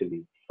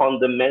fundamentally,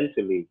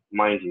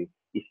 mind you,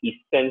 is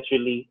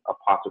essentially a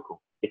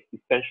particle. It's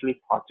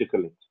essentially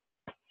particulate.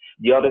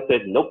 The other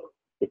said, nope,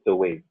 it's a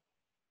wave.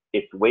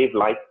 It's wave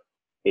light.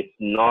 It's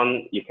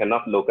you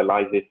cannot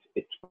localize it.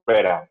 It's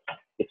spread out.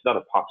 It's not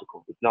a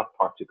particle. It's not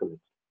particulate.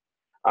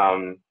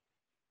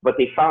 But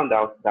they found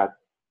out that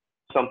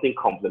something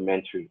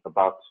complementary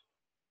about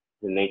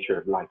the nature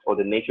of light, or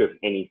the nature of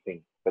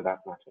anything for that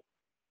matter.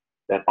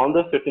 That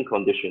under certain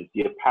conditions,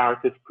 the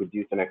apparatus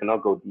produced, and I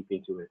cannot go deep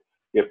into it,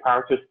 the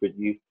apparatus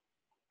produced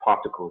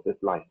particles as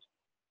light.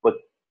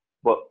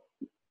 But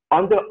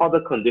under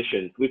other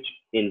conditions, which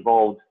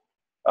involved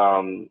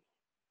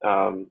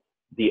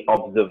the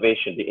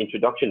observation, the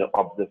introduction of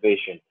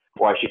observation,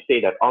 or I should say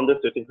that under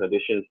certain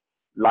conditions,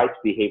 light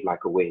behaved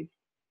like a wave.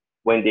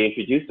 When they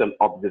introduced some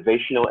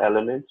observational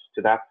elements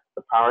to that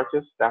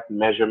apparatus, that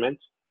measurement,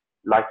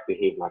 light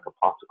behaved like a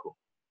particle,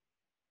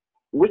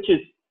 which is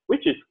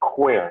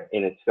queer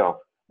in itself,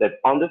 that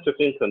under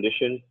certain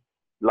conditions,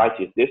 light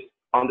is this,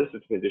 under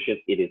certain conditions,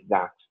 it is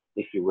that,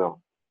 if you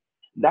will.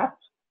 That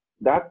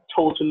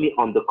totally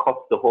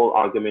undercuts the whole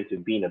argument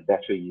of being a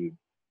better you.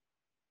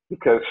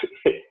 because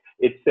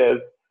it says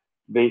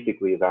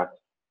basically that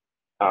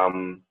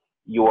um,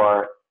 you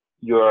are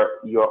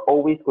you're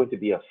always going to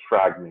be a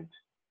fragment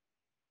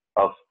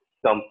of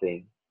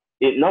something,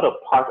 not a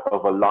part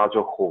of a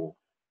larger whole,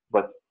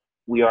 but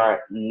we are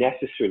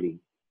necessarily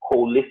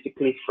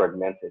holistically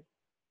fragmented,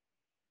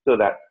 so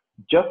that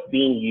just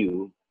being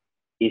you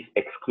is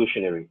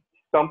exclusionary.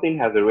 Something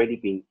has already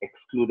been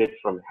excluded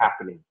from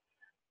happening.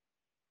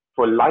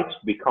 For light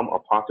to become a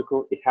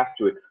particle, it has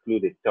to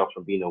exclude itself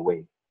from being a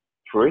wave.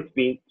 For it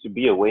to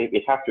be a wave,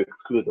 it has to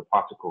exclude the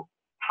particle.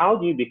 How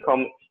do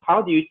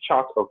you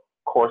chart a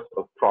course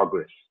of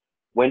progress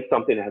when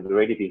something has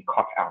already been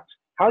cut out?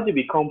 How do you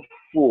become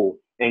full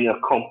and a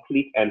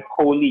complete and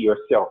wholly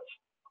yourself,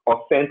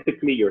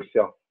 authentically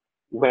yourself,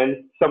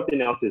 when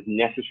something else is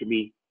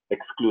necessarily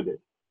excluded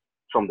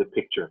from the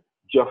picture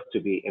just to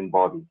be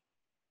embodied?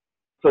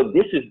 So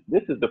this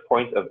is the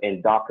point of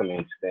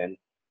endowment then,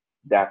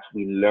 that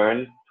we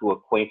learn to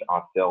acquaint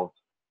ourselves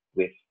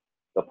with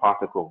the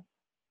particle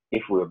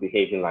if we're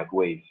behaving like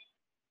waves.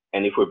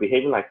 And if we're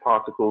behaving like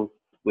particles,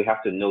 we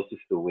have to notice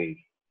the wave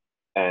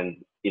and,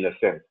 in a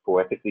sense,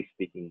 poetically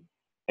speaking,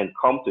 and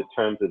come to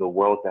terms with a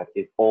world that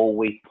is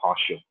always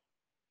partial,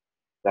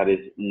 that is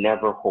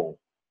never whole.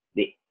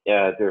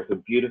 There's a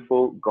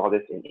beautiful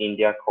goddess in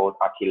India called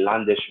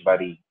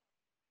Akilandeshvari,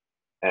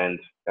 and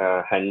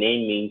her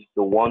name means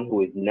the one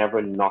who is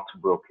never not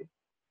broken.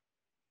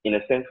 In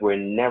a sense, we're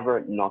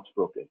never not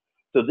broken.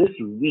 So this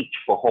reach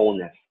for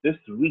wholeness, this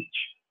reach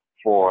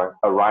for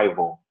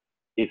arrival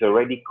is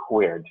already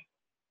queered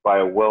by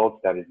a world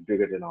that is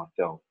bigger than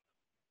ourselves.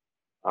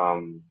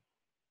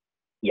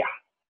 Yeah.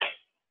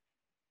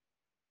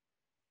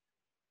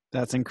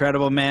 That's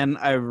incredible, man.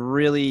 I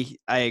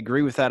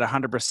agree with that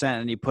 100%.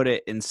 And you put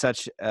it in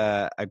such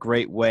a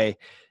great way.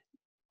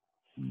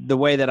 The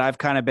way that I've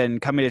kind of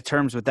been coming to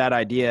terms with that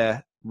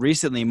idea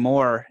recently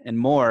more and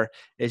more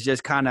is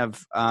just kind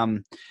of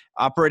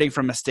operating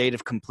from a state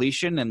of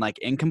completion and like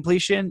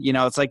incompletion. You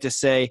know, it's like to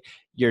say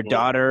your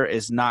daughter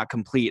is not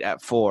complete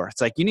at 4.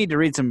 It's like, you need to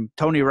read some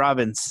Tony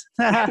Robbins.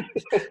 You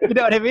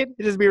know what I mean?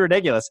 It'd just be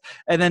ridiculous.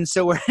 And then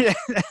so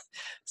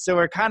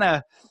we're kind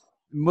of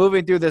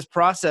moving through this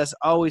process,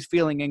 always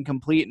feeling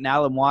incomplete. And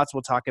Alan Watts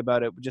will talk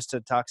about it,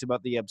 talks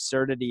about the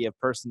absurdity of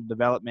personal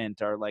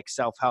development or like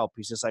self-help.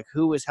 He's just like,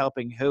 who is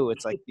helping who?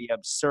 It's like the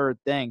absurd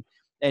thing.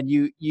 And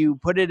you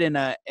put it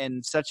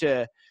in such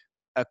a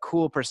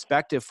cool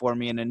perspective for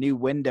me, and a new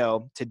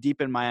window to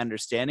deepen my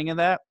understanding of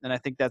that. And I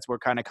think that's where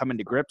kind of coming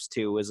to grips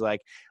to is like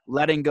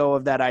letting go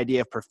of that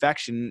idea of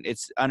perfection.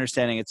 It's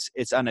understanding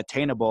it's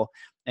unattainable,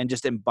 and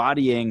just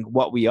embodying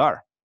what we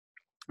are.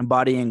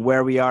 Embodying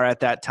where we are at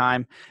that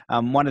time.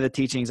 One of the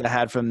teachings I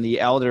had from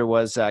the elder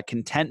was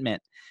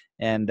contentment.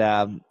 And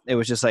it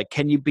was just like,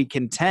 can you be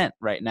content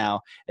right now?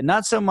 And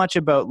not so much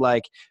about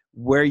like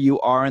where you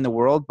are in the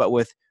world, but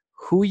with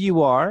who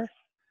you are,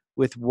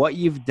 with what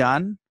you've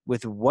done,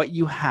 with what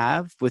you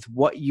have, with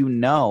what you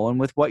know, and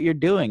with what you're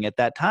doing at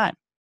that time.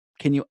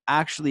 Can you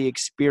actually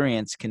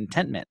experience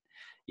contentment?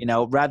 You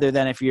know, rather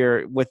than if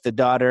you're with the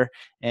daughter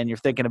and you're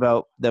thinking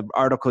about the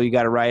article you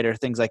got to write or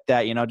things like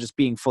that, you know, just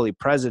being fully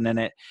present in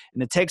it.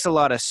 And it takes a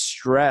lot of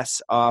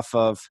stress off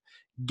of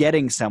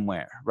getting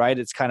somewhere, right?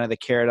 It's kind of the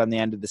carrot on the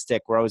end of the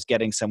stick. We're always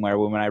getting somewhere.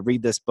 When I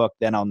read this book,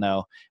 then I'll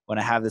know. When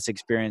I have this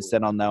experience,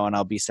 then I'll know, and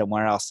I'll be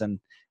somewhere else, and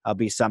I'll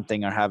be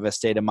something or have a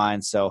state of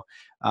mind. So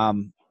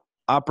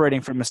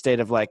operating from a state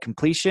of like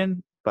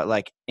completion, but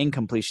like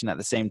incompletion at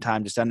the same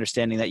time, just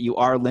understanding that you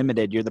are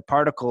limited. You're the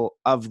particle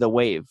of the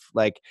wave.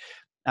 Like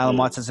Alan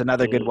Watts is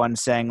another good one,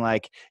 saying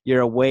like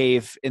you're a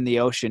wave in the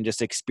ocean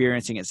just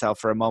experiencing itself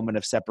for a moment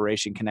of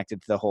separation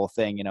connected to the whole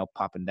thing, you know,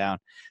 popping down.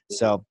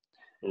 So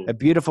a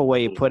beautiful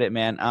way you put it,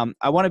 man.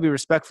 I want to be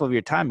respectful of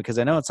your time because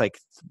I know it's like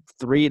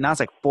 3, now it's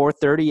like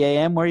 4:30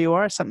 a.m. where you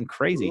are, something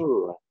crazy.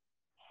 Ooh,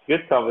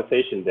 good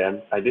conversation,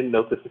 Dan. I didn't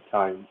notice the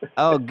time.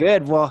 Oh,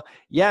 good. Well,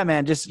 yeah,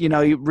 man, just, you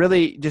know, you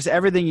really, just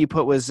everything you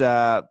put was,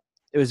 it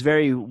was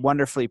very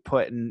wonderfully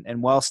put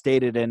and well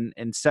stated,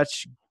 and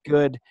such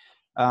good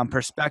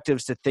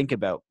perspectives to think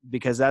about,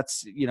 because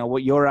that's, you know,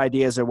 what your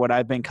ideas are, what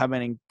I've been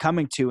coming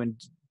to,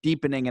 and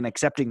deepening and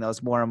accepting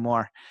those more and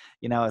more.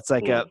 You know, it's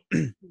like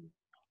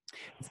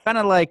it's kind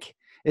of like,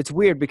 it's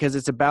weird because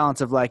it's a balance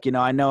of like, you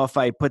know, I know if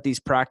I put these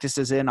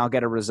practices in, I'll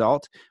get a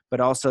result, but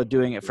also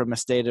doing it from a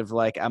state of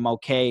like, I'm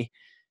okay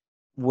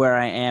where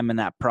I am in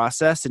that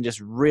process, and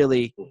just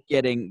really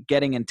getting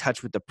in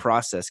touch with the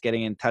process,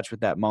 getting in touch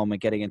with that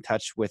moment, getting in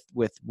touch with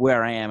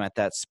where I am at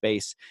that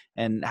space,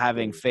 and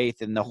having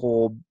faith in the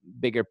whole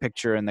bigger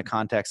picture and the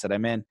context that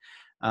I'm in.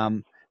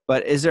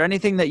 But is there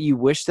anything that you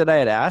wish that I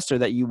had asked or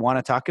that you want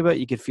to talk about?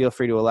 You could feel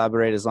free to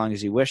elaborate as long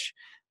as you wish.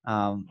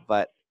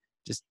 But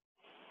just.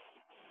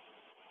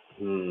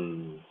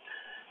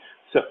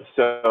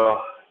 So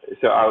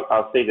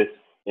I'll say this,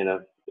 you know,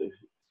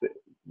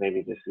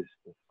 maybe this is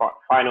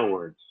final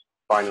words,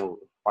 final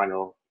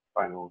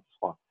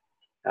spot.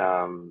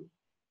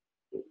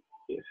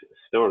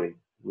 Story.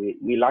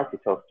 We like to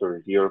tell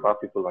stories. Yoruba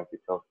people like to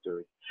tell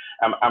stories.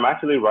 I'm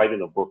actually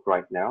writing a book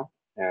right now,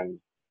 and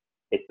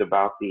It's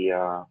about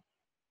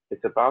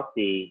it's about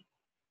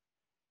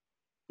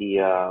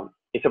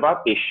it's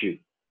about Ishu.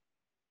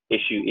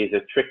 Ishu is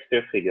a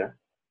trickster figure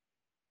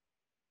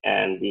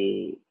and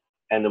the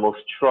most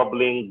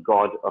troubling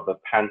god of a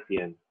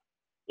pantheon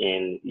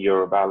in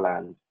Yoruba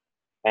land.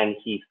 And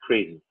he's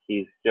crazy.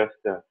 He's just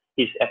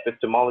his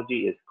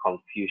epistemology is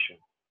Confucian.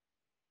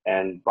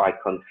 And by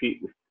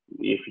Confucius,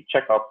 if you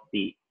check out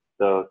the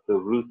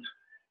root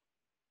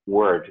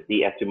word,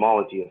 the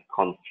etymology of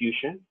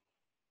Confucian,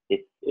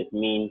 it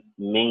means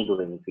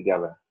mingling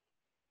together.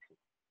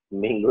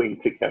 Mingling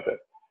together.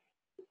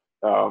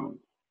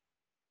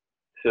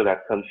 So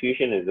that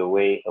confusion is a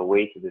way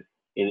to this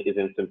is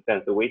in some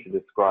sense a way to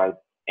describe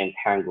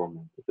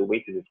entanglement. It's a way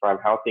to describe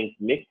how things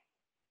mix,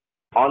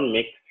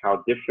 unmix,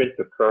 how difference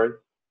occurs,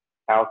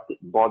 how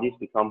bodies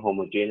become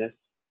homogeneous,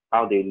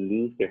 how they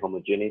lose their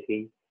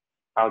homogeneity,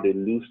 how they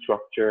lose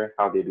structure,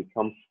 how they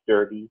become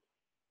sturdy.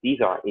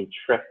 These are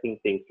interesting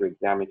things to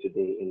examine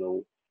today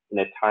in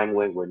a time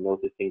when we're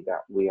noticing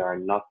that we're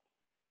not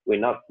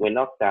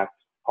that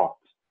hot,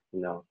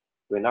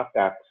 we're not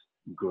that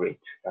great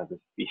as a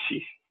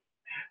species.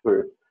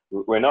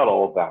 We're not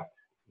all that,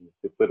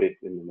 to put it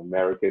in an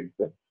American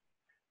sense.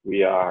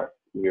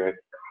 We're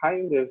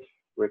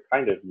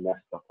kind of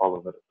messed up all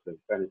over the place,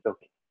 and it's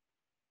okay.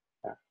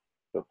 Yeah,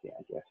 it's okay,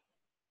 I guess.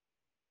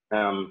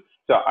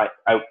 So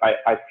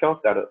I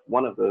felt that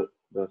one of the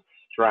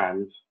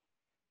strands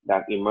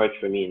that emerged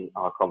for me in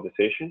our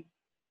conversation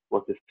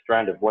was the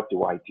strand of what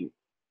do I do?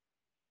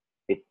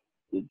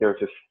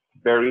 There's a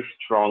very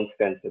strong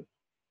sense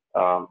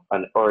of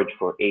an urge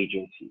for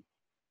agency,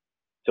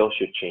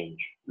 social change,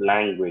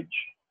 language,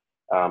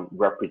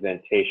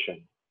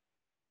 representation.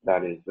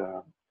 That is,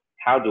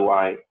 how do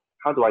I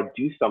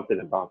do something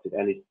about it?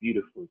 And it's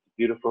beautiful. It's a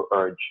beautiful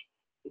urge.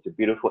 It's a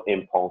beautiful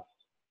impulse,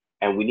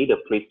 and we need a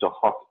place to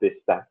hospice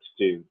that,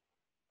 to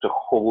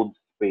hold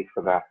space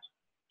for that.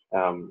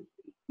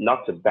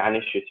 Not to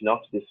banish it,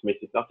 not to dismiss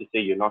it, not to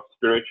say you're not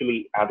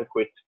spiritually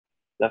adequate,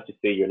 not to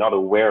say you're not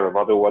aware of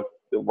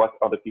what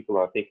other people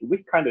are thinking. We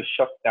kind of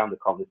shut down the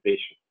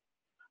conversation.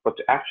 But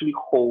to actually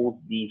hold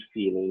these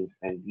feelings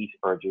and these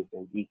urges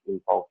and these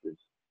impulses,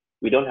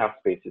 we don't have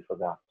spaces for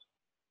that.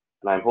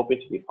 And I'm hoping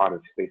to be part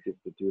of spaces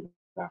to do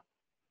that.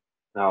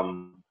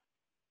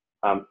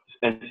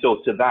 And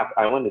so to that,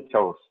 I want to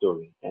tell a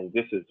story. And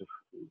this is,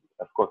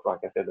 of course, like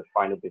I said, the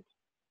final bit.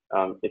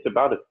 It's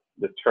about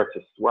the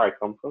tortoise, where I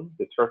come from.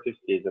 The tortoise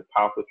is a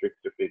powerful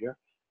trickster figure.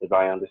 As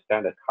I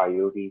understand a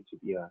coyote to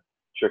be a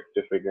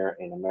trickster figure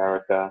in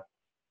America.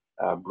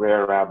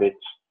 Brer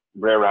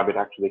Rabbit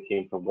actually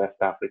came from West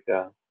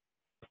Africa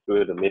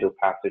through the Middle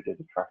Passage of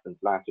the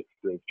transatlantic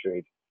slave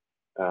trade.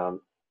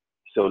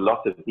 So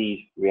lots of these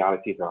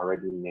realities are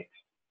already mixed.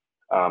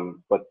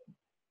 But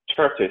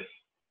tortoise,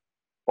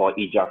 or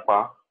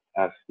Ijapa,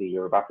 as the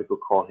Yoruba people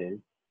call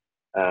him,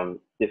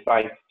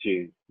 decides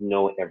to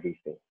know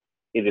everything.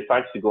 He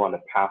decides to go on a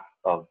path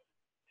of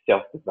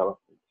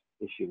self-development,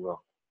 if you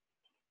will,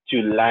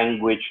 to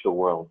language the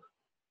world,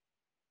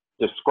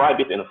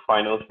 describe it in a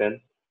final sense,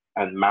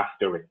 and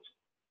master it.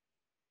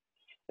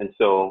 And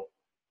so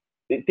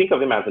think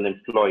of him as an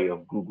employee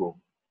of Google,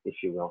 if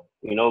you will.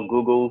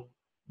 Google's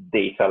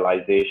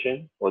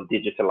datalization or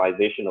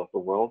digitalization of the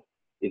world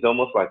is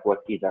almost like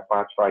what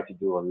Ijapa tried to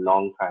do a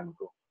long time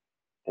ago.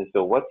 And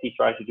so what he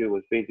tried to do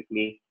was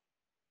basically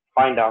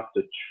find out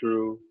the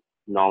true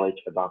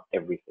knowledge about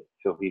everything.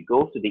 So he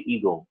goes to the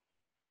eagle.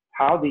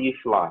 How do you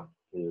fly?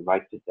 And he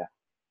writes it down.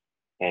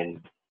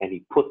 And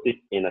he puts it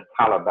in a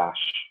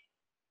calabash,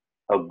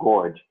 a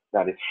gourd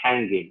that is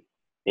hanging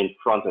in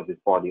front of his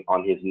body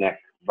on his neck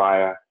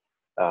via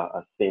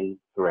a thin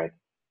thread.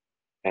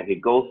 And he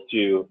goes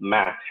to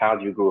Matt, how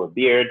do you grow a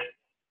beard?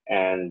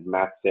 And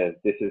Matt says,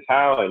 this is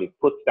how, and he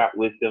puts that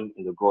wisdom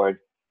in the gourd.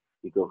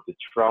 He goes to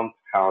Trump,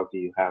 how do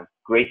you have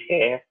great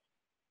hair?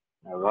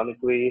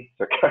 Ironically,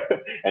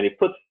 and he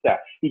puts that.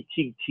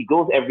 He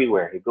goes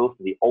everywhere. He goes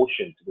to the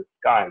ocean, to the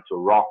sky, to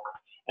rock,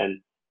 and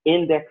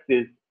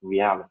indexes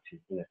reality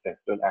in a sense.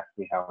 Don't ask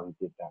me how he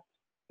did that,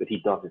 but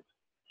he does it.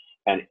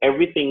 And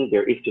everything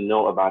there is to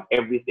know about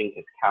everything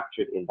is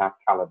captured in that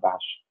calabash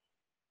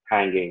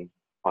hanging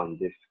on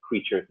this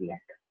creature's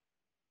neck.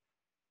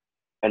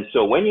 And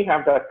so when you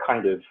have that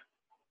kind of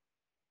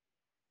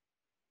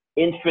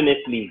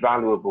infinitely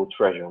valuable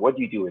treasure, what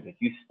do you do with it?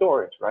 You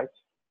store it, right?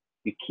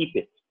 You keep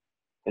it.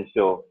 And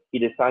so he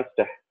decides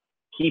to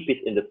keep it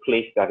in the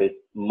place that is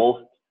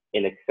most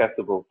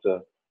inaccessible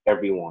to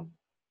everyone.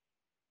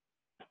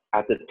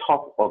 At the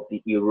top of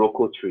the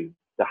Iroko tree,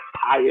 the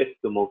highest,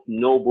 the most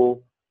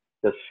noble,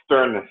 the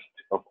sternest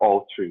of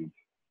all trees,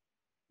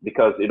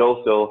 because it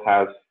also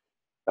has,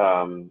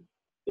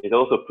 it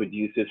also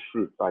produces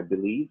fruits, I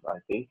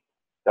think,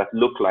 that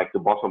look like the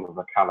bottom of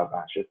a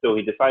calabash. And so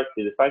he decides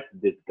to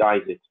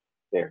disguise it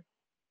there.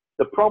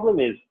 The problem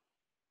is,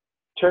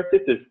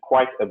 tortoise is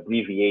quite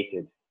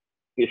abbreviated,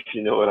 if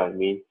you know what I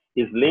mean.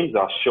 His limbs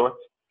are short,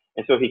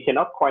 and so he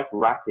cannot quite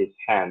wrap his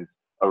hands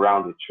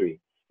around the tree.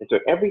 And so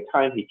every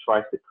time he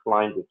tries to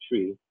climb the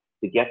tree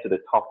to get to the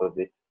top of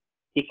it,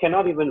 he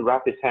cannot even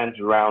wrap his hands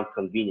around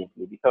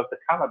conveniently because the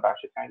calabash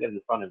is kind of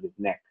in front of his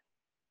neck.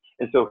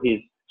 And so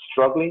he's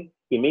struggling.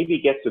 He maybe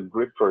gets a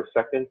grip for a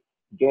second,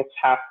 gets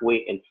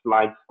halfway and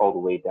slides all the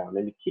way down.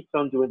 And he keeps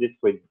on doing this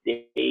for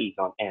days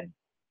on end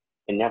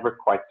and never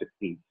quite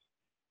succeeds.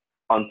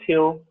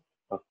 Until,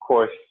 of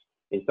course,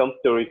 in some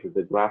stories it's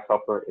the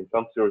grasshopper, in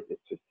some stories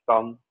it's his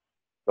son,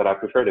 but I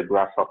prefer the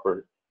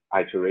grasshopper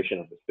iteration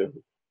of the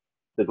story.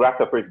 The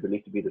grasshopper is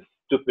believed to be the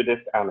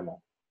stupidest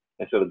animal.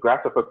 And so the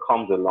grasshopper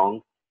comes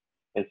along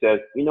and says,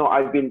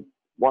 I've been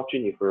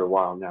watching you for a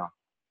while now.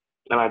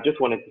 And I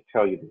just wanted to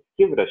tell you this.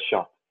 Give it a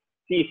shot.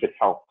 See if it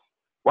helps.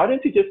 Why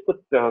don't you just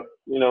put the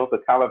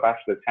calabash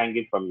that's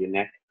hanging from your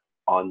neck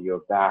on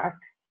your back?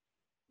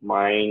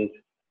 Mind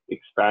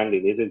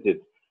expanding, isn't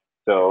it?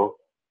 So,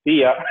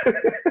 see ya.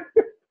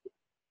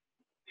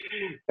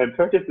 And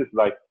Tertius is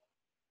like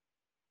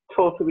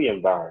totally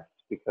embarrassed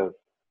because,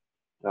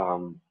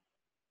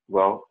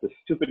 the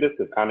stupidest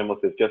of animals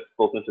has just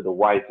spoken to the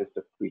wisest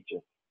of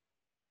creatures.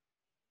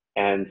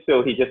 And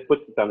so he just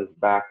puts it on his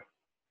back,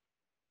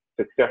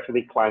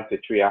 successfully climbs the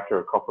tree after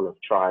a couple of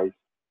tries,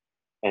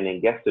 and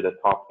then gets to the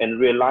top and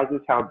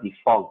realizes how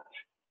defunct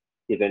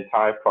his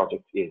entire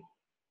project is.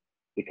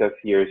 Because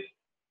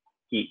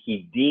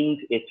he deemed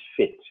it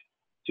fit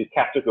to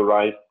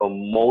categorize a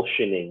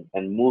motioning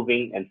and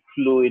moving and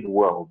fluid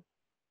world,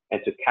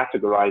 and to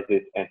categorize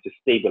it and to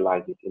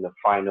stabilize it in a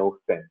final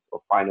sense or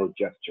final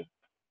gesture.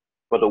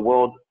 But the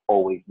world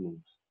always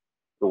moves.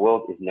 The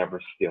world is never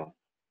still,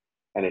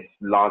 and it's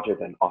larger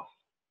than us.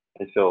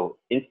 And so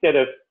instead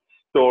of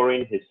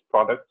storing his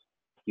product,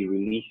 he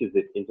releases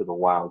it into the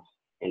wilds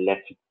and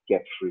lets it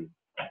get free.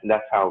 And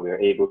that's how we're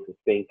able to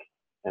think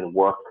and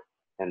work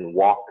and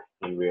walk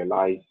and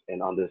realize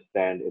and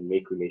understand and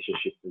make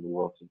relationships in the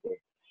world today.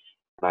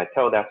 And I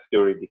tell that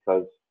story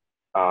because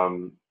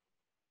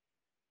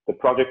the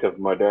project of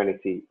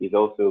modernity is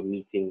also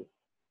meeting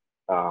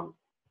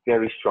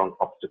very strong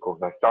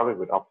obstacles. I started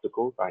with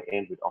obstacles, I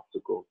end with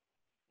obstacles.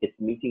 It's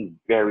meeting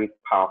very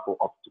powerful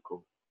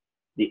obstacles.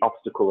 The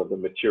obstacle of the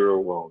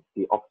material world,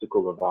 the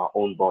obstacle of our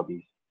own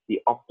bodies,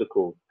 the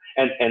obstacles,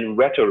 and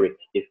rhetoric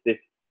is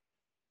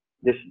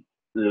this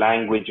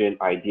language and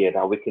idea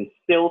that we can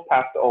sail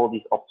past all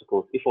these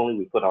obstacles if only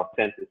we put our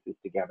sentences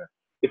together,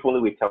 if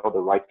only we tell the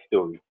right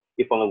story,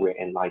 if only we're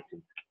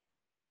enlightened.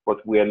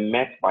 But we're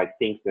met by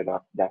things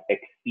that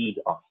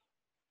exceed us.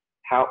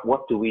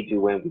 What do we do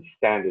when we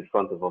stand in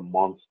front of a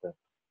monster,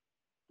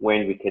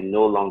 when we can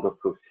no longer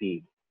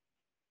proceed?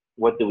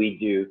 What do we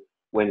do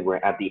when we're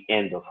at the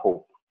end of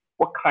hope?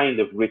 What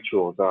kind of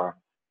rituals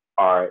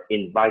are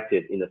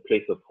invited in a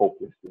place of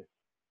hopelessness?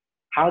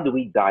 How do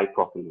we die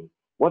properly?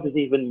 What does it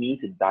even mean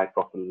to die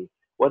properly?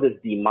 What does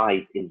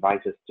demise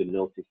invite us to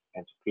notice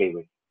and to play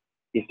with?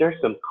 Is there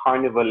some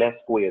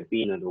carnivalesque way of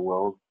being in the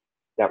world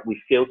that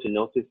we fail to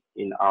notice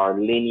in our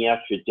linear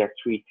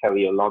trajectory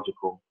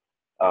teleological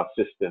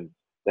system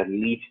that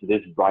leads to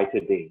this brighter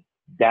day,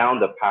 down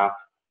the path,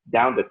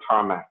 down the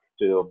tarmac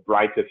to a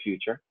brighter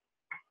future?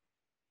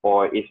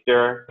 Or is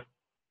there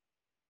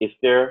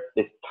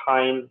this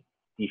time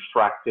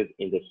diffracted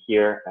in the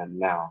here and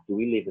now? Do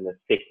we live in a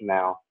thick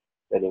now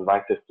that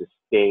invites us to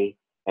stay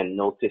and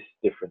notice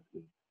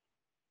differently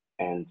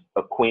and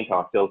acquaint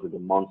ourselves with the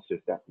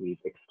monsters that we've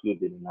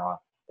excluded in our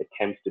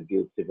attempts to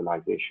build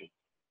civilization?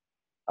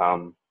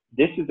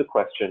 This is the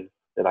question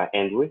that I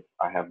end with.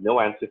 I have no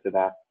answer to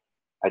that.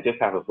 I just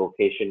have a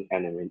vocation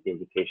and an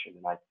invitation.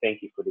 And I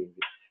thank you for the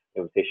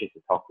invitation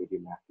to talk with you,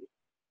 Matthew.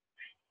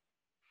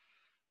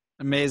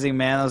 Amazing,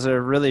 man. Those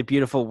are really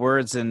beautiful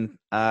words. And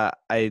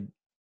this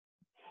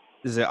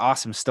is an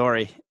awesome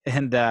story.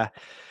 And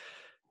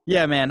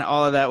yeah, man,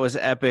 all of that was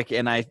epic.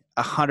 And I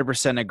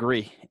 100%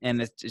 agree.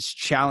 And it's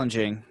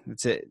challenging.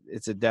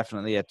 It's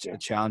definitely a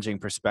challenging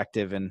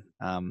perspective. And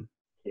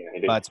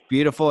but it's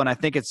beautiful. And I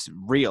think it's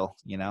real,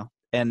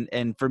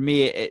 And for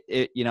me,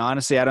 it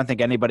honestly, I don't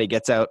think anybody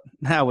gets out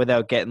now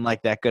without getting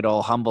like that good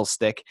old humble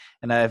stick.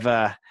 And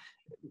I've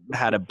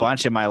had a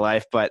bunch in my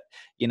life, but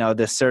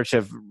the search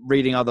of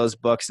reading all those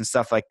books and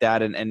stuff like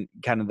that, and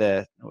kind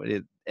of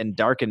and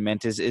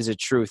darkenment is a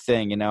true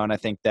thing, and I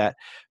think that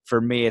for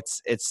me,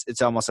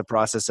 it's almost a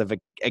process of,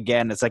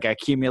 again, it's like I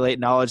accumulate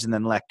knowledge and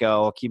then let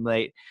go,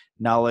 accumulate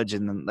knowledge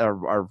and then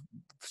or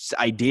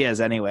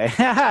ideas anyway.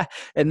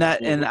 and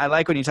I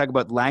like when you talk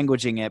about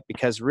languaging it,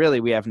 because really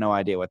we have no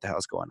idea what the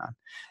hell's going on.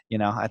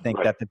 I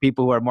think that the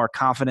people who are more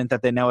confident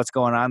that they know what's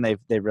going on,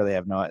 they really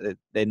have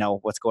they know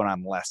what's going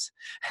on less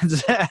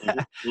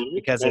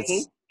because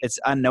it's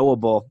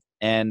unknowable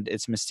and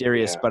it's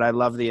mysterious. But I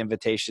love the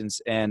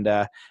invitations, and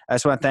I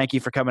just want to thank you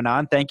for coming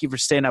on. Thank you for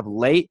staying up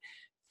late,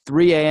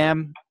 3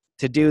 a.m.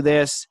 to do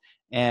this,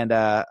 and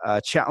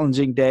a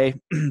challenging day,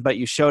 but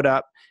you showed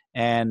up.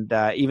 And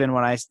even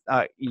when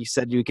you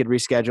said you could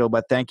reschedule,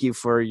 but thank you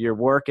for your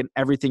work and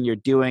everything you're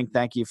doing.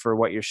 Thank you for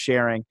what you're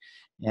sharing.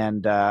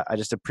 And I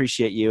just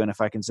appreciate you. And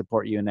if I can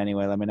support you in any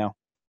way, let me know.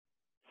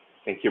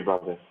 Thank you,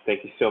 brother.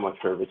 Thank you so much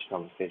for a rich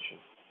conversation.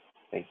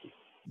 Thank you.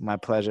 My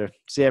pleasure.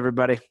 See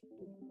everybody.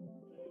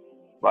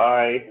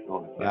 Bye.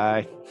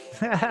 Bye.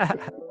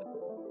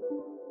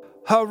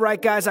 All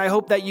right, guys, I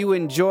hope that you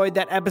enjoyed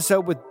that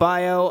episode with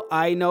Bayo.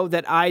 I know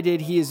that I did.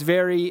 He is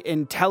very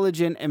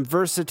intelligent and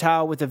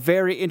versatile with a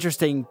very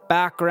interesting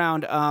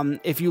background.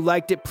 If you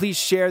liked it, please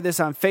share this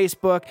on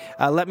Facebook.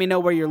 Let me know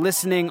where you're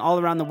listening all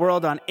around the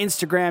world on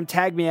Instagram.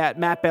 Tag me at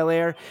Matt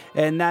Belair,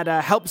 and that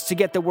helps to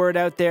get the word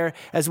out there,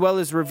 as well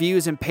as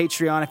reviews and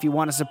Patreon if you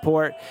want to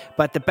support.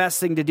 But the best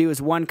thing to do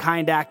is one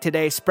kind act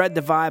today. Spread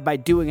the vibe by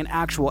doing an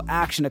actual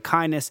action of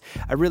kindness.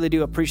 I really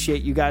do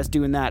appreciate you guys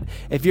doing that.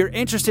 If you're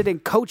interested in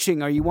coaching,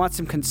 or you want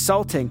some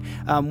consulting,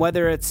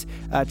 whether it's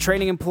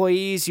training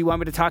employees, you want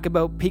me to talk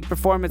about peak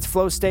performance,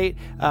 flow state,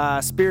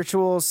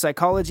 spiritual,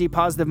 psychology,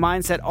 positive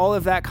mindset, all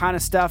of that kind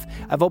of stuff,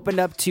 I've opened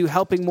up to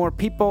helping more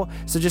people.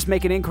 So just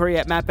make an inquiry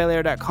at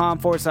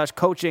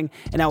mattbelair.com/coaching,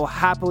 and I will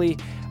happily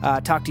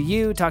talk to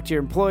you, talk to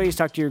your employees,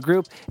 talk to your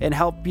group, and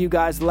help you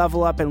guys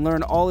level up and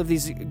learn all of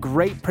these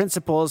great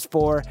principles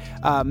for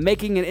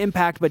making an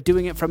impact, but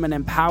doing it from an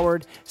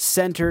empowered,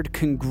 centered,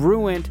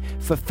 congruent,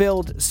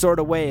 fulfilled sort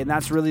of way. And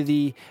that's really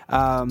the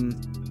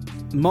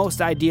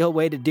most ideal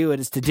way to do it,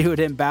 is to do it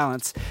in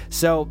balance.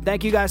 So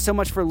thank you guys so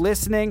much for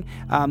listening.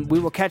 We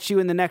will catch you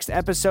in the next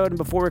episode. And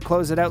before we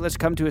close it out, let's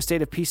come to a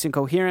state of peace and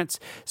coherence.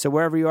 So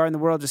wherever you are in the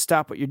world, just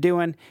stop what you're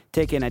doing.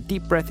 Take in a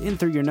deep breath in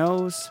through your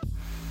nose.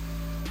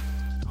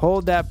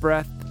 Hold that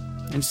breath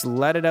and just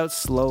let it out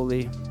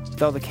slowly,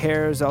 with all the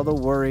cares, all the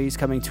worries,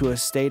 coming to a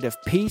state of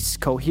peace,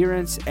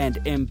 coherence, and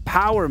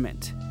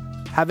empowerment.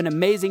 Have an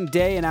amazing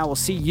day, and I will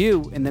see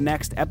you in the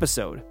next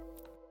episode.